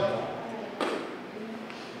was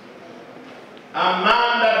a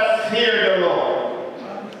man that feared the Lord.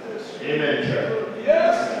 Amen, church.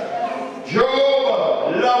 Yes.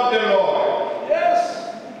 Job loved the Lord.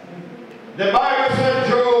 Yes. The Bible said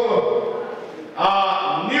Job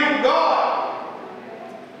knew God.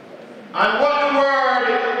 And what the word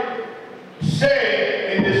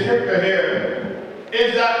says in the scripture here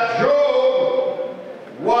is that Job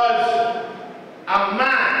was a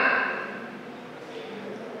man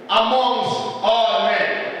amongst all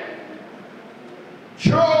men.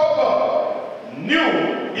 Job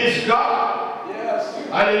knew his God. Yes.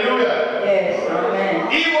 Hallelujah. Yes.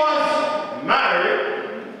 Amen. He was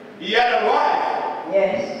married. He had a wife.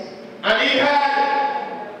 Yes. And he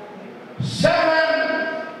had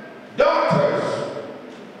 7 daughters.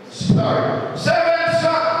 Sorry, 7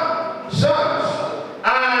 sons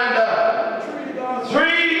and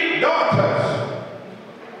 3 daughters.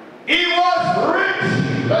 He was rich.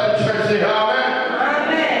 Let the church say amen.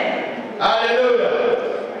 Amen. Hallelujah.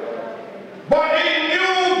 But he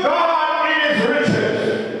knew God in his riches.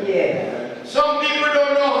 Yeah. Some people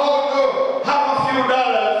don't know how to have a few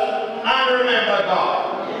dollars and remember God.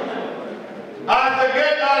 As they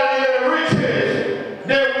get out of their riches,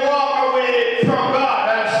 they walk away from God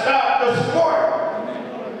and start to sport.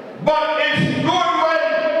 But it's good when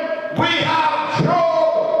we have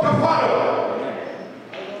Job to follow.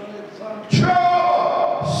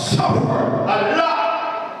 Job suffered a lot.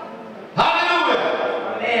 Hallelujah.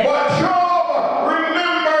 Amen. But Job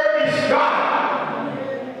remembered his God.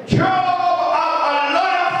 Job had a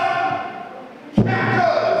lot of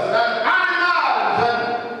cattle and animals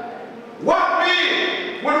and what we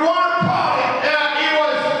would want to call it. He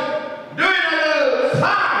was doing a little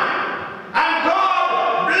farming and God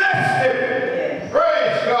blessed him.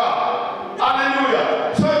 Praise God. Hallelujah.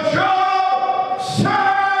 So Job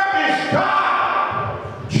served his God.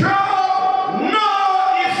 Job knew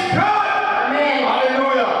his God. Amen.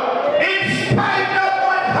 Hallelujah. In spite of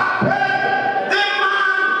what happened, the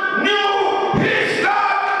man knew his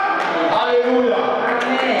God. Hallelujah.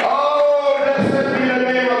 Amen. Oh, blessed be the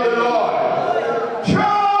name of the Lord.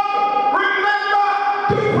 Job, remember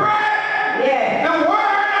to pray. Yeah. The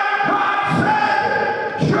word of God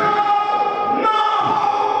said, Job know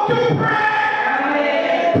how to pray.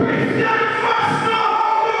 Amen. Christians must know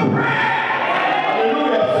how to pray.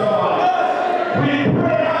 Hallelujah, somebody. We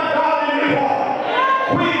pray on God in the war.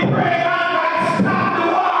 We pray on God stop the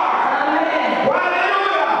war. Amen.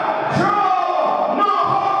 Hallelujah. Job know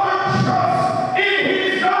how to trust in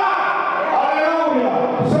his God. Hallelujah.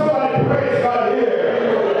 Somebody praise God here.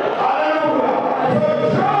 Hallelujah. So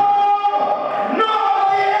Job know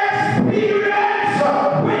the experience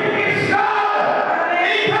with his God.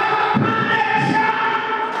 He got a connection.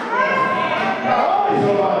 Now,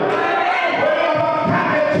 somebody. When you have a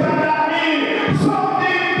connection, that means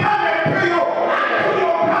something connected to you and to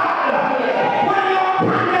your God. When you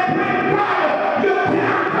connect with God, you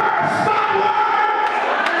can curse that word.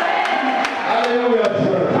 Hallelujah,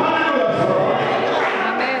 church. Hallelujah, church.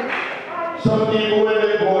 Some people, when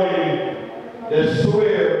they're going, they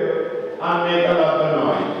swear and make a lot of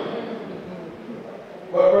noise.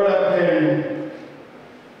 But brother can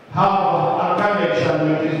have a connection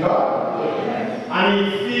with his God. And he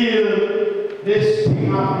feel this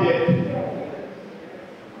thing of death.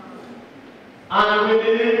 And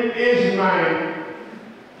within his mind,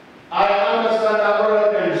 I understand that brother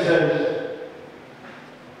Ken says,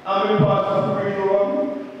 I'm in pastor for you.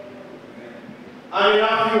 And in a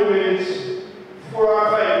few minutes, 4 or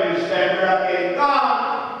 5 minutes time, brother Ken, God,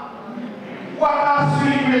 what a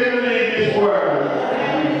sweet way to leave this world.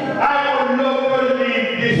 I would love to leave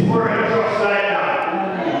this world just like that.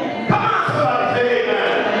 Come on, somebody say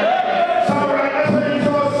amen. Somebody that's it's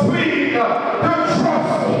so sweet to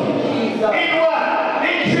trust in what?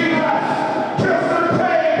 In Jesus. Just to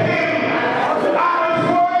take him at his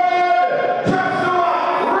word. Just to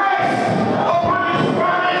rest upon his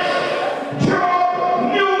promise. Job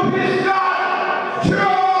knew his God.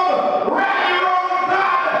 Job ran around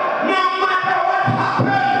God. No matter what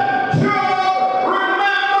happened, Job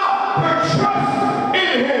remember to trust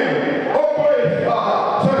in him. Oh, praise God.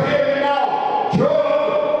 So hear me now.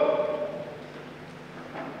 Job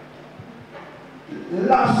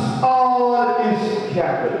lost all his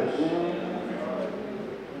cattle.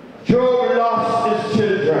 Job lost his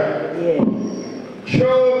children. Yes.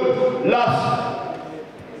 Job lost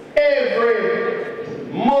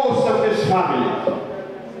most of his family.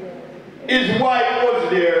 His wife was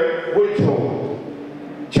there with Job.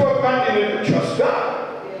 Job continued to trust God.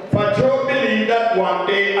 For Job believed that one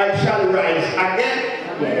day I shall rise again.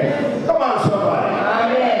 Yes. Come on, somebody.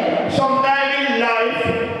 Amen. Sometime in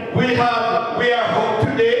life we are hope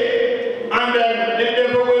today, and then the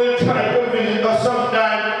devil will try to visit us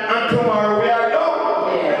sometime, and tomorrow we are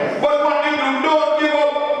done. Yes. But what you do, don't give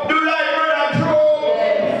up. Do like brother Job.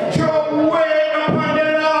 Yes. Job wait upon the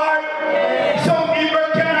Lord. Yes. Some people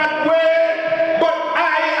cannot wait, but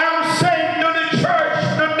I am saying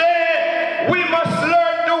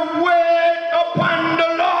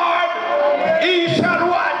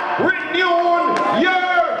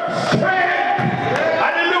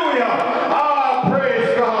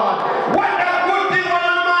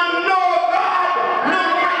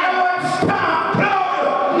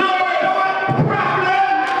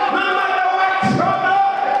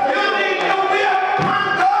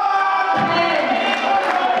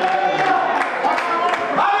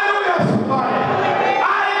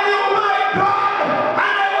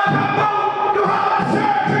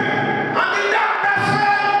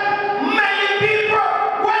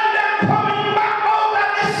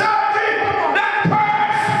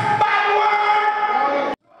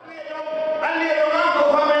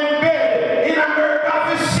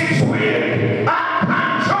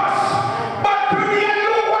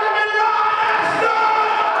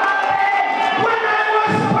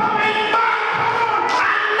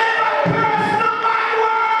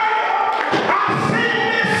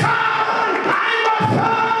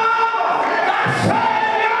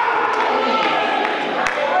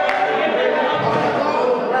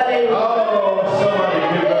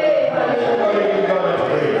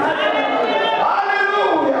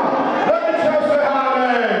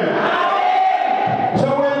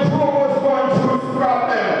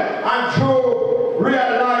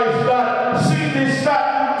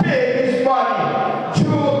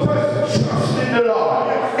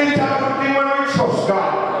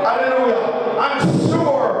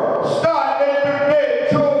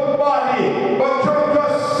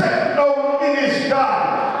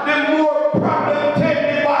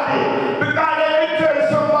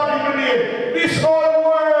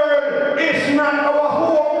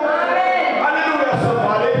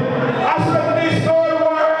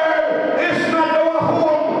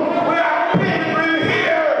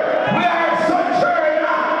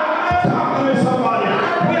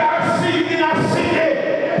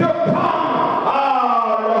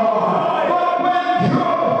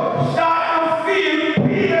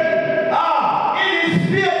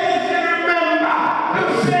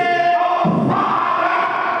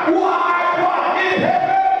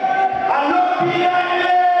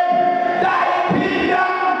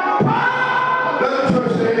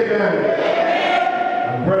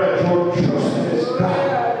amen. And Brother Joe trusted his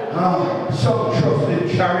God. Some trust in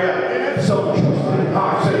chariot, some trust in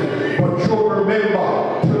horses, but Joe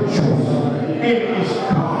remember to trust in his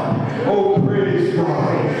God. Oh, praise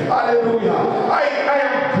God. Hallelujah. I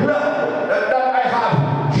am glad that I have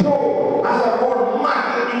Joe as a role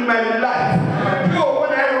model in my life. Joe,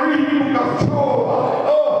 when I read the book of Job,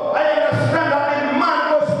 oh, I understand that the man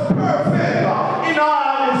was perfect in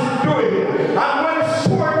all his doing. And when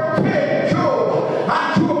sword came Job, and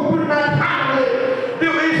Job could not handle it,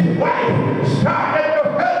 his wife started to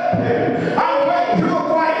help him. And when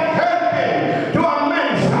Job's wife helped him to a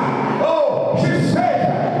mention, oh, she said,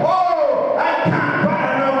 oh, I can't bear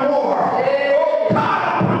no more. Oh, God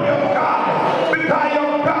upon your God, because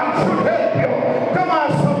your God should help you. Come on,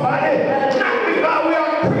 somebody. Not because we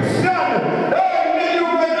are Christian. Hey, maybe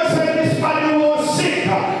you're going to say this body won't sing.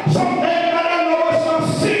 Someday God I know us will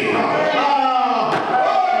sing. Let's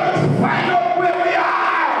find out where we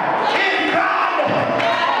are in God.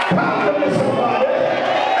 Come to me, somebody.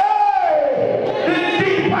 Hey, the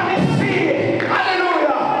deep and the sea.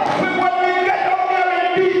 Hallelujah. When we get out there in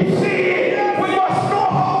deep sea, we must know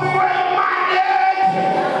how we were managed.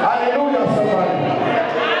 Hallelujah, somebody.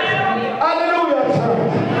 Hallelujah,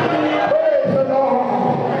 church. Praise the Lord.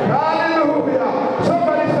 Hallelujah.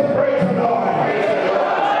 Somebody say praise the Lord.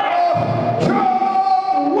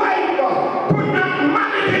 Job's wife could not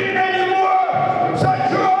manage it anymore. So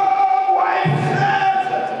Job's wife says,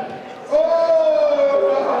 oh,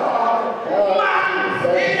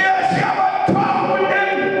 man, yes, you have a talk with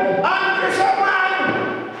him. And she said, man,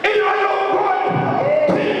 it don't look good.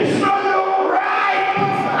 Things don't look right.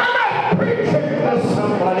 Am I preaching to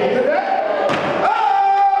somebody today?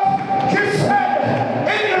 She said,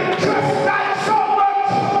 if you trust God so much,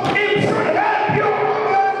 it should help you.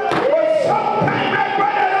 But sometimes, my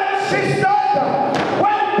brothers and sisters,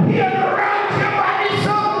 when pain rocks your body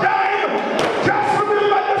sometimes, just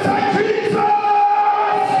remember to say, Jesus.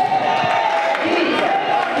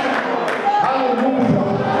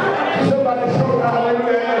 Hallelujah. Somebody shout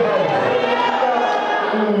hallelujah.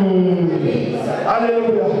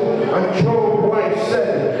 Hallelujah. And Job's wife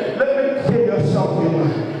said, let me tell you something.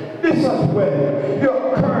 This is when you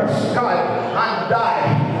curse God and die.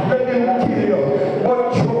 Let him kill you. But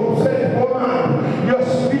Job said, woman, you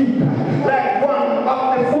speak like one of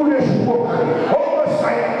the foolish woman. Almost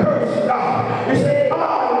like curse God. He said,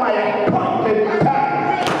 all my appointed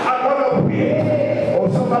time, I'm going to wait. Oh,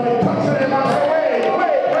 somebody touch him and say,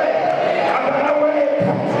 wait. I'm going to wait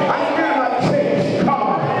until my change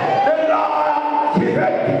comes. The Lord give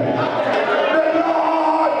it. The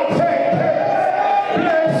Lord take it.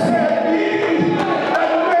 Blessed be the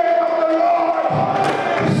name of the Lord.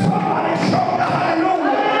 Somebody shout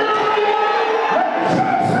hallelujah. Let the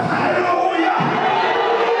church say hallelujah.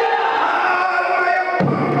 All my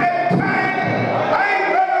appointed time, I'm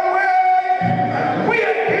gonna wait. We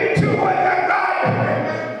are into what the God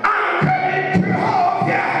anchored into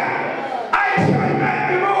Jehovah. I shall not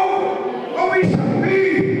be moved, but we shall be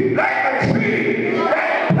like a tree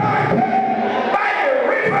that planted by the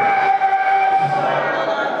rivers.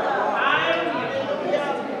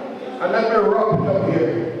 And let me wrap it up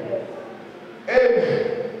here. Amen.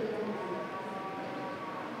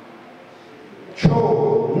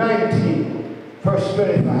 Job 19, verse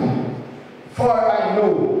 25. For I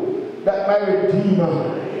know that my Redeemer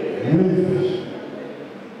lives,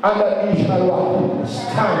 and that he shall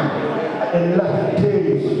stand in the last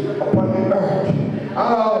days upon the earth.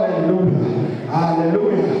 Hallelujah.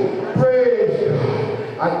 Hallelujah. Praise God.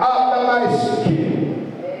 And after my skin,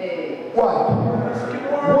 what?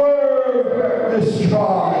 Word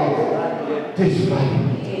destroyed this body.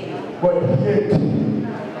 But yet,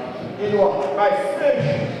 in what? My flesh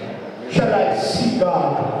shall I see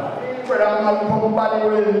God. Brother Malcolm body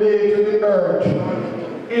will lay to the earth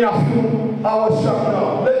in a few hours from now.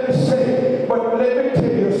 Let me say, but let me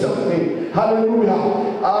tell you something. Hallelujah.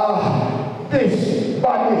 This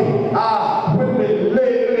body will be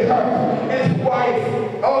laid to the earth. His wife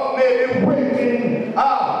may be waiting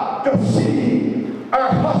to see her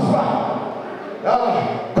husband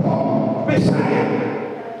come beside him.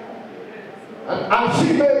 And she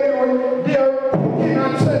may be there cooking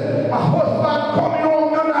and say, my husband coming home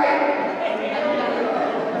tonight.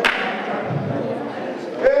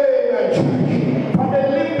 Amen, church. But they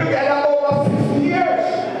live together over 50 years.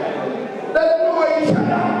 They know each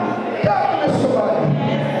other. God bless somebody.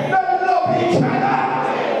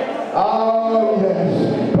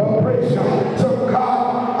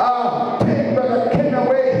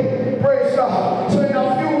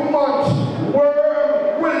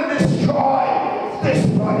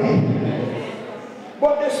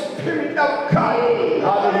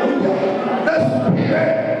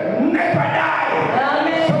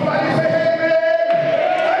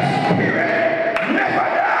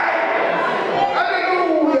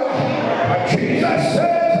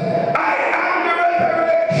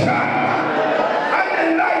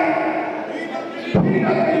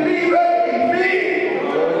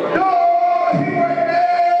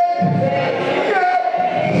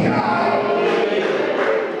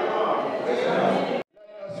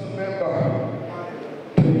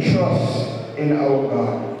 in our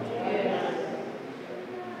God.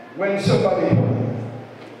 When somebody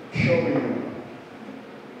show you,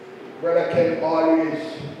 Brother Ken always,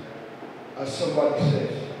 as somebody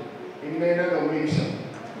says, it may not make sense.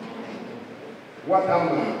 What am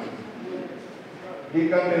I?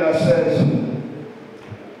 Deacon Miller says,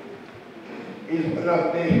 is one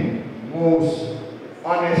of the most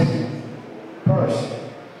honest person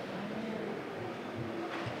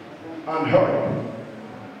on earth.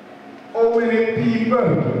 How many people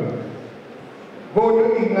go to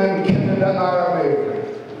England, Canada, or America,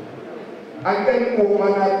 and then home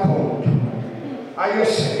an account, and you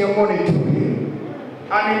send your money to him,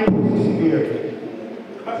 and he puts it there.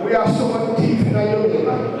 We are so much thief in our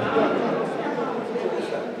life.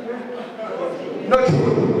 Not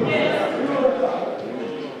true.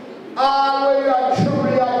 And when you are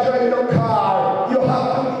truly enjoying your car, you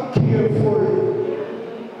have to be careful.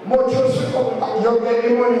 Much as you get the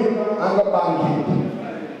money and go bank it.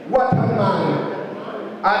 What a man.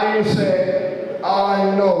 And he said,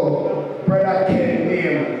 I know Brother Ken's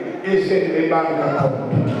name is in the bank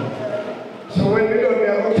account. So when we don't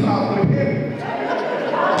have to talk with him,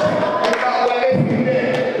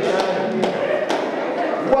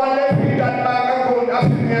 one left in that bank account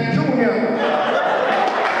after me and Junior.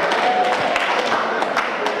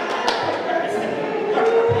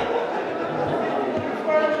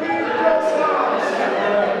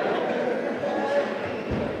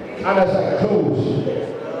 And as I close,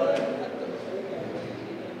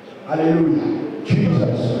 hallelujah,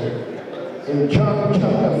 Jesus, in John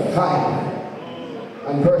chapter 5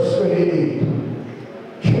 and verse 28,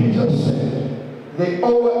 Jesus said, the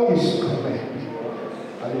hour is coming,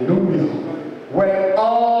 hallelujah, when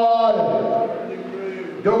all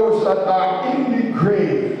those that are in the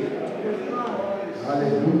grave,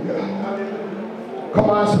 hallelujah, come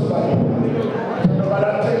on somebody, but I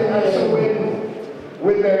tell you, I said,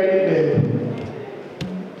 when they're dead,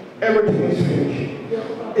 everything is finished.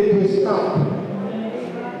 It is not.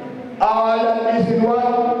 All that is in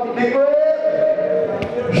what? The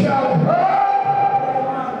grave shall hear,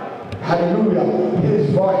 hallelujah, his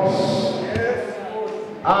voice.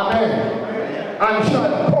 Amen. And shall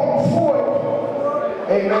come forth.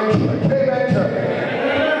 Amen, church. Amen, church.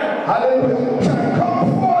 Hallelujah. Shall come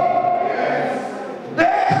forth.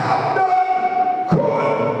 They have done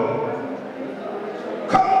good.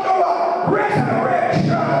 Come to a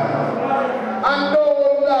resurrection. And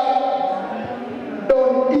those that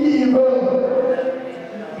done evil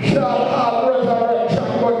shall have resurrection.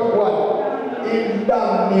 But what? In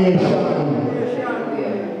damnation.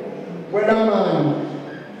 When a man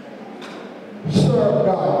serve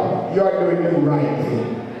God, you are doing the right thing.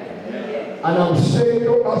 And I'm saying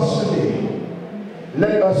to us today,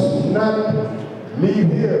 let us not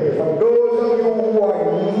leave here. For those of you who are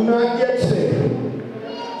not yet saved,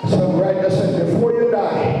 some writer said, before you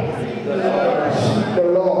die, seek the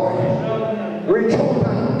Lord. Reach out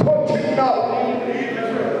and touch him now.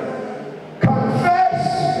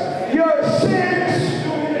 Confess your sins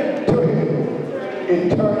to him.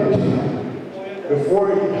 Eternity. Before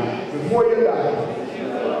you die,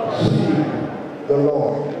 seek the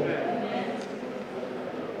Lord.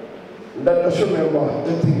 Let us remember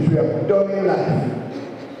the things we have done in life.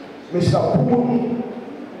 Mr. Putin,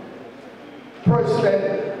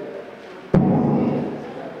 President Putin,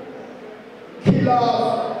 killed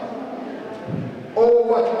off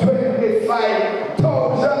over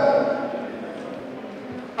 25,000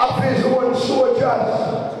 of his own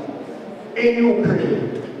soldiers in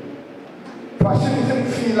Ukraine. Fascism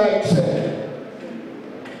feel like said,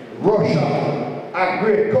 Russia, a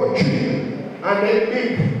great country, and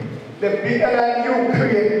the bigger than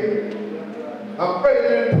Ukraine, and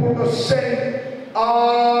President Putin sent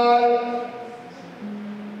all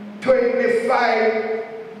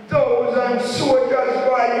 25,000 soldiers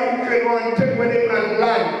by Ukraine and take with him and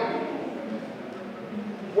land.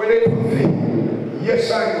 When they fulfill,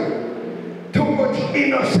 yes I know, too much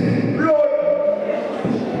innocent blood.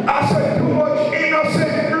 I said too much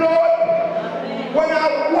innocent blood. When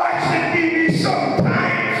I watch the TV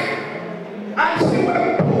sometimes and see what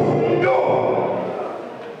Putin do,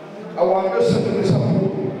 I want to listen to this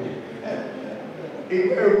Putin. In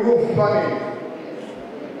a rough money,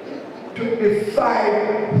 took the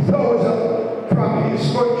 5,000 from his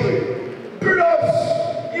country, plus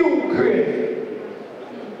Ukraine.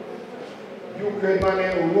 Ukraine money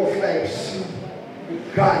rough like sea.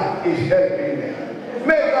 God is helping them.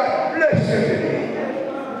 May God bless you today.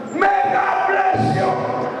 May God bless you.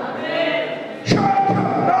 Amen. Church of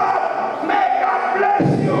God, may God bless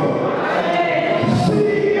you. Amen.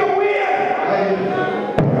 See you here.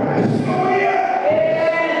 Press you here.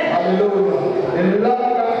 Hallelujah.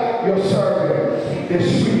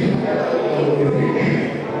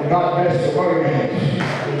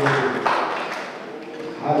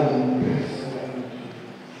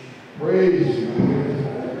 Praise you.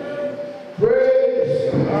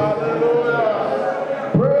 Praise God.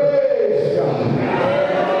 Hallelujah. Praise God.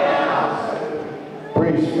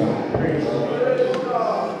 Praise God. Praise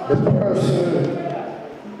God. The person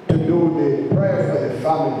to do the prayer for the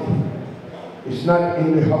family is not in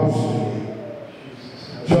the house today.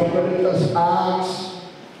 So I'm going to just ask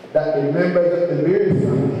that the members of the Mary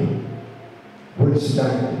family will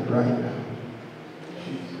stand right now.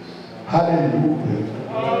 Hallelujah.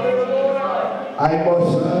 I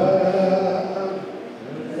must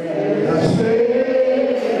stay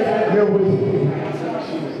here with you.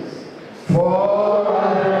 For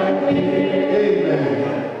amen.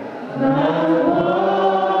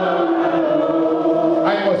 I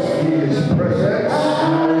must feel his presence.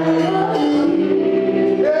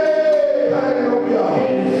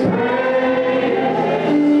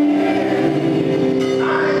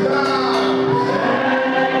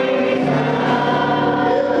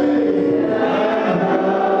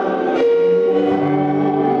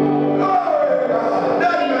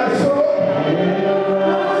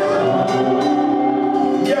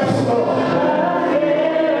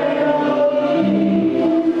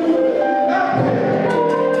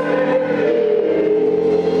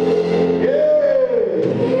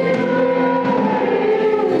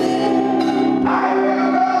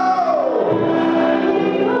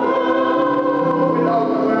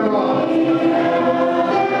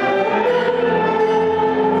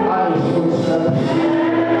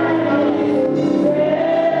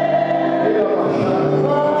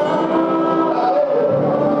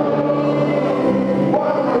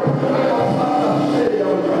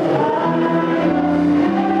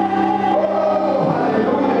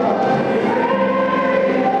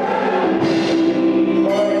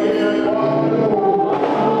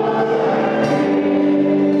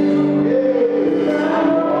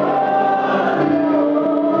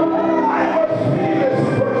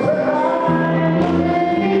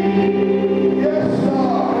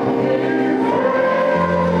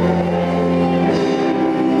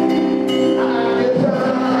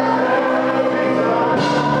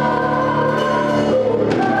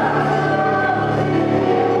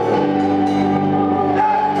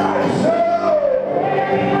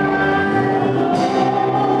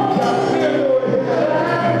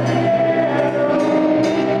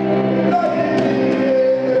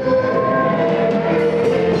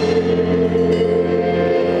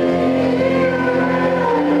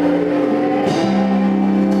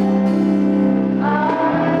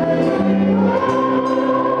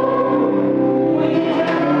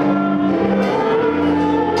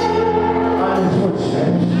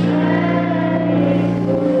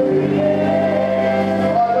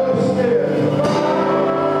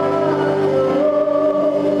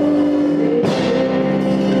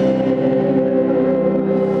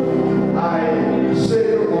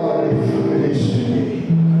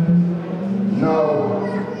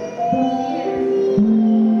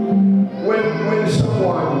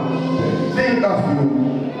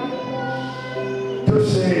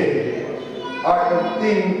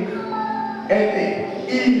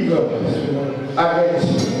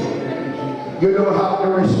 You don't have to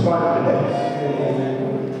respond to that.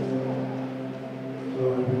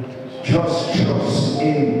 Just trust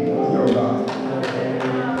in your God.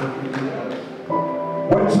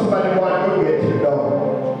 When somebody wants to get you down,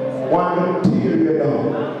 want to tear you down,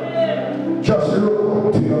 just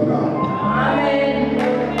look to your God.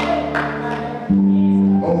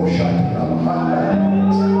 Oh, shut up.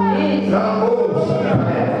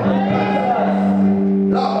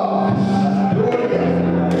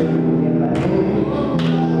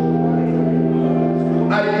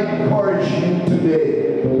 I encourage you today,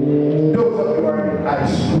 those of you are in high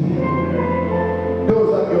school,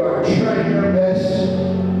 those of you are trying your best,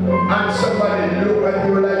 and somebody look at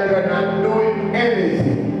you like you're not doing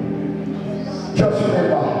anything, just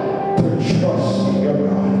remember to trust in your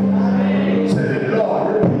God. Say, the Lord,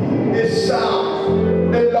 repeat this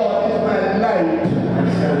psalm, the Lord is my light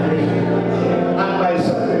and my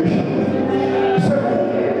salvation.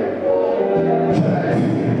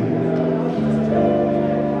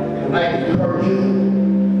 I encourage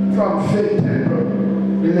you from Faith Temple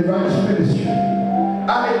Deliverance Ministry. I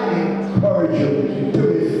encourage you to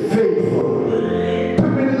be faithful, to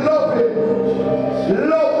be loving,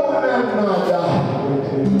 love one another,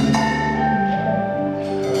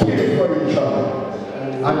 care for each other,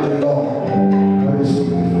 and the Lord will see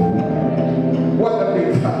you. What a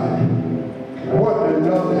big family! What a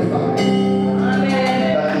lovely family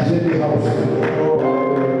that is in the house of the Lord.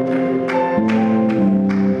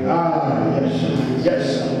 Yes,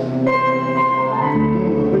 sir.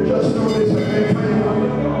 We just do this again for you.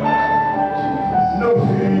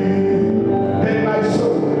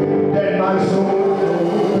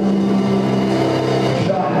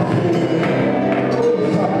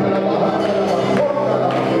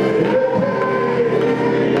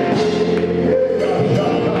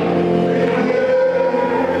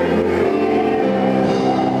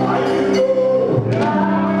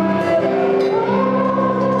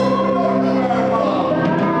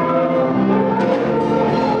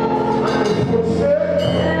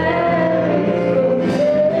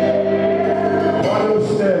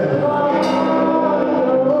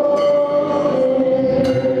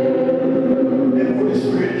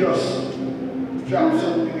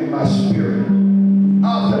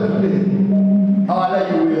 unfortunately, all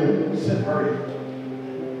of you will separate.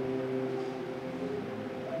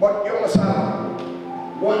 But you must have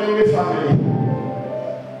one in the family,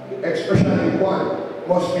 especially one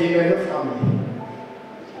must be in the family.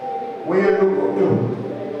 Where you look up to,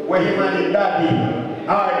 where him and the daddy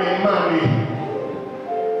are the mommy.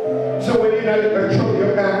 So when you're not a trouble,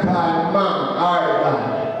 you can call mom or dad.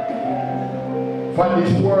 For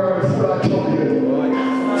this world full of trouble.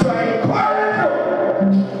 So I encourage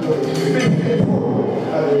you, be faithful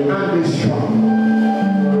and be strong.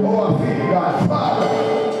 Oh, I feel God, Father,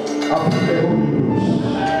 I feel the Holy Ghost.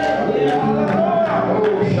 Oh,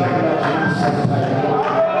 Shabbat Jesus.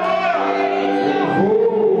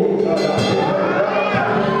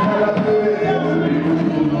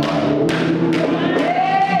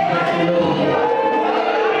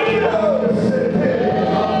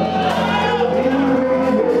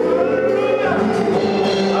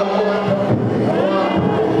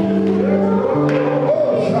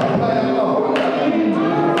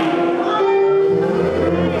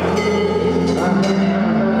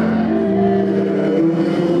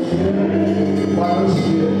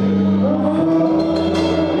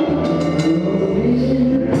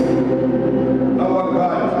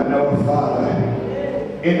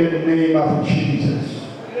 In the name of Jesus,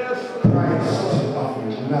 Christ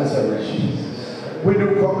of Nazareth, we do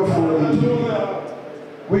come before you today.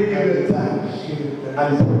 We give you thanks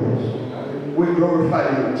and praise. We glorify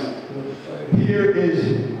you. Here is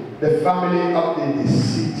the family of the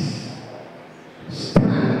deceased,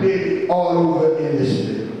 standing all over in the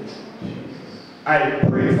spirit. I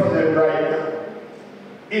pray for them right now,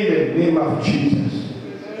 in the name of Jesus.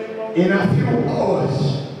 In a few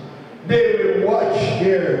hours, they will watch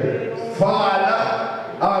their father,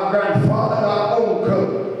 our grandfather,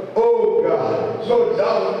 uncle, oh God, go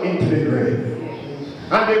down into the grave.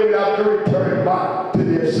 And they will have to return back to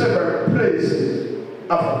their separate places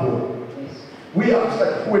of abode. We ask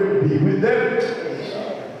that you will be with them.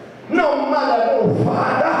 No matter no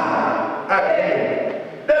father again.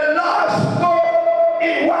 The last word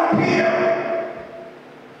in 1 year.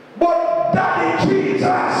 But Daddy Jesus.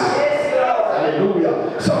 Hallelujah.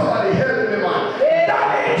 Somebody help me, man.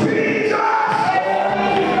 Daddy Jesus.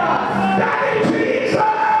 Daddy Jesus.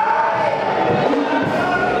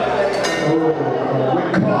 Oh, we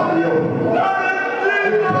call you. We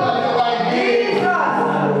call you by name.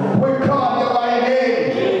 We call you by name.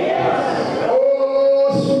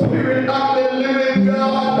 Oh, Spirit of the living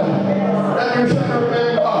God, that you shall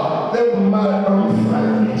remember the Malcolm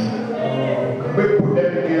family. We put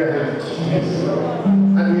them in your hands.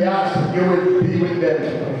 And we ask that you will be with them.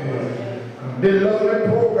 The lovely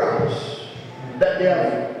programs that they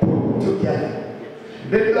have put together.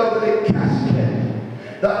 The lovely casket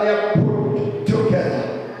that they have put together.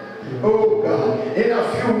 Oh God, in a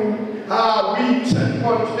few weeks and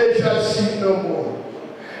months they shall see no more.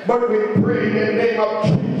 But we pray in the name of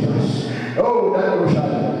Jesus. Oh, that you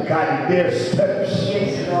shall guide their steps.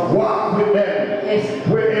 Yes, walk with them. Yes.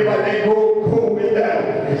 Wherever they go with them.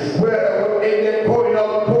 Wherever they're going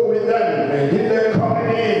out, go with them. If they're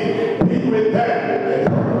coming in, be with them.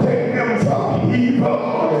 Protect them from evil.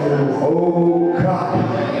 Oh God,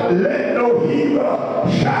 let no evil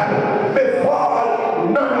shall befall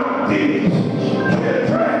none of these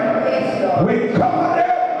children. We cover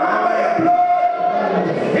them under your blood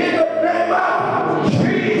in the name of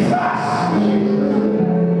Jesus.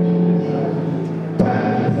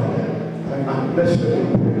 Thank you for them. And bless them.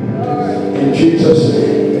 In Jesus'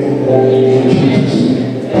 name. In Jesus'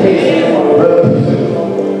 name.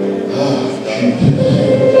 Oh, Jesus.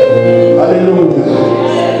 Hallelujah.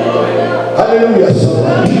 Hallelujah,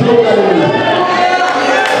 son. Hallelujah.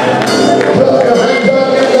 Clap your hands up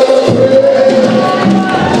and God praise.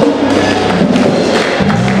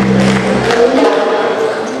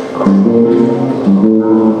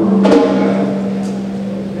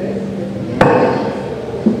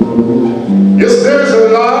 Yes, there's a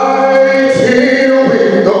light here we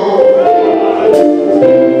go.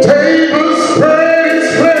 Tables spread in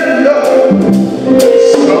splendor.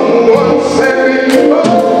 Someone standing up.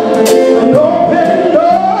 An open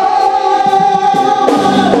door.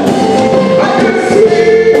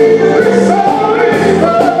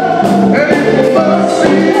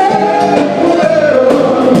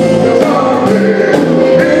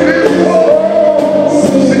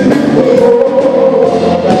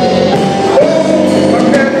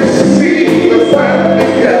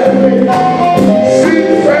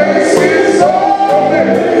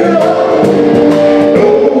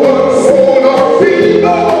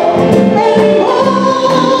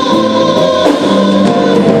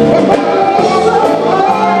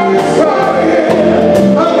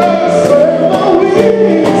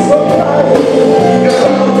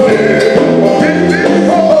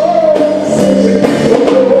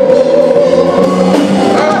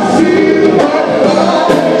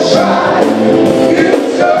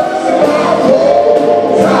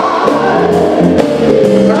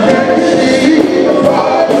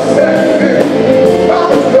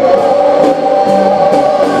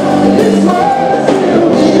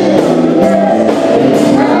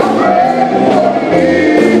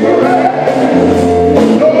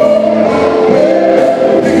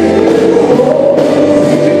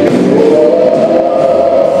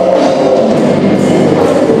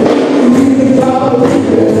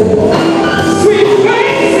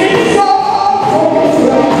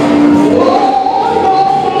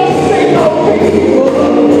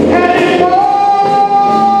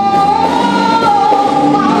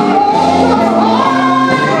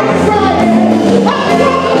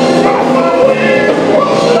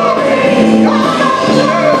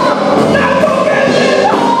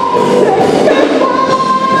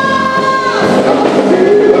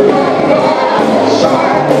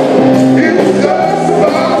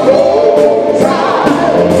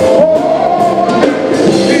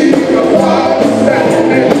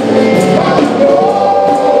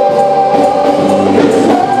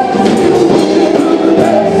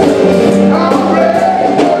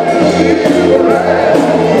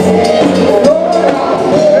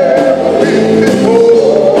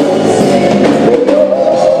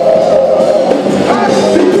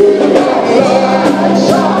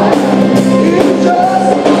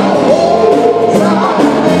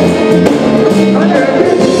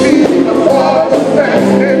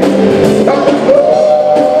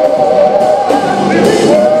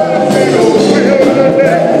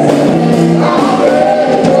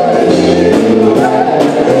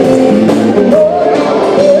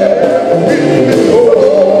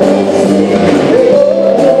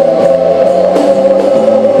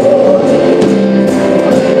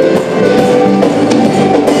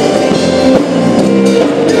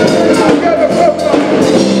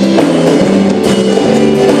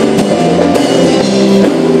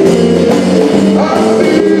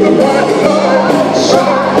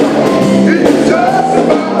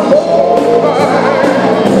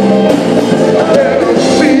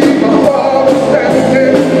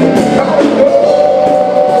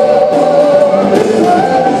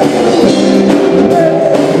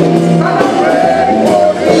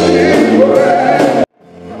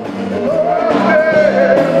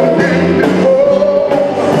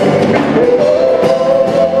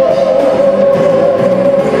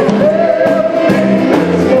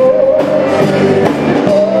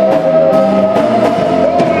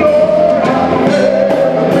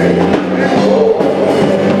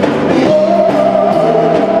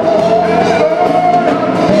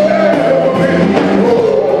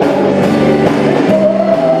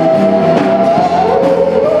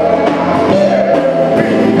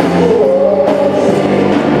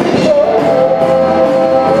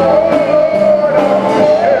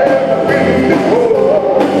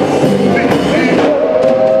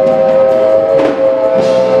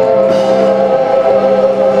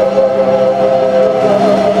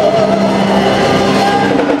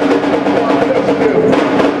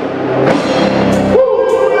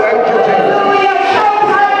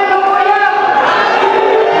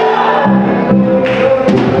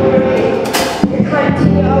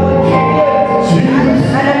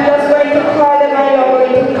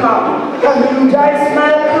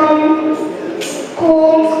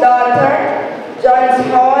 daughter, John's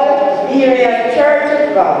Hall, Berea Church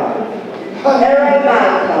of God, Errol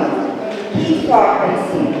Malcolm, Keith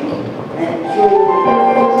Parkinson, and Joe.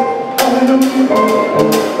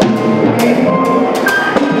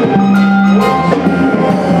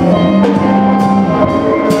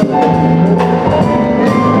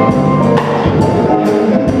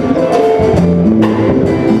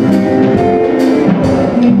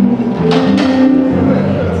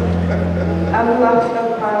 I'm lost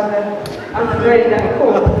of Father. I'm afraid I'm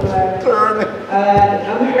cold.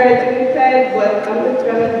 I'm afraid to be said, but I'm just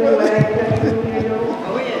going to do what I can do, you know.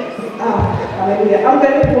 Oh, yes. Hallelujah. I'm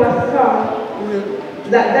going to do a song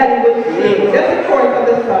that Daddy will sing. Just the chorus of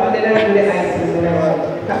the song, and then I'll do the answer.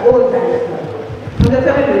 It's an old time song. I'm just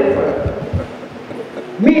going to do it first.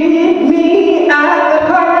 Meet me at the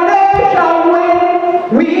coronation when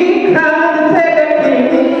we come to take a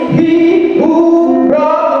king. He who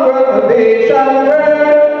brought the revelation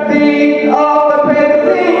worthy of the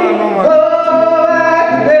praise. Oh, I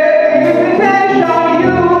say, invitation,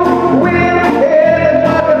 you will hear the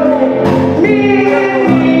judgment. Meet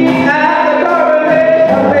me at the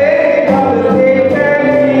coronation waiting for the Savior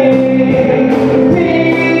King.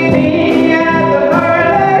 Meet me at the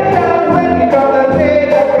coronation waiting for the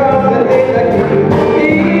Savior King. He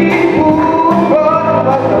who brought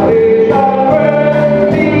the revelation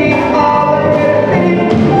worthy of the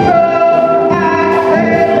praise. So I say,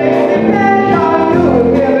 invitation, you will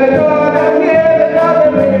hear the Jordan, hear the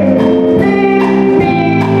judgment. Meet me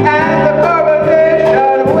at the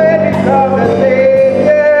coronation waiting for the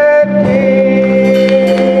Savior King.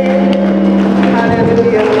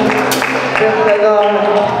 Hallelujah. Praise the Lord.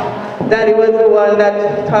 Daddy was the one that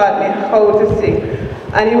taught me how to sing.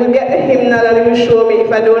 And he would get the hymnal and he would show me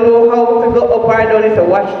if I don't know how to go up or down, he said,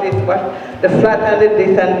 watch this, watch the flat and the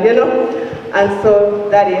this, and you know. And so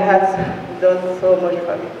Daddy has done so much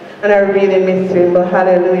for me. And I really miss him, but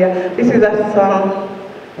hallelujah. This is a song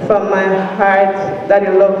from my heart.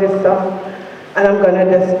 Daddy loves this song. And I'm going to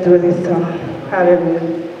just do this song.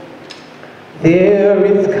 Hallelujah. There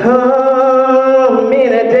is coming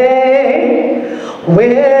a day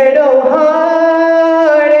where no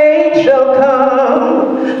heartache shall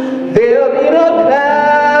come. There'll be no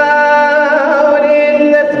cloud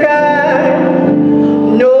in the sky,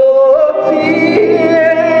 no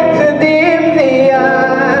tears to dim the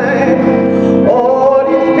eye. All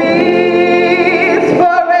is peace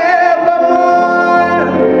forevermore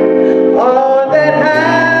on that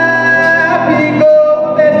happy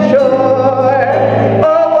golden shore.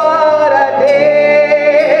 Oh, what a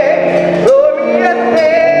day, glorious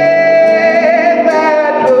day.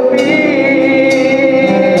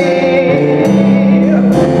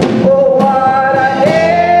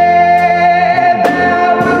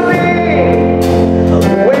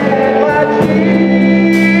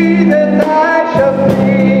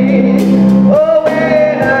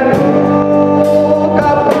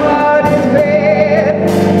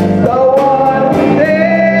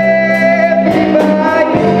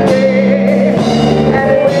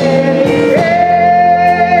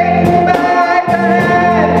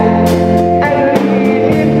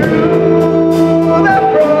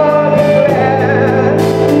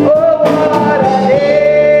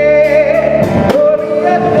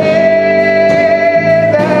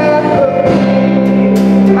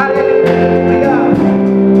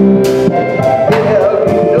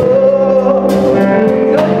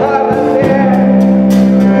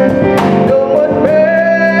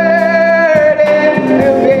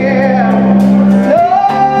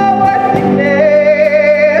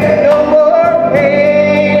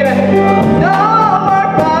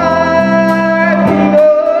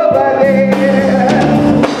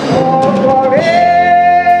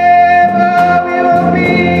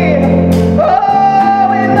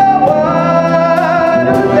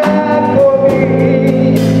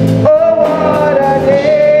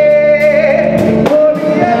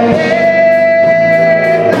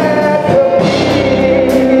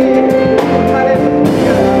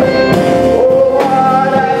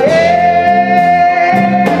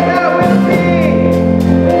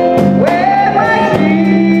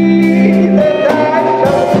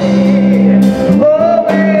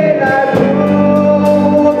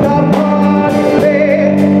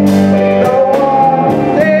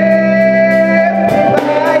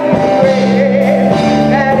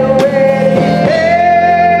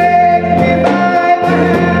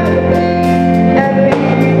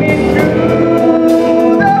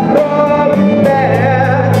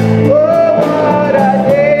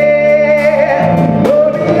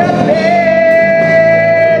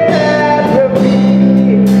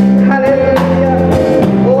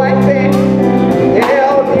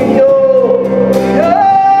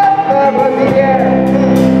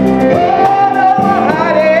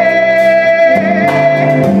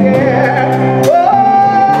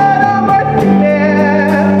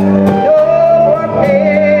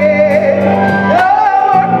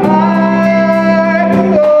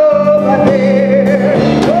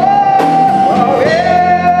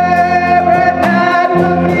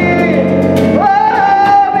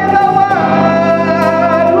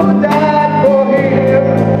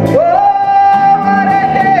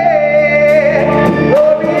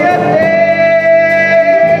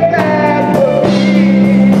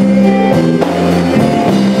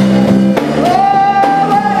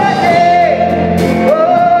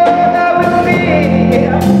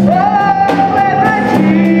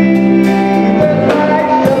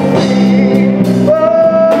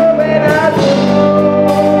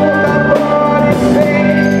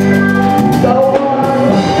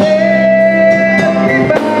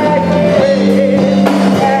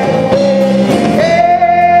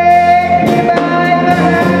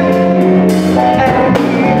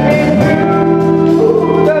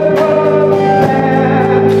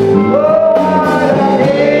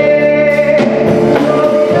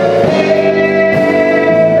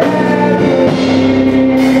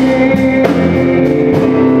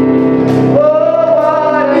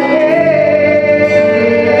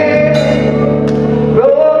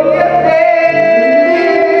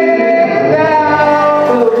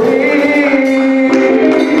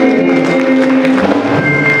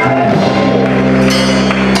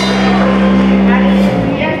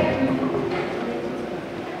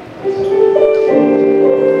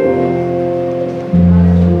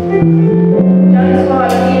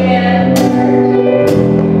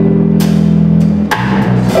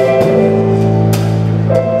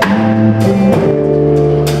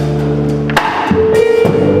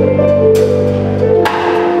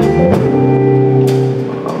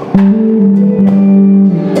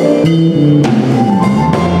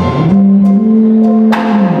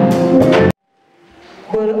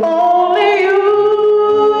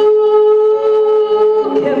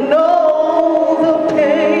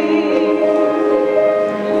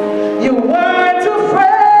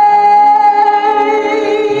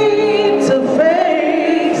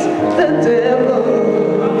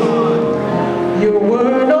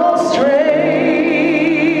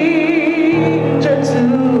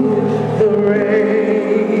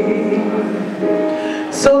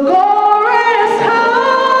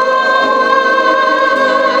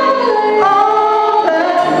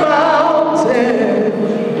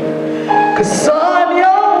 'Cause on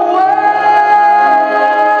your work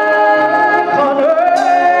on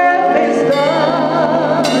earth is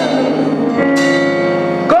done.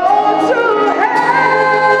 Go to heaven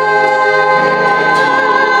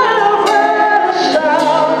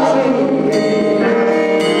shouting,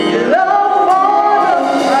 love for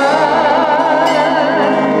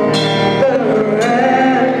the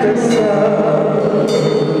and the sun.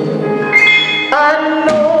 I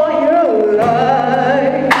know your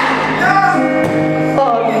life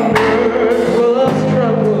on earth was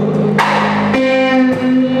trouble.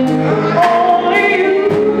 Only you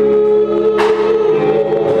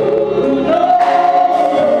know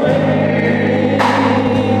the pain.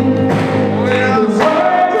 The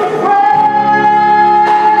words of friends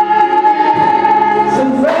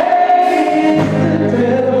and face the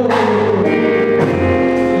devil.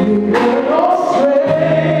 You were no stranger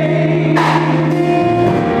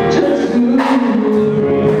to the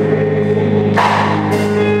rain.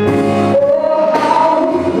 Oh, how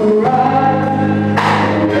we cried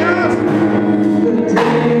the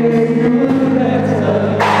day you left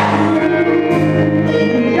us.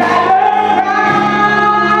 We gathered round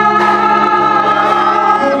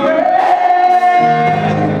the rectory.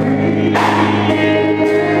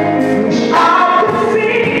 Wish I could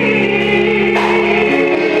see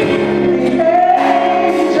the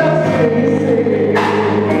angels' faces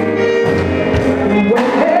when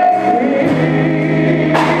they ring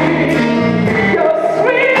your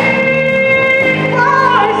sweet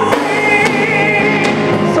voice sing.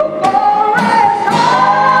 So go and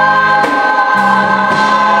hide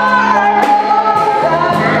on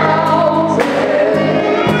that mountain,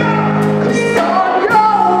 'cause on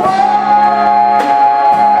your work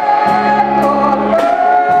on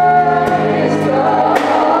earth is done.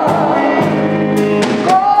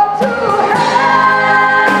 Go to heaven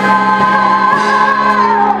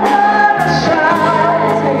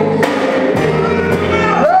shouting,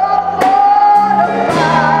 love for the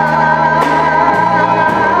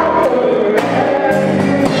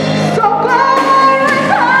so go and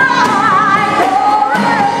hide, go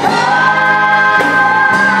and hide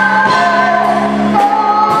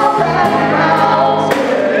on that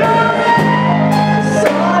mountain, 'cause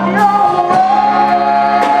on your work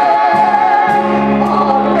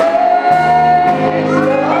on earth is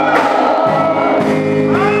done.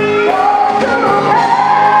 Go to heaven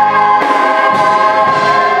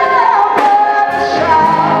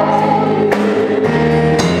shouting,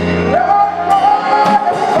 love for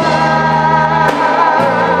the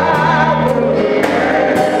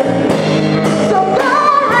so go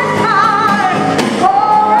and hide, go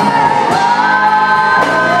and hide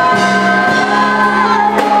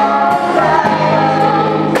on that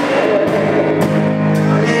mountain,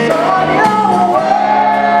 'cause on your work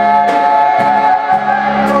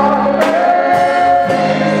on earth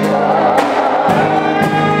is done.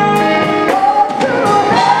 Go to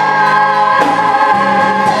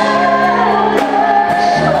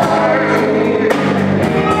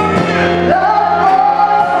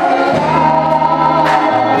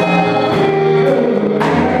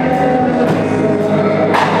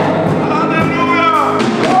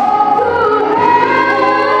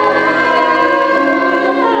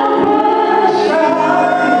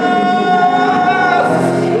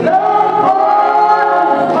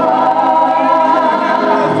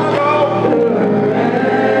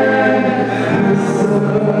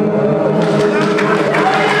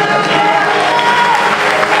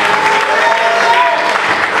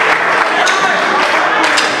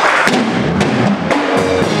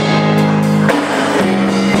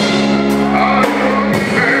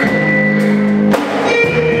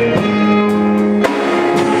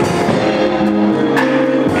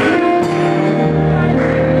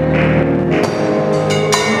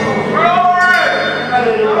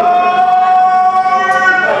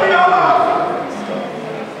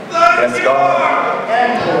Bless God.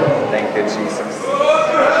 Thank you, Jesus.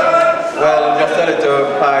 Well, just a little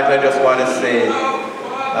part I just want to say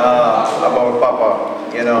about Papa.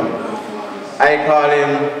 You know, I call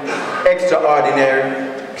him extraordinary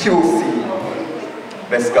QC.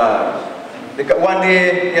 Bless God. Because one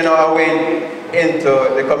day, you know, I went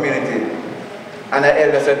into the community and the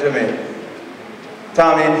elder said to me,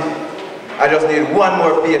 Tommy, I just need one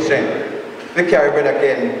more patient. We carry Brother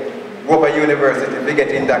Ken go to university, we get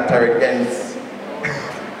in Dr. Ken's.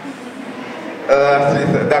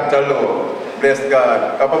 Dr. Lowe, bless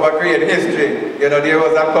God. Papa created history. You know, there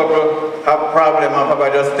was a couple of problem and Papa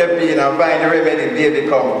just step in and find the remedy, baby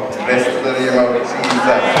come. Bless the name of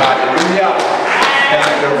Jesus. Hallelujah.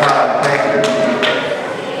 Thank you, God. Thank you, Jesus.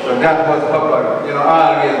 So that was Papa, you know,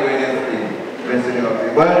 always doing anything. Bless the name of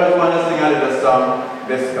Jesus. Well, I just want to sing a little song,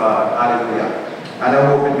 Bless God, hallelujah. And I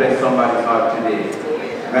hope it bless somebody's heart today.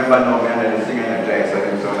 Remember now, we're going to sing in a dry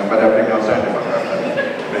song, so I'm going to bring out something for God.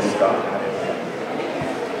 Bless God.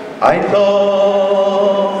 I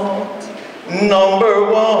thought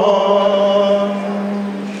number one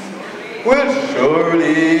will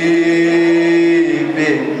surely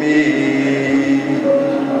pick me.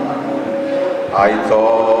 I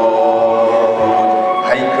thought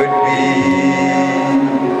I could be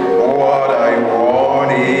what I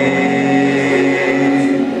wanted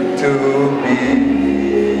to be.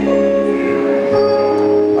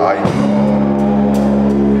 I thought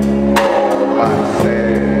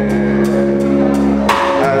myself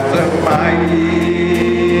as a mighty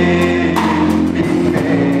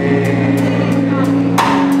being.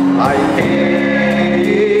 I can't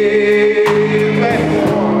even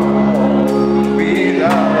walk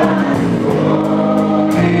without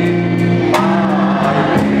holding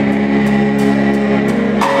my hand.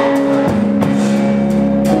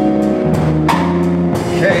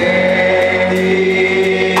 Can't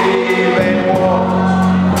even walk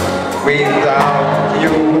without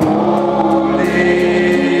you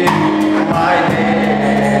holding my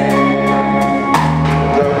hand.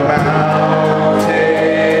 The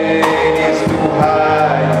mountain is too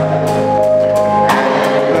high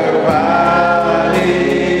and the valley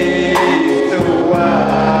is too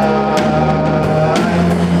wide.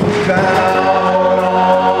 Down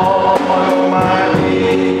on my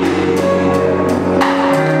knees,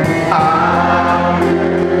 I'm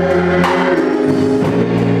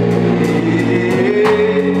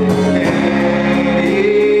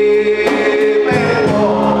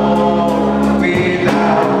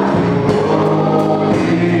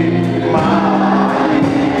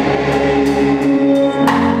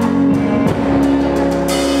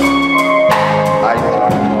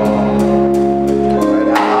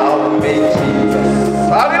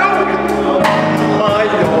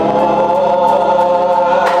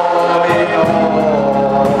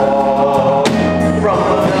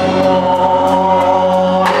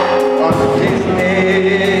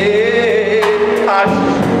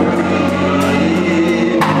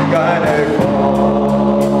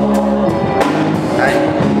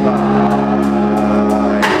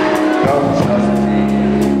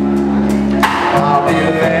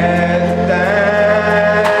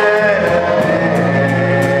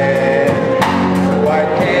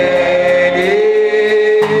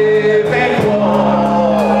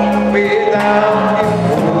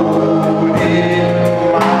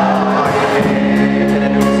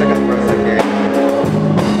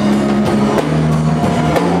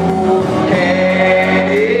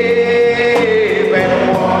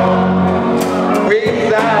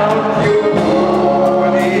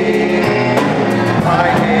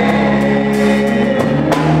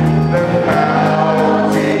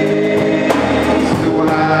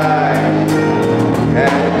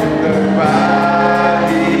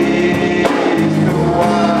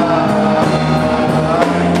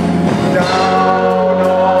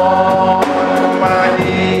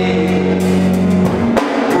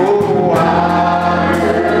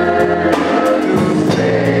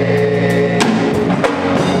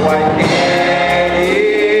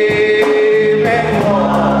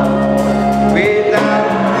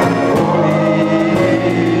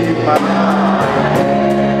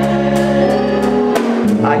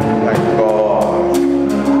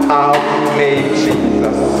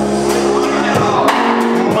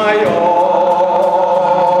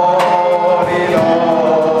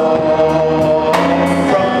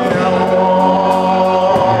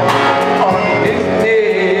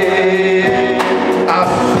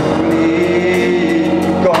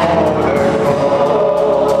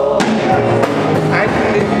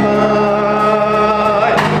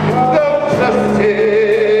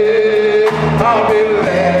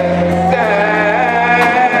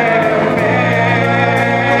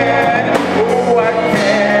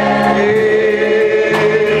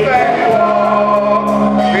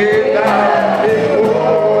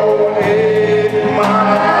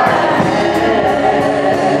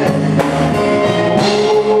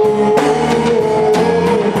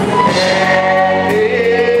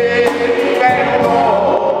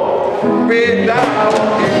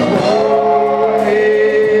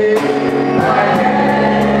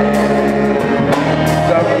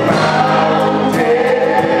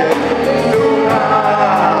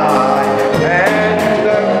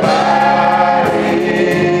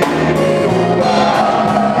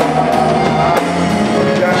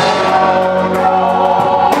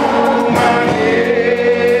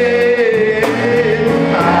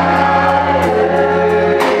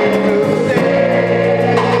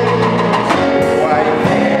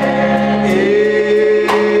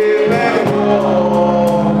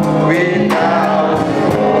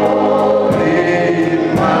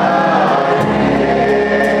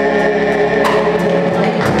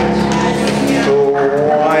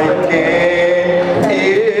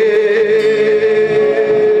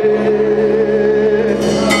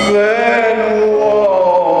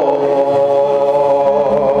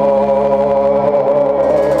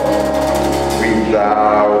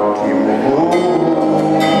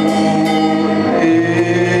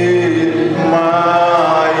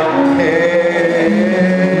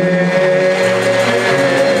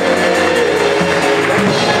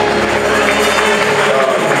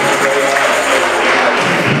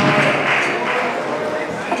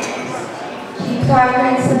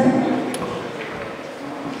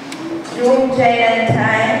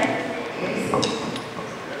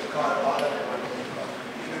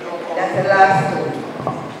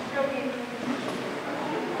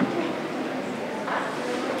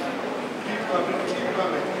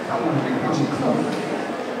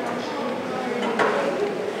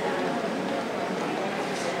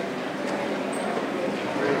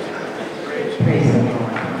Praise the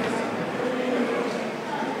Lord.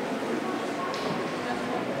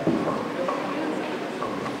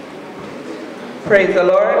 Praise the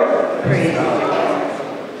Lord. Praise the Lord.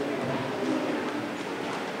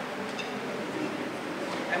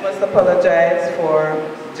 I must apologize for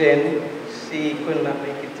Jen. She could not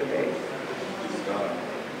make it today.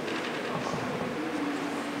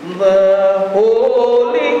 The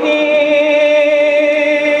holy hills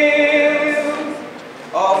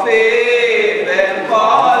of heaven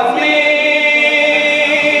call me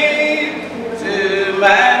to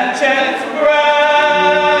mansions bright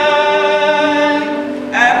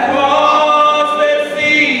across the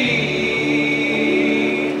sea,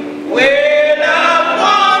 where loved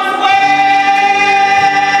ones wait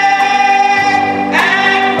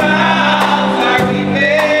and vows are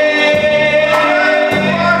repaid.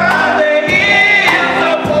 The hills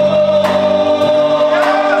of hope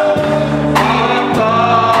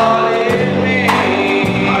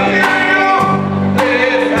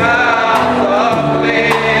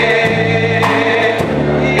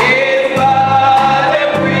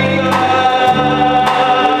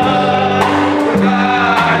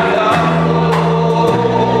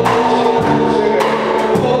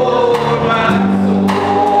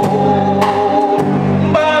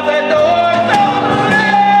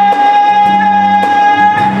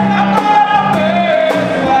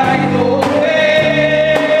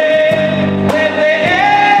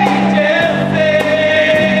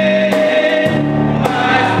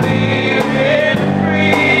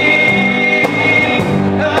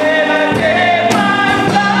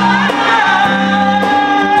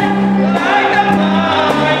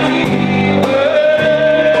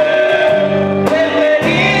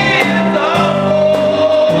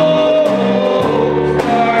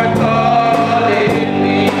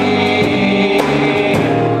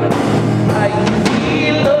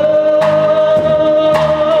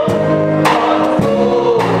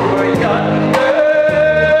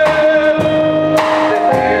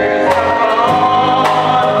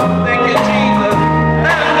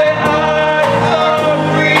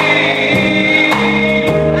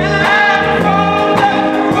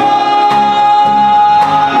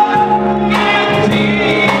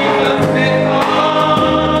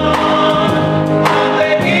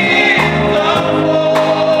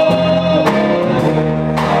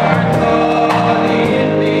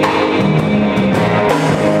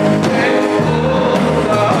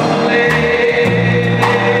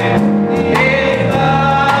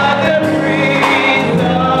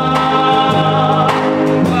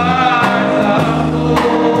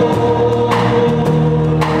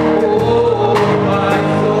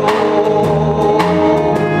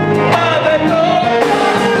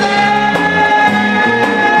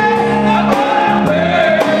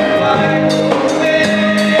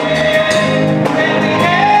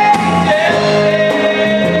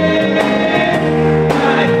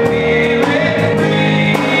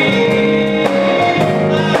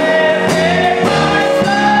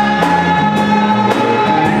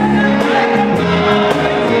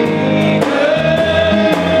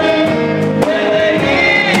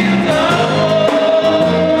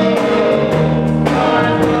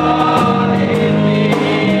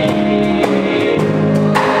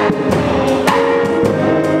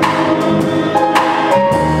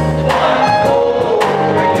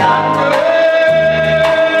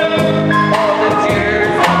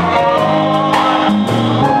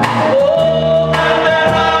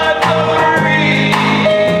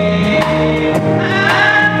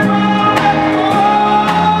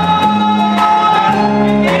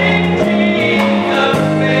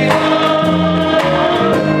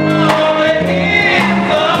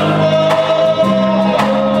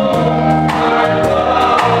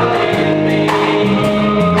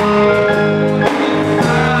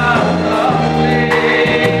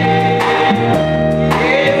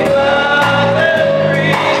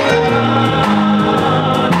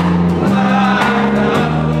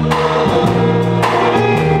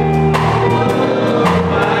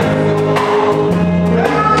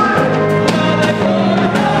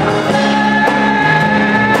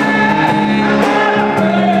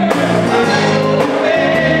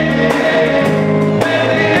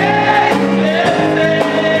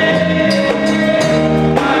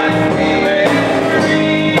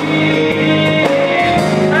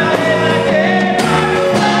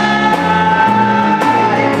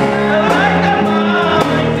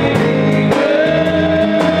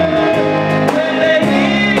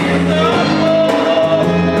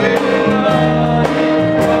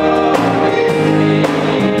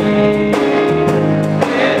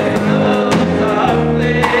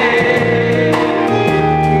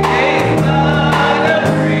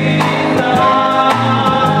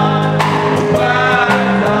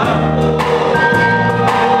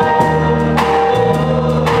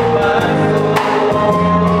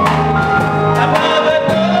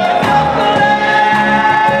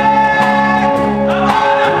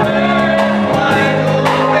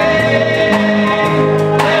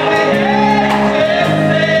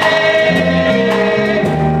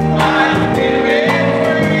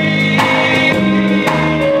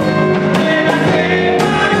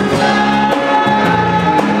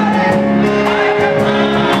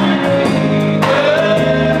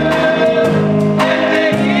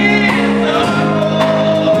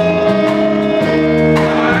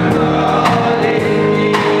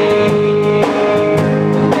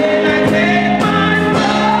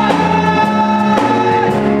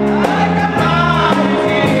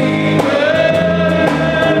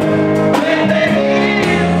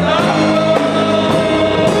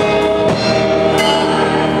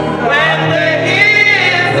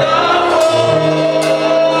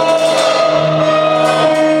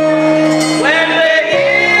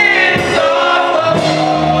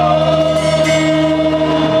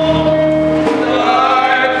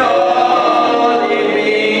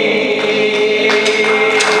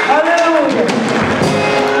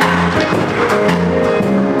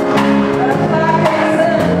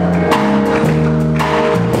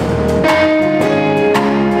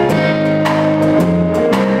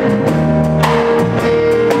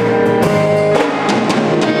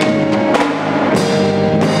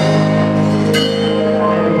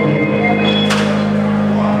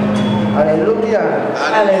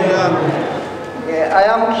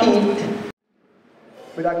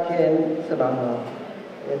Brother Ken Sabanga,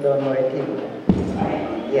 you don't know it either.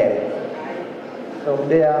 Yes.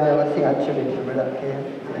 Someday I'm going to sing a tribute to Brother Ken.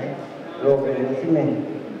 Love you, see me.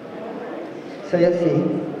 So you see,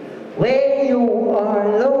 when you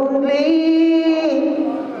are lonely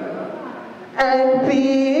and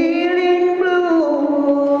feeling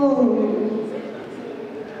blue,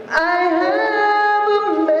 I have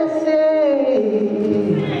a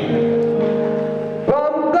message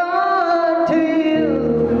from God to you.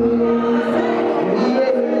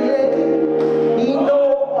 Yeah, yeah. He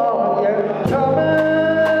knows all your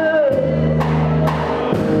troubles.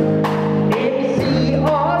 He sees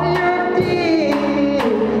all your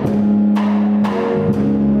tears.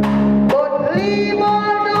 But leave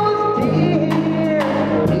all those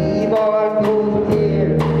tears, leave all those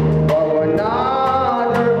tears for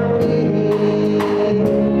another day.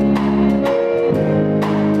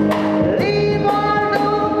 Leave all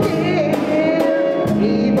those tears,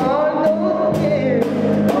 leave all those tears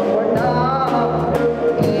for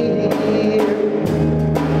another day.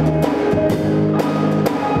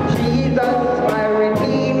 Jesus, my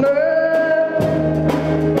Redeemer,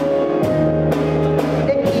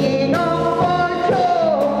 the King of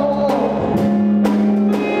control,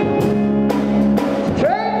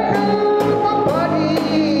 strengthen my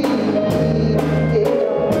body,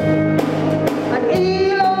 and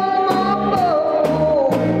heal all my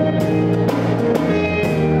bones.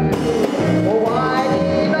 Oh, why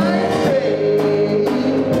did I stray?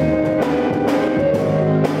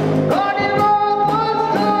 God, it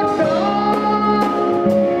was so dark.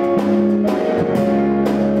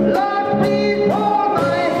 Lord, please hold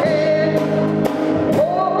my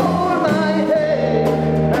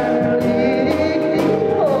hand, and lead me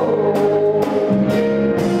home.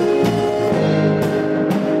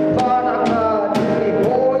 Father God,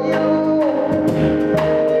 before you,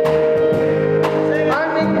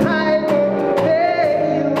 I'm the kind of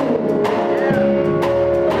beg you.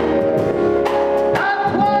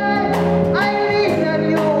 That's why I lean on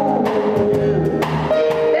you,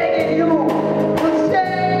 begging you to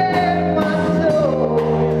save my soul.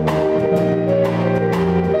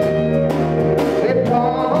 With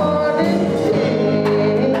all this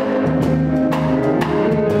sin,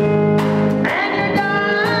 and you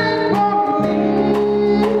died for me.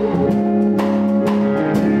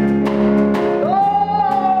 Oh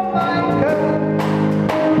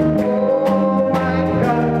my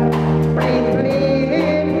God, please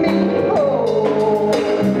lead me home.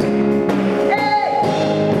 Hey!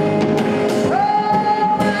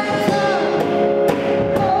 Oh my God,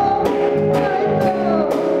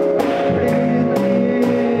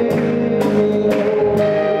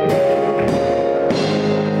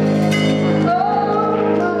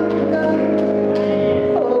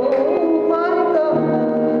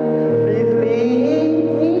 please lead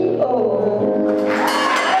me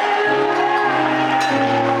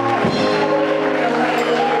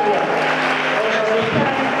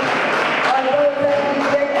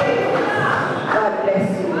God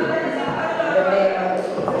bless you. In the name of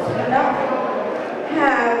Jesus. We now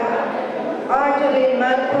have Arjali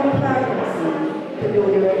Malcolm Parkinson to do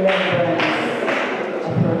the remembrance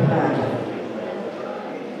of her father.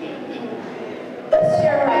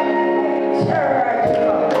 Share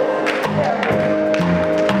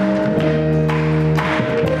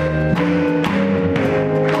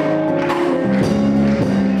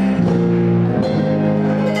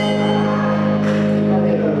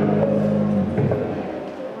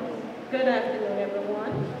Good afternoon,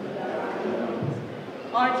 everyone.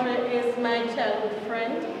 Audrey is my childhood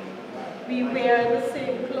friend. We wear the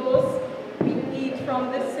same clothes. We eat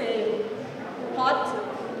from the same pot.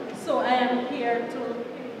 So I am here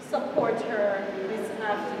to support her this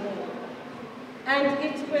afternoon. And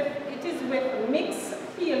it is with mixed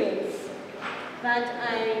feelings that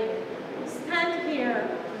I stand here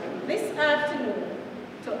this afternoon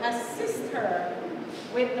to assist her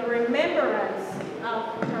with the remembrance of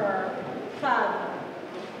her father.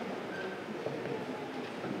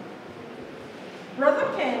 Brother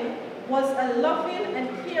Ken was a loving and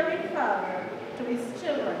caring father to his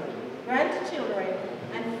children, grandchildren,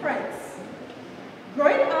 and friends.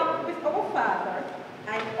 Growing up with our father,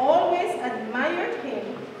 I always admired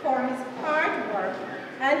him for his hard work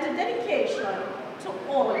and dedication to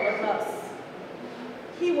all of us.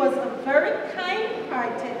 He was a very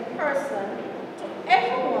kind-hearted person to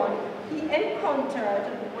everyone he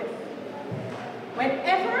encountered with.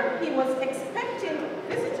 Whenever he was expecting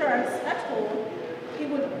visitors at home, he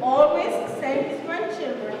would always send his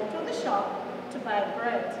grandchildren to the shop to buy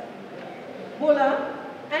bread, bulla,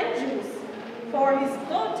 and juice for his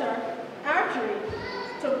daughter, Arjorie,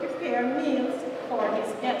 to prepare meals for him.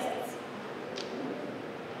 his guests.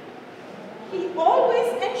 He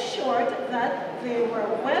always ensured that they were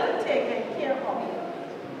well taken care of.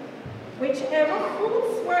 Whichever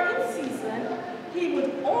fruits were in season, he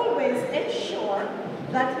would always ensure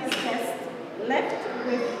that his guests left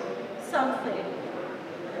with something.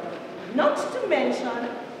 Not to mention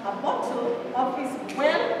a bottle of his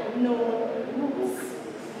well-known roots.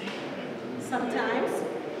 Sometimes,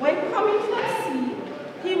 when coming from sea,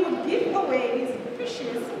 he would give away his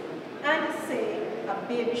fishes and say a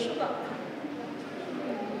baby sugar.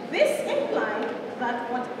 This implied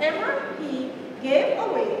that whatever he gave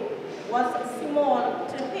away was small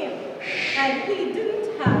to him, and he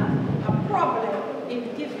didn't have a problem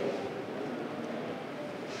in giving.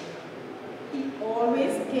 He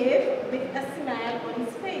always gave with a smile on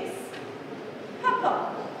his face.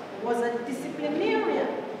 Papa was a disciplinarian.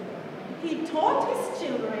 He taught his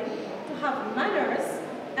children to have manners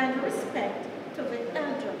and respect to the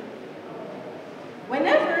elderly.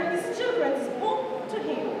 Whenever his children spoke to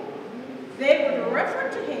him, they would refer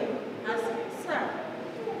to him as sir.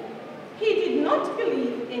 He did not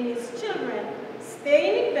believe in his children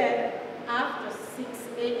staying in bed after 6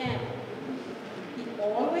 a.m. He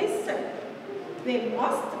always said they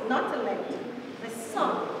must not let the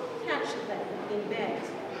sun catch them in bed.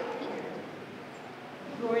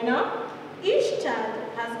 Growing up, each child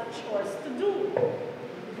has chores to do.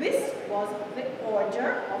 This was the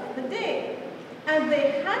order of the day, and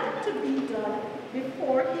they had to be done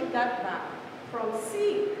before he got back from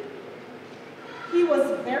sea. He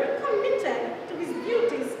was very committed to his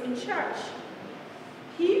duties in church.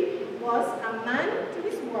 He was a man to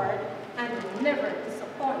his word and never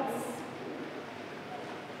disappoints.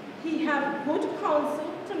 He had good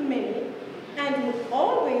counsel to many and would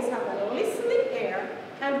always have a listening ear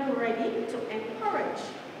and ready to encourage.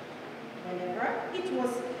 Whenever it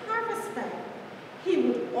was harvest time, he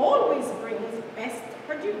would always bring his best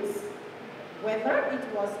produce, whether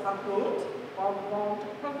it was a goat or ground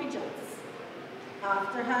provisions.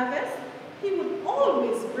 After harvest, he would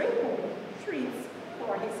always bring home treats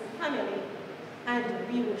for his family, and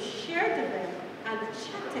we would share them and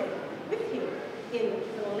chatted with him in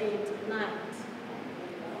the late night.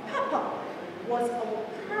 Papa was our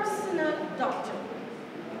personal doctor.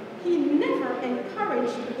 He never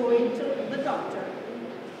encouraged going to the doctor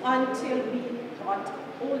until we got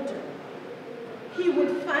older. He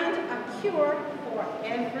would find a cure for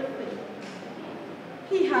everything.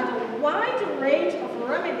 He had a wide range of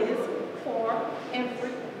remedies for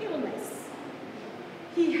every illness.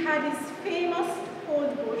 He had his famous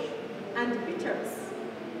cold bush and bitters.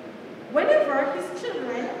 Whenever his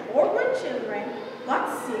children or grandchildren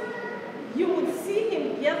got sick, you would see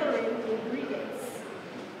him gathering ingredients.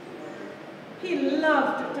 He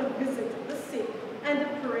loved to visit the sick and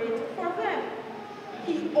prayed for them.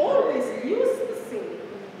 He always used to say,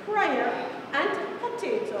 prayer and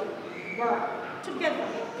potato were together.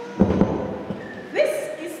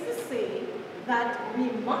 This is to say that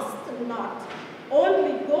we must not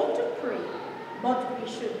only go to pray, but we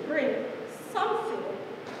should bring something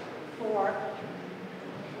for,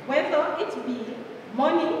 whether it be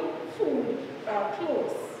money, food, or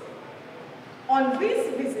clothes. On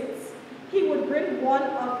these visits, he would bring one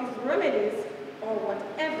of his remedies or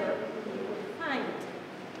whatever he could find.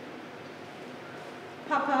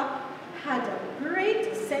 Papa had a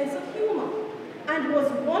great sense of humor and was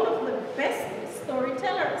one of the best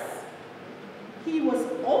storytellers. He was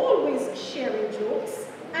always sharing jokes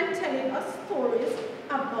and telling us stories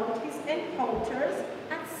about his encounters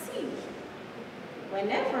at sea.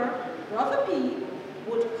 Whenever Brother P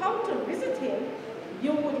would come to visit him,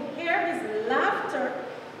 you would hear his laughter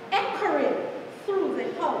echoing through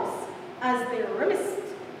the house as they reminisced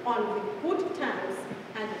on the good times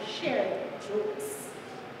and shared jokes.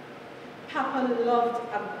 Papa loved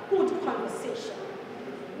a good conversation.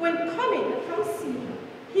 When coming from sea,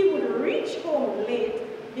 he would reach home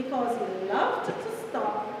late because he loved to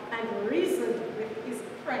stop and reason with his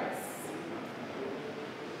friends.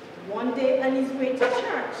 One day on his way to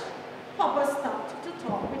church, Papa stopped to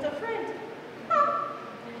talk with a friend.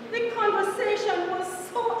 The conversation was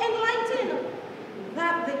so enlightening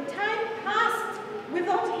that the time passed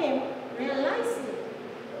without him realizing.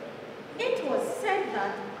 It was said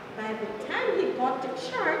that by the time he got to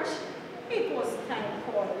church, it was time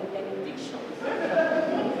for the benediction.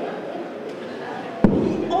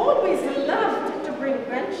 He always loved to bring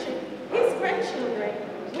his grandchildren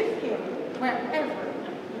with him wherever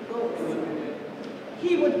he goes.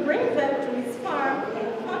 He would bring them to his farm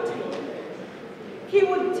in Fontaine. He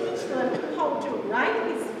would teach them how to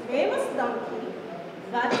ride his famous donkey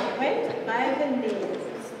that went by the name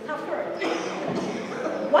Stafford.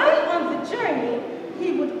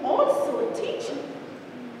 would also teach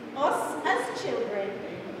us as children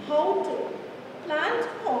how to plant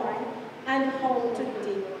corn and how to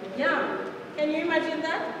dig yam. Can you imagine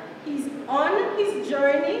that? He's on his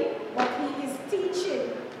journey, but he is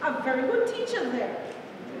teaching. A very good teacher there.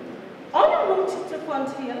 En route to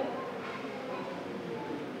Fonthill,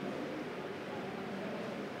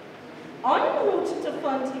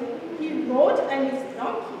 he rode on his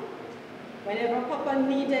donkey. Whenever Papa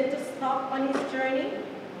needed to stop on his journey,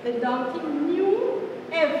 the donkey knew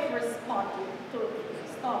every spot to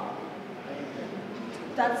stop.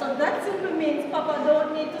 So that simply means Papa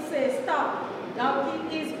don't need to say stop.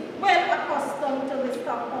 Donkey is well accustomed to the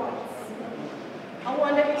stop points. I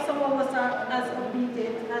wonder if some of us are as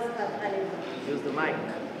obedient as that animal. Use the mic.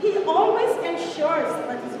 He always ensures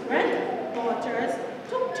that his granddaughters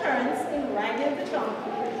took turns in riding the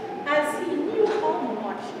donkey, as he knew how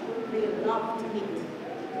much they loved it.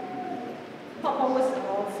 Papa was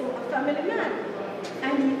also a family man,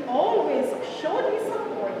 and he always showed his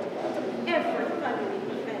support to every family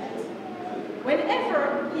event.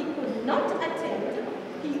 Whenever he could not attend,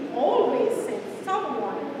 he always sent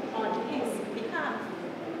someone on his behalf.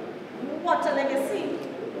 What a legacy!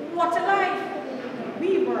 What a life!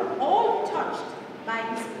 We were all touched by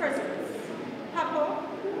his presence. Papa,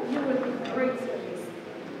 you will be greatly missed.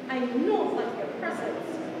 I know that your presence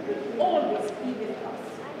will always be with us.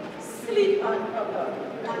 Sleep on, Papa,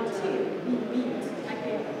 until we meet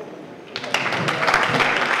again.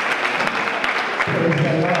 Praise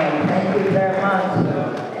the Lord. Thank you very much.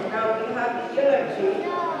 And now we have the eulogy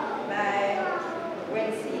by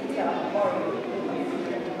Winsita Mori.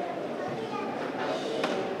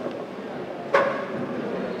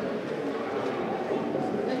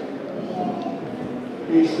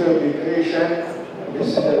 Please still be patient. This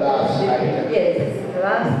is the last item. Yes, this is the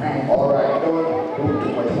last item. All right, don't do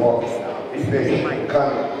too much walking now. Be patient.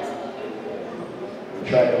 Come.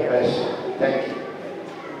 Try your best. Thank you.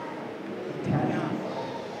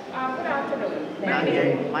 Good afternoon. Now here,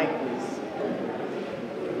 mic, please.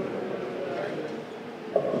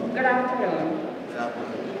 Good afternoon.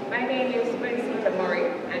 My name is Winsita Murray,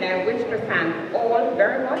 and I wish to thank all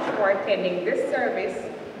very much for attending this service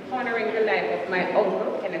honoring the life of my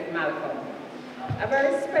uncle, Kenneth Malcolm. A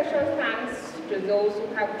very special thanks to those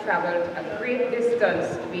who have traveled a great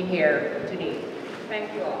distance to be here today.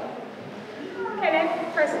 Thank you all.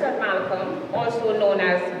 Kenneth Preston Malcolm, also known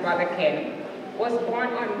as Brother Ken, was born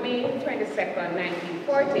on May 22nd,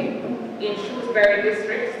 1940 in Shrewsbury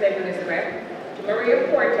District, St. Elizabeth, to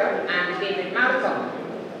Maria Porter and David Malcolm.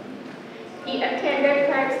 He attended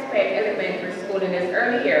Five Sped Elementary School in his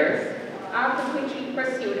early years, after which he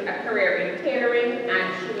pursued a career in tailoring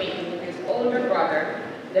and shoemaking with his older brother,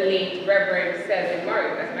 the late Reverend Selwyn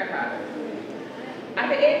Murray, that's my father. At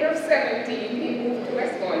the age of 17, he moved to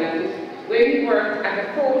Westmoreland, where he worked at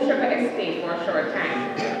the Cove Sugar Estate for a short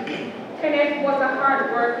time. Kenneth was a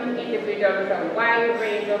hard-working individual with a wide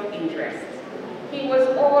range of interests. He was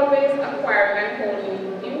always acquiring and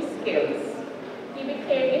honing new skills. He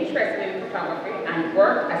became interested in photography and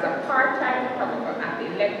worked as a part-time photographer at the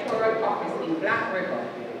electoral office in Black River.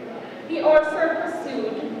 He also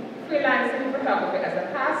pursued freelancing photography as a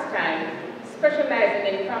pastime, specializing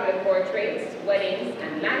in family portraits, weddings,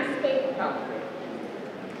 and landscape photography.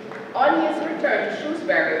 On his return to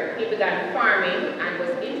Shrewsbury, he began farming and was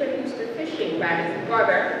introduced to fishing by his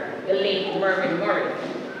brother, the late Mervyn Murray.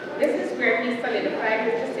 This is where he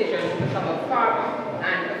solidified his decision to become a farmer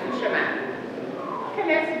and a fisherman.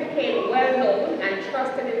 Kenneth became well known and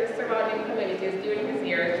trusted in the surrounding communities during his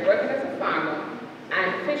years working as a farmer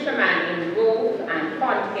and fisherman in Grove and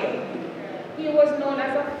Fonthill. He was known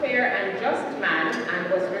as a fair and just man and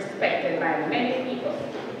was respected by many people.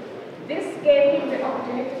 This gave him the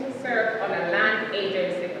opportunity to serve on a land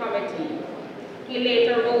agency committee. He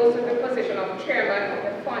later rose to the position of chairman of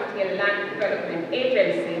the Fonthill Land Development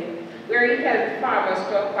Agency, where he helped farmers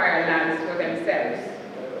to acquire lands for themselves.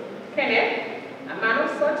 Kenneth, a man of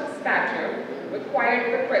such stature,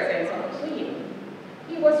 required the presence of a queen.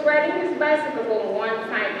 He was riding his bicycle home one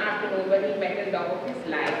fine afternoon when he met the love of his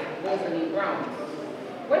life, Rosalie Brown.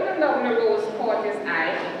 When the lovely Rose caught his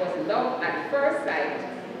eye, it was love at first sight,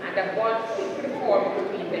 and a bond quickly formed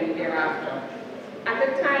between them thereafter. At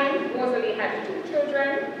the time, Rosalie had 2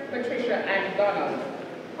 children, Patricia and Donald.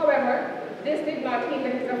 However, this did not hinder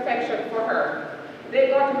his affection for her. They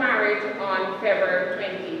got married on February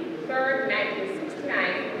 23rd,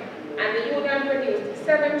 1969, and the union produced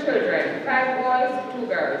 7 children, 5 boys, 2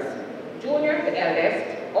 girls. Junior, the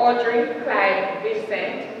eldest, Audrey, Clyde,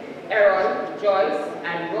 Vincent, Errol, Joyce,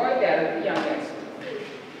 and Roydell, the youngest.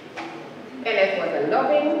 Kenneth was a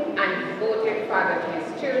loving and devoted father to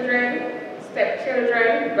his children,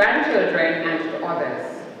 stepchildren, grandchildren, and to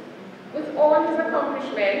others. With all his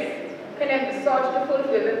accomplishments, Kenneth sought to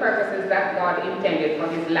fulfill the purposes that God intended for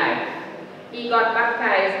his life. He got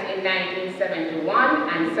baptized in 1971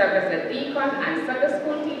 and served as a deacon and Sunday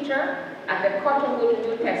school teacher at the Cottonwood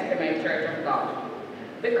New Testament Church of God.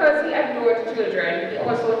 Because he adored children, he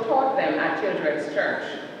also taught them at Children's Church.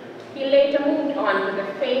 He later moved on to the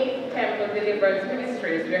Faith Temple Deliverance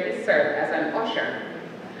Ministries, where he served as an usher.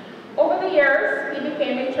 Over the years, he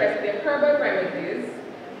became interested in herbal remedies,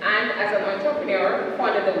 and as an entrepreneur,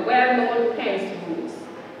 founded the well-known Penn's Roots,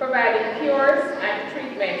 providing cures and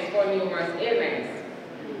treatments for numerous ailments.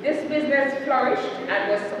 This business flourished and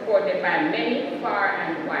was supported by many far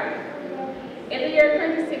and wide. In the year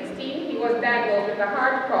 2016, he was diagnosed with a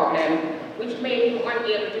heart problem, which made him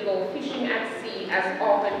unable to go fishing at sea as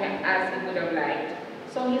often as he would have liked.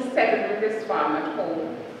 So he settled with his farm at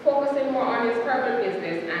home, focusing more on his herbal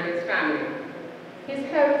business and his family. His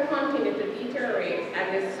health continued to deteriorate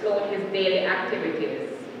and this slowed his daily activities.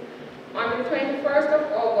 On the 21st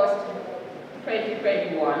of August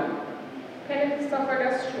 2021, Kenneth suffered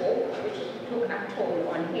a stroke which took a toll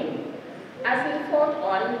on him. As he fought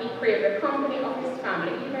on, he craved the company of his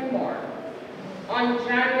family even more. On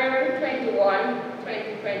January 21,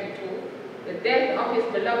 2022, the death of his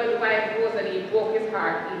beloved wife Rosalie broke his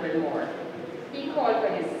heart even more. He called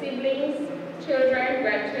for his siblings, children,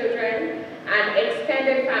 grandchildren, and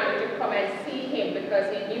extended family to come and see him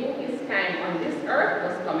because he knew his time on this earth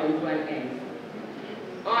was coming to an end.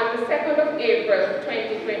 On the 2nd of April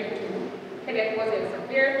 2022, Kenneth was in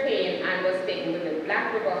severe pain and was taken to the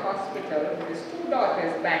Black River Hospital with his two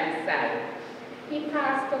daughters by his side. He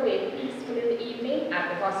passed away peacefully in the evening at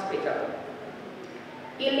the hospital.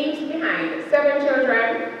 He leaves behind 7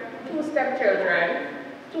 children, 2 stepchildren,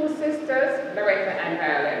 2 sisters, Loretta and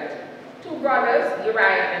Violet, 2 brothers,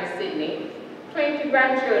 Uriah and Sydney, 20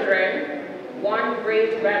 grandchildren, 1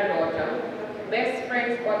 great-granddaughter, best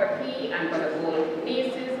friends Brother P and Brother Gold,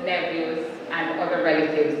 nieces, nephews, and other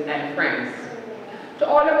relatives and friends. To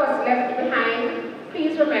all of us left behind,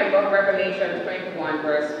 please remember Revelation 21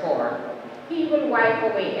 verse 4. He will wipe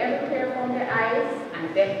away every tear from their eyes,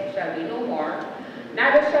 and death shall be no more.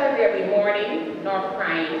 Neither shall there be mourning, nor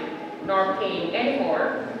crying, nor pain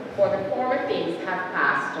anymore, for the former things have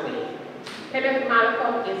passed away. Kenneth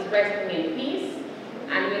Malcolm is resting in peace,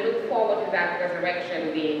 and we look forward to that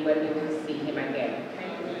resurrection day when we will see him again.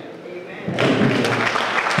 Thank you. Amen.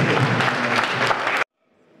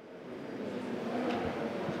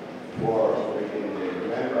 For bringing the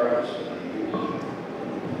remembrance of the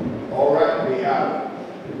youth. All right, we have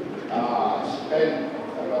spent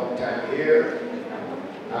a long time here,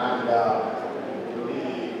 and we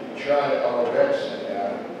tried our best,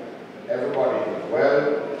 and everybody was well.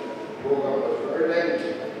 The program was very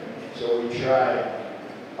lengthy, so we tried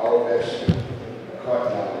our best to cut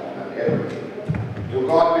down and everything. To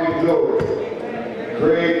God be the glory.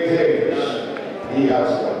 Great things He has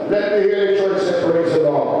done. Let me hear the church say, praise the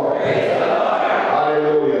Lord. Praise the Lord.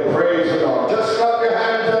 Hallelujah. Praise the Lord. Just clap your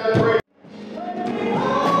hands and praise.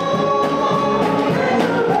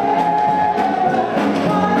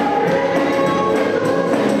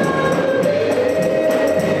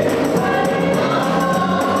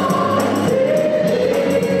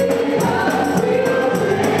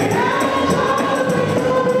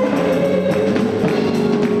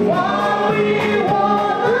 What we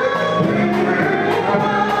want, we bring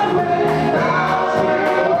our way.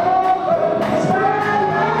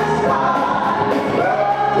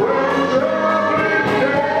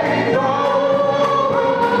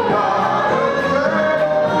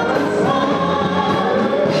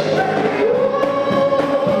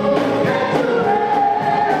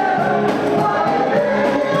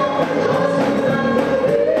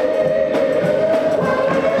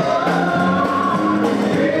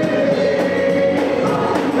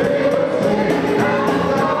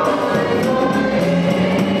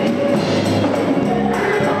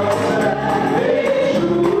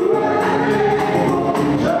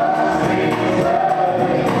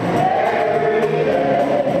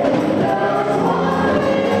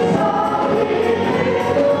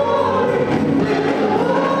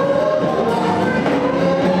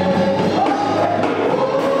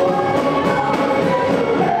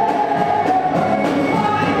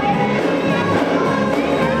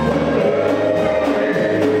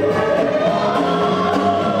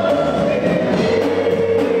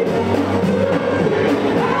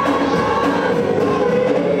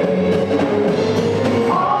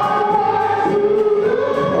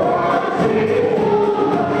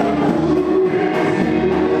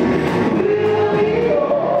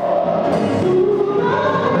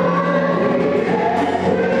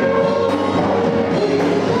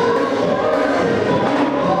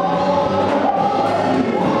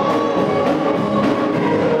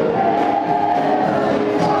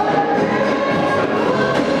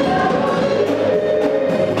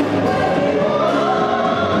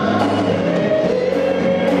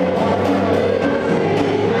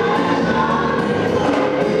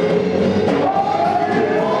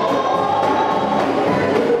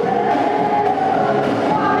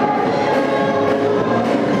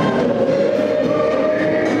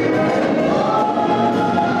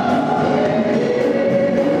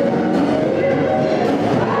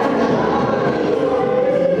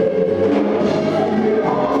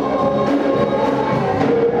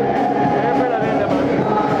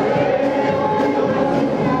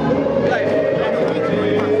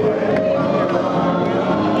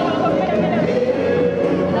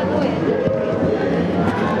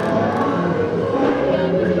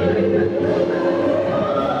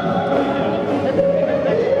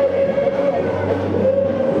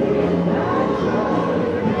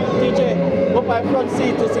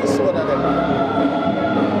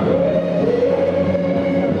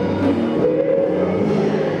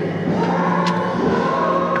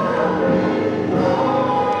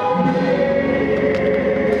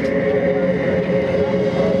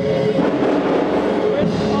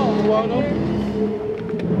 go now?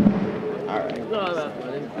 Alright. No,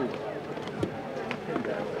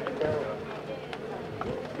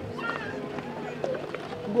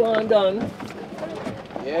 go on, Don.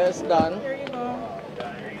 Yes, Don. Here you go.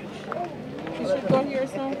 You should go here,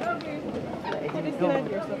 son. Put this in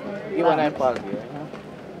here, son. You want to Paul here?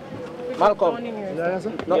 Malcolm.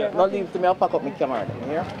 No, leave to me. I'll pack up my camera. You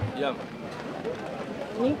hear? Yeah.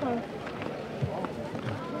 Nikon.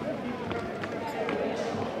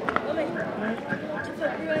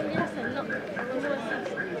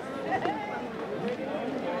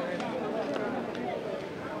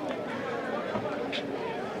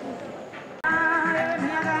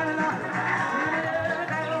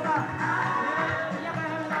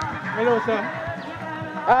 Hello, sir.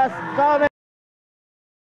 Come.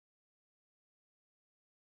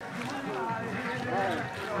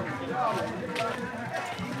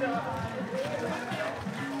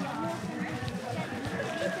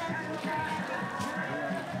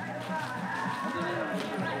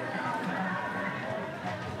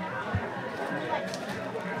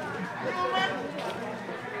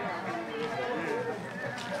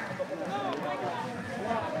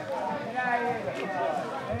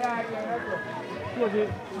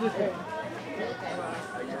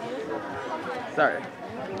 Sorry.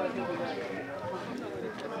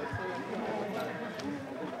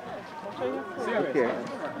 Okay,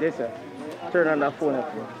 this turn on that phone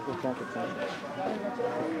up here.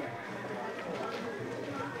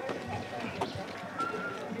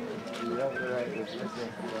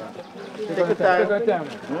 Take your time. Take your time.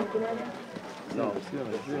 No.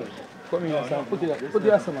 Come here, son. Put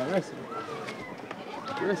it aside, man. Rest.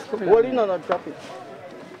 Rest, come here. Hold it, no, drop it.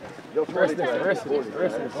 Rest there, rest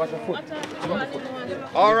it. Watch your foot.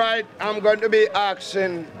 All right, I'm going to be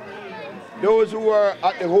asking those who are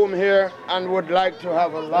at the home here and would like to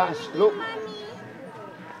have a last look.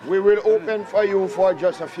 We will open for you for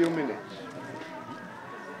just a few minutes.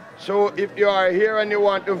 So if you are here and you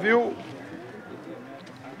want to view,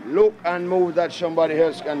 look and move that somebody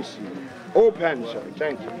else can see. Open, sir.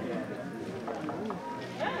 Thank you.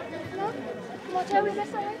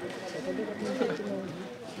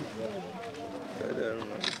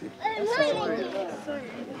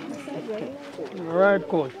 All right,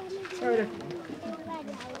 coach.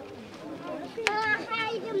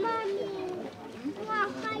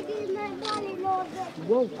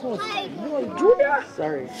 Whoa, coach. Whoa, Julia.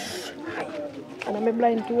 Sorry. And I'm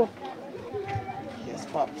blind too. Yes,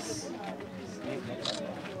 Pops.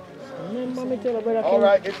 All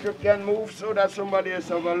right, if you can move so that somebody else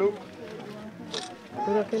have a look.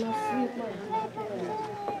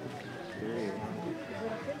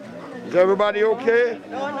 Is everybody okay?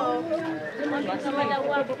 No.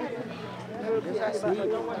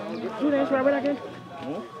 Just rub it again?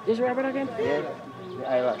 Just rub it again? Yeah, the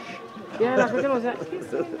eyelash. Yeah, that's what it was.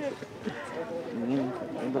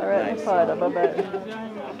 Alright, my father, bye-bye.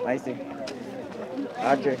 I see.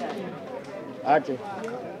 Archie.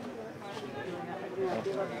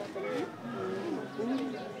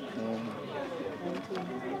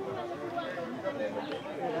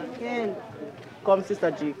 Ken. Come, Sister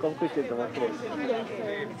G, come quickly to my place.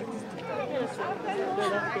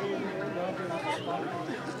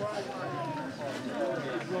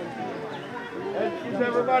 Is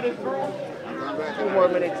everybody through? 2 more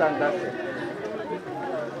minutes and that's it.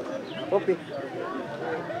 Puppy.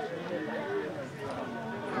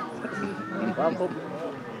 One puppy.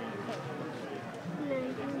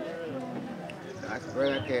 That's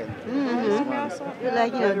Brother Ken. You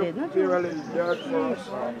like it, did not you?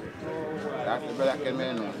 That's the Brother Ken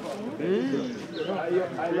man. I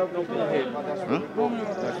love the head.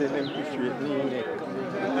 That's the empty straight knee.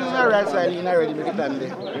 It's all right, sir. You're not ready to make it done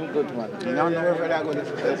there. Good one. You don't know where that goes.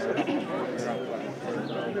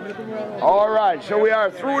 All right, so we are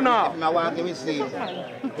through now. I want to see.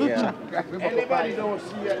 Yeah. Anybody don't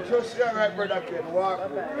see it, just say, all right, Brother Ken, walk.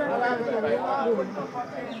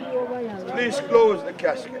 Please close the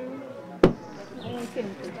casket.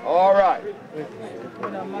 All right.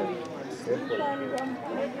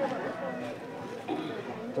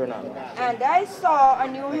 Turn on. And I saw a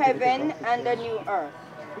new heaven and a new earth.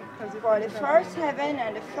 For the first heaven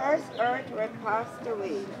and the first earth were passed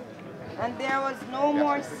away, and there was no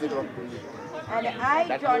more sea. And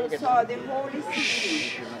I, John, saw the holy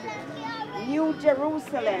city, New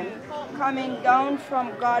Jerusalem, coming down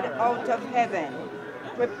from God out of heaven,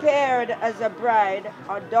 prepared as a bride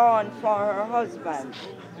adorned for her husband.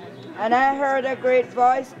 And I heard a great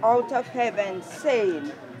voice out of heaven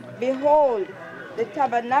saying, Behold, the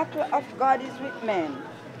tabernacle of God is with men,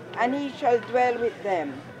 and he shall dwell with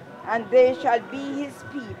them, and they shall be his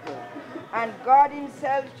people. And God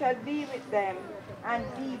himself shall be with them and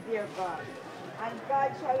be their God. And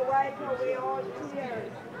God shall wipe away all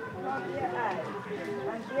tears from their eyes,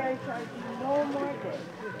 and there shall be no more death,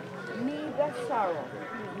 neither sorrow,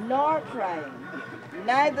 nor crying,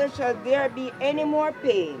 neither shall there be any more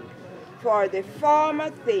pain, for the former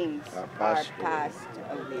things are passed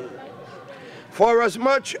away. For as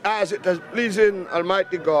much as it has pleasing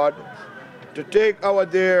Almighty God to take our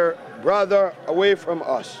dear brother away from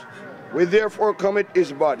us, we therefore commit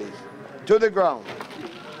his body to the ground,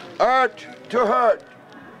 earth to earth,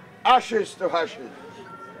 ashes to ashes,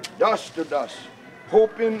 dust to dust,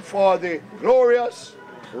 hoping for the glorious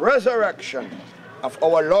resurrection of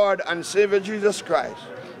our Lord and Savior Jesus Christ,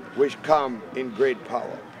 which come in great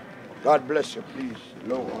power. God bless you, please,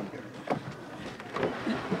 low on there.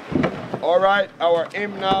 All right, our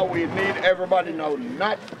aim now, we need everybody now.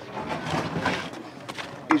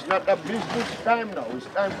 It's not a business time now, it's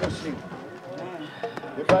time to sing.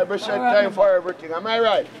 The Bible said time for everything, am I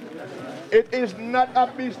right? It is not a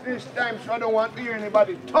business time, so I don't want to hear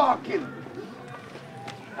anybody talking.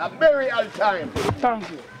 A burial time. Thank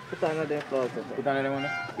you. Put on the floor. Put on the one?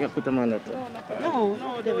 Yeah, put them on that. No,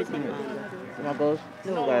 everything.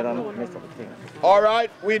 All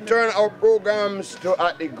right, we turn our programs to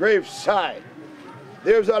at the graveside.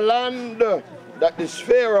 There's a land that is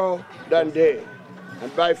fairer than day,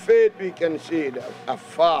 and by faith we can see it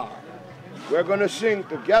afar. We're going to sing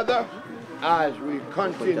together as we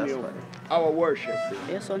continue our worship.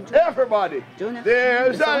 Everybody,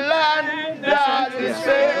 there's a land that is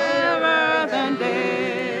fairer than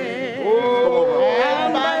day. Oh,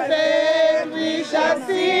 and by faith we shall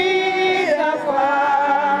see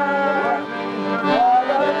afar. For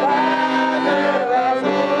the Father has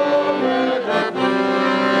opened the way.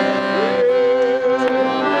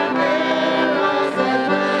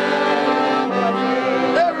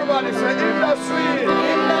 Everybody say, in the sweet,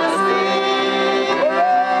 in the sweet,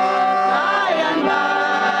 by and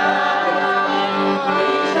by, we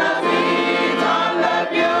shall meet on the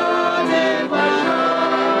beautiful shore.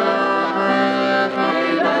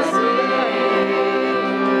 In the sweet,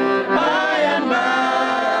 by and by,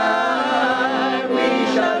 we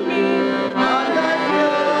shall meet on the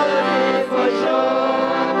beautiful shore.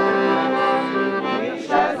 We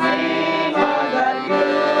shall sing on that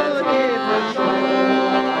beautiful shore.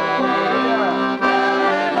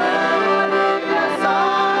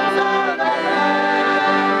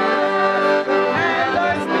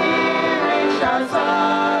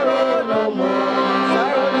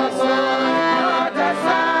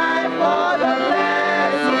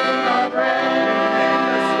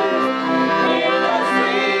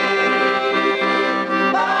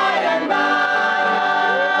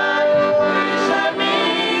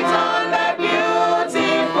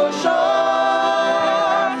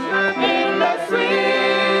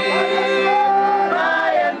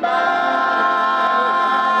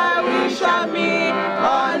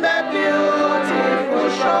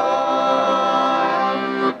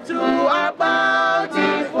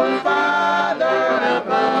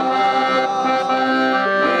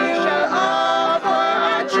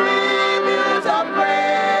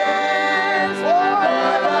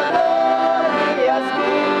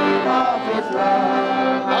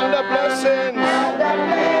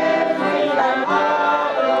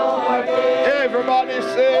 Everybody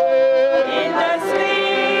say, in the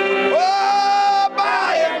sweet, oh,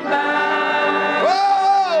 by and by,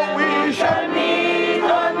 oh, we shall meet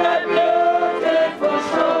on the beautiful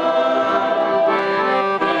shore.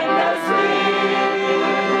 In the sweet,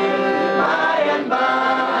 by and by,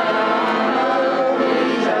 we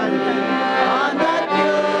shall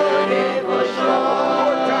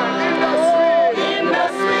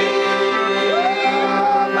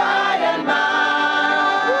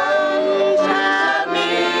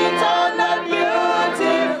meet on that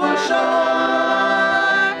beautiful shore.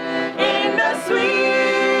 In the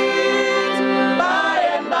sweet, by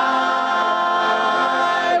and by.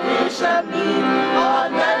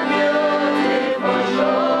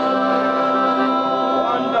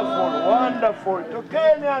 Wonderful, to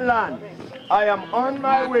Kenyan land. I am on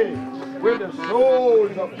my way with the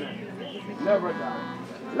souls of men. Never die.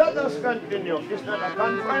 Let us continue. It's not a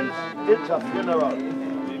conference, it's a funeral.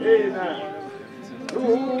 Amen. To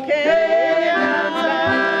Kenyan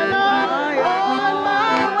land, I am on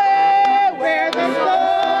my way where the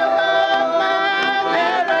soul of man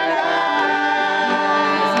never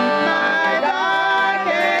dies. My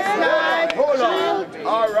darkest night. Hold on.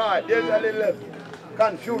 All right, there's a little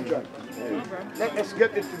confusion. Let us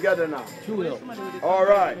get it together now. All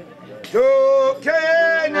right. To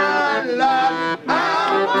Canaan land,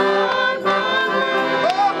 I'm on my way.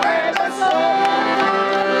 Oh, where the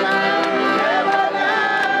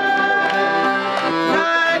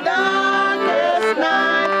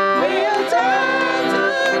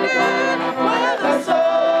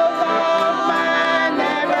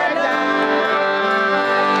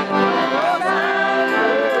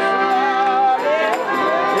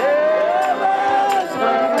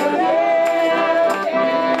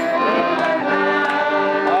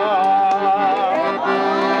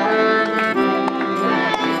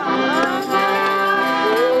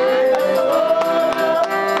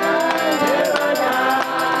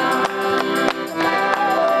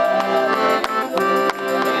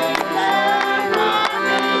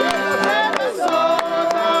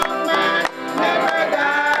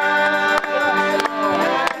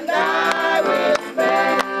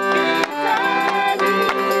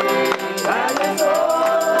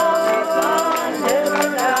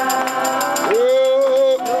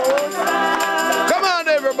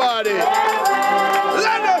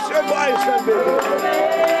Congratulations, baby.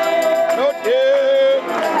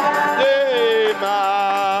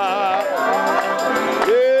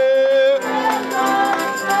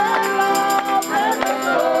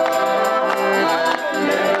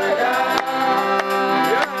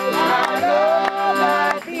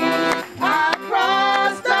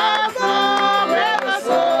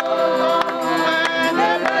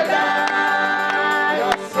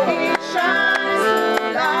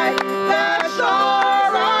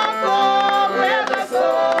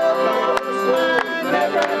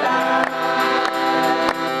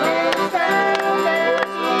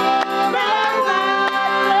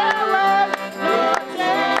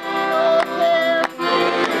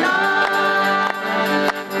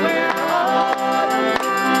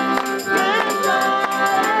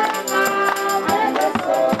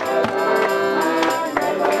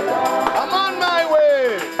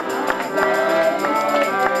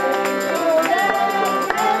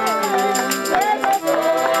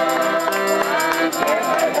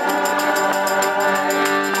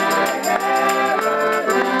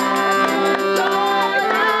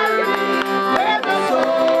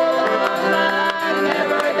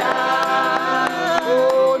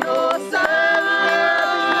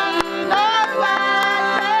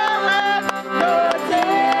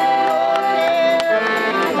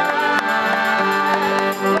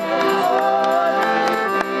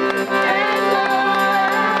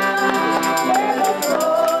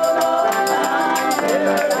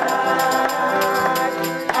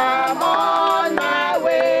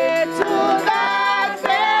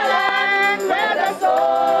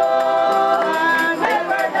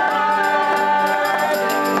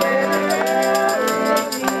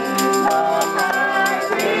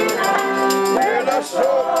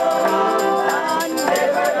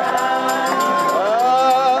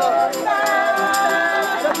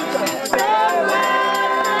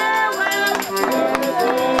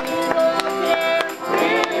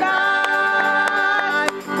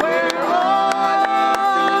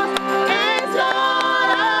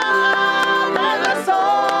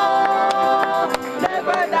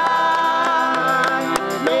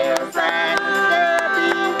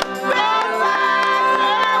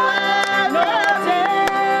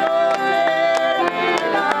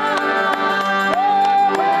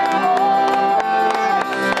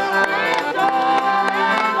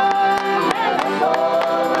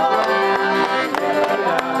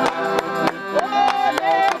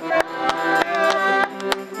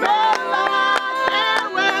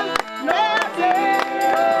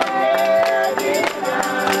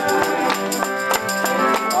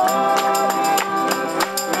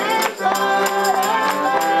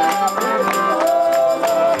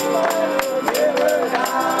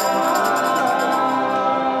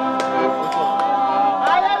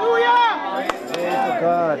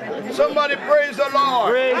 Somebody praise the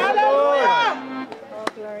Lord. Praise the Lord.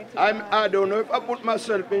 I don't know if I put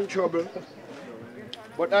myself in trouble,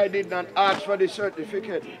 but I did not ask for the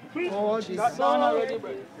certificate.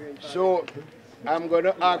 So I'm going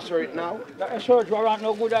to ask for it now.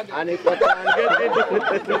 And if I can't get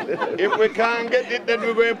it, if we can't get it, then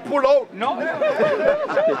we're going to pull out. No.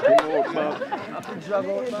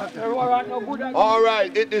 All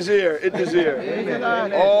right, it is here. It is here.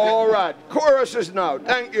 All right. Choruses now.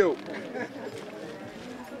 Thank you.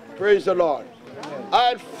 Praise the Lord.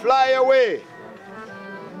 I'll fly away.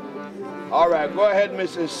 All right, go ahead,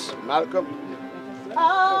 Mrs. Malcolm.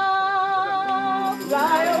 I'll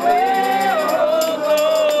fly away,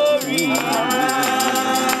 oh glory.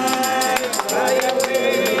 Fly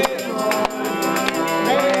away.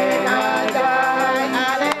 When I die,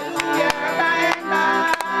 hallelujah, by and by.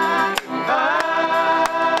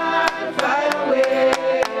 I'll fly away.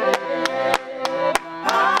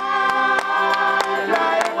 I'll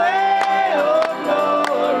fly away, oh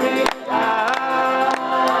glory.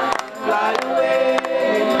 I'll fly away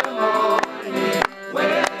in the morning.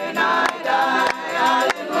 When I die,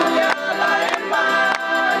 hallelujah, by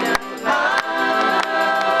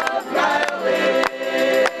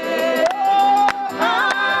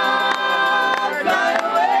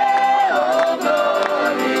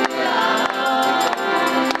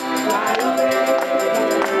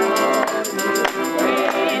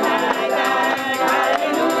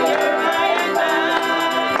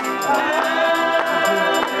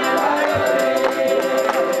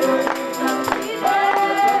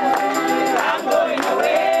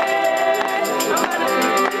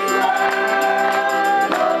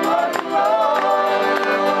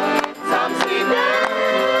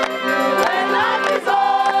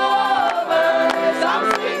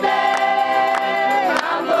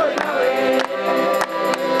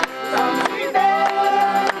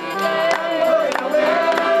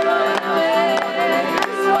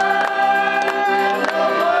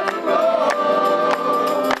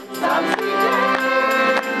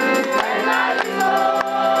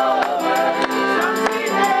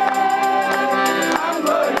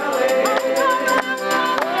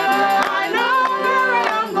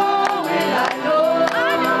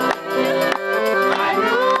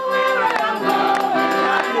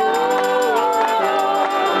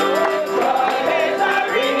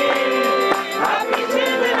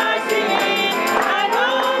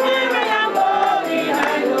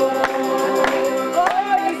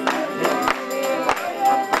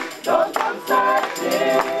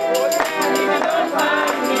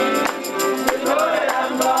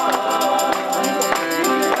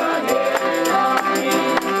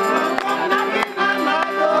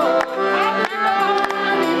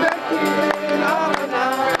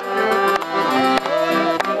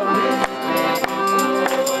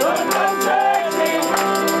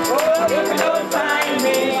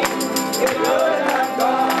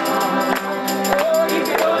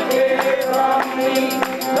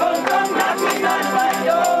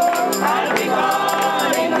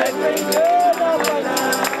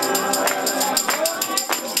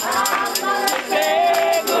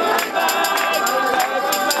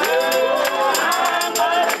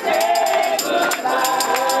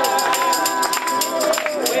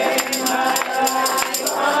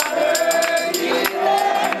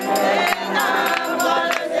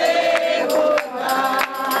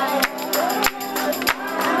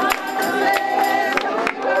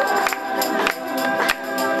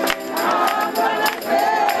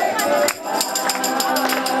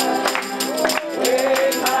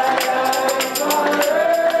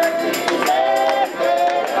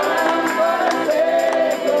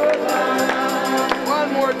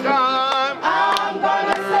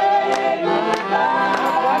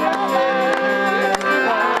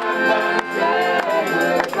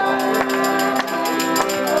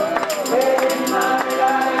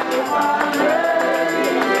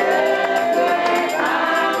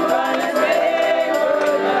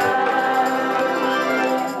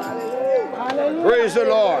Praise the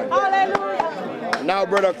Lord. Hallelujah. Now,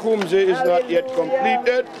 Brother Kumzi is not yet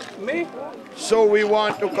completed. So we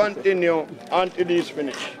want to continue until he's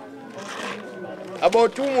finished.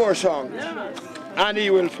 About 2 more songs. And he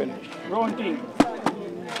will finish.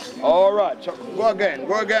 All right. So go again.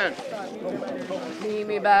 Go again. Meet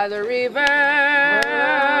me by the river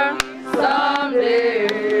someday.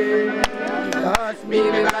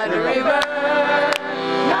 Meet me by the river,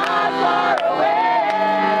 not far away.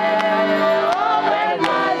 Oh, when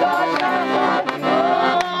my Lord shall come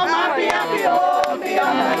home, happy, happy home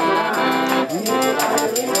beyond the sky. Meet me by the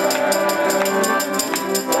river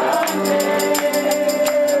someday.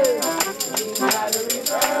 Meet me by the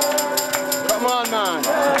river. Come on, man.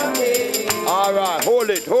 All right. Hold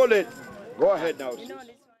it. Hold it. Go ahead now.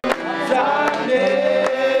 Someday.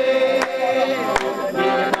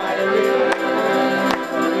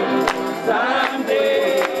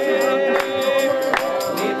 Someday,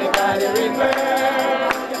 meet me by the river,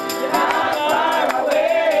 not far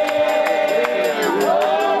away. Oh,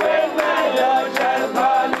 when my Lord shall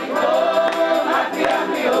call me home, happy,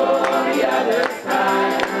 happy home, the other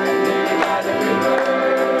side. Meet me by the river,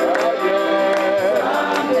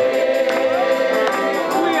 someday.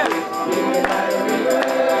 Meet me by the river,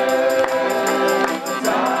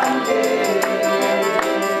 someday.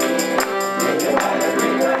 Meet me by the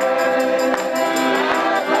river.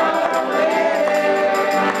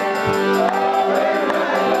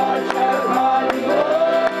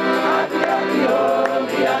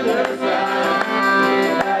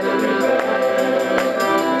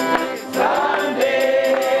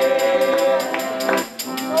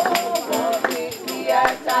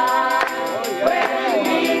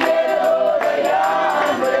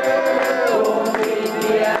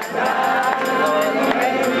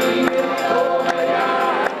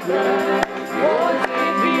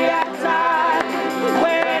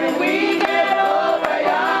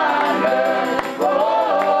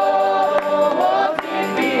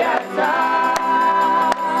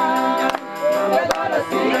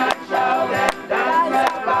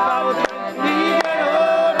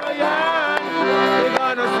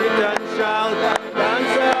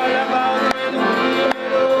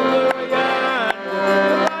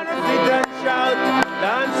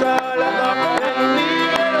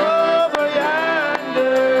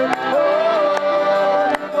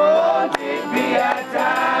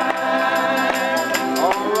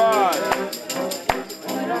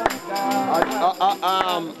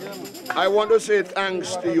 I want to say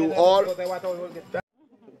thanks to you all.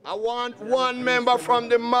 I want one member from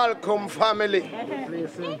the Malcolm family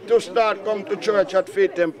to start come to church at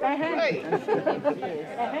Faith Temple.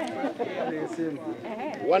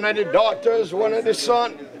 One of the daughters, one of the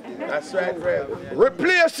sons. That's right, Fred.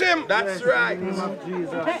 Replace him. That's right.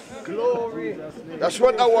 Glory. That's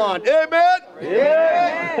what I want. Amen?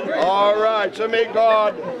 Yeah. All right. So may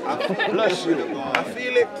God bless you. I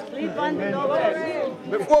feel it.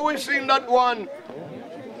 Before we sing that one,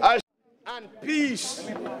 and peace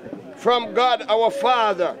from God our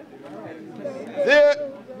Father,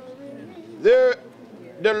 the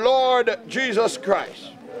Lord Jesus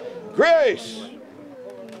Christ, grace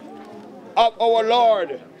of our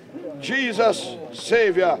Lord Jesus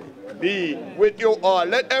Savior be with you all.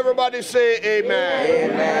 Let everybody say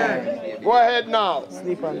amen. Amen. Go ahead now.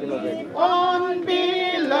 Sleep on beloved.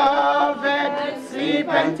 Unbeloved, sleep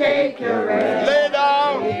and take your rest. Lay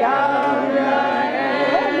down. Lay down your head.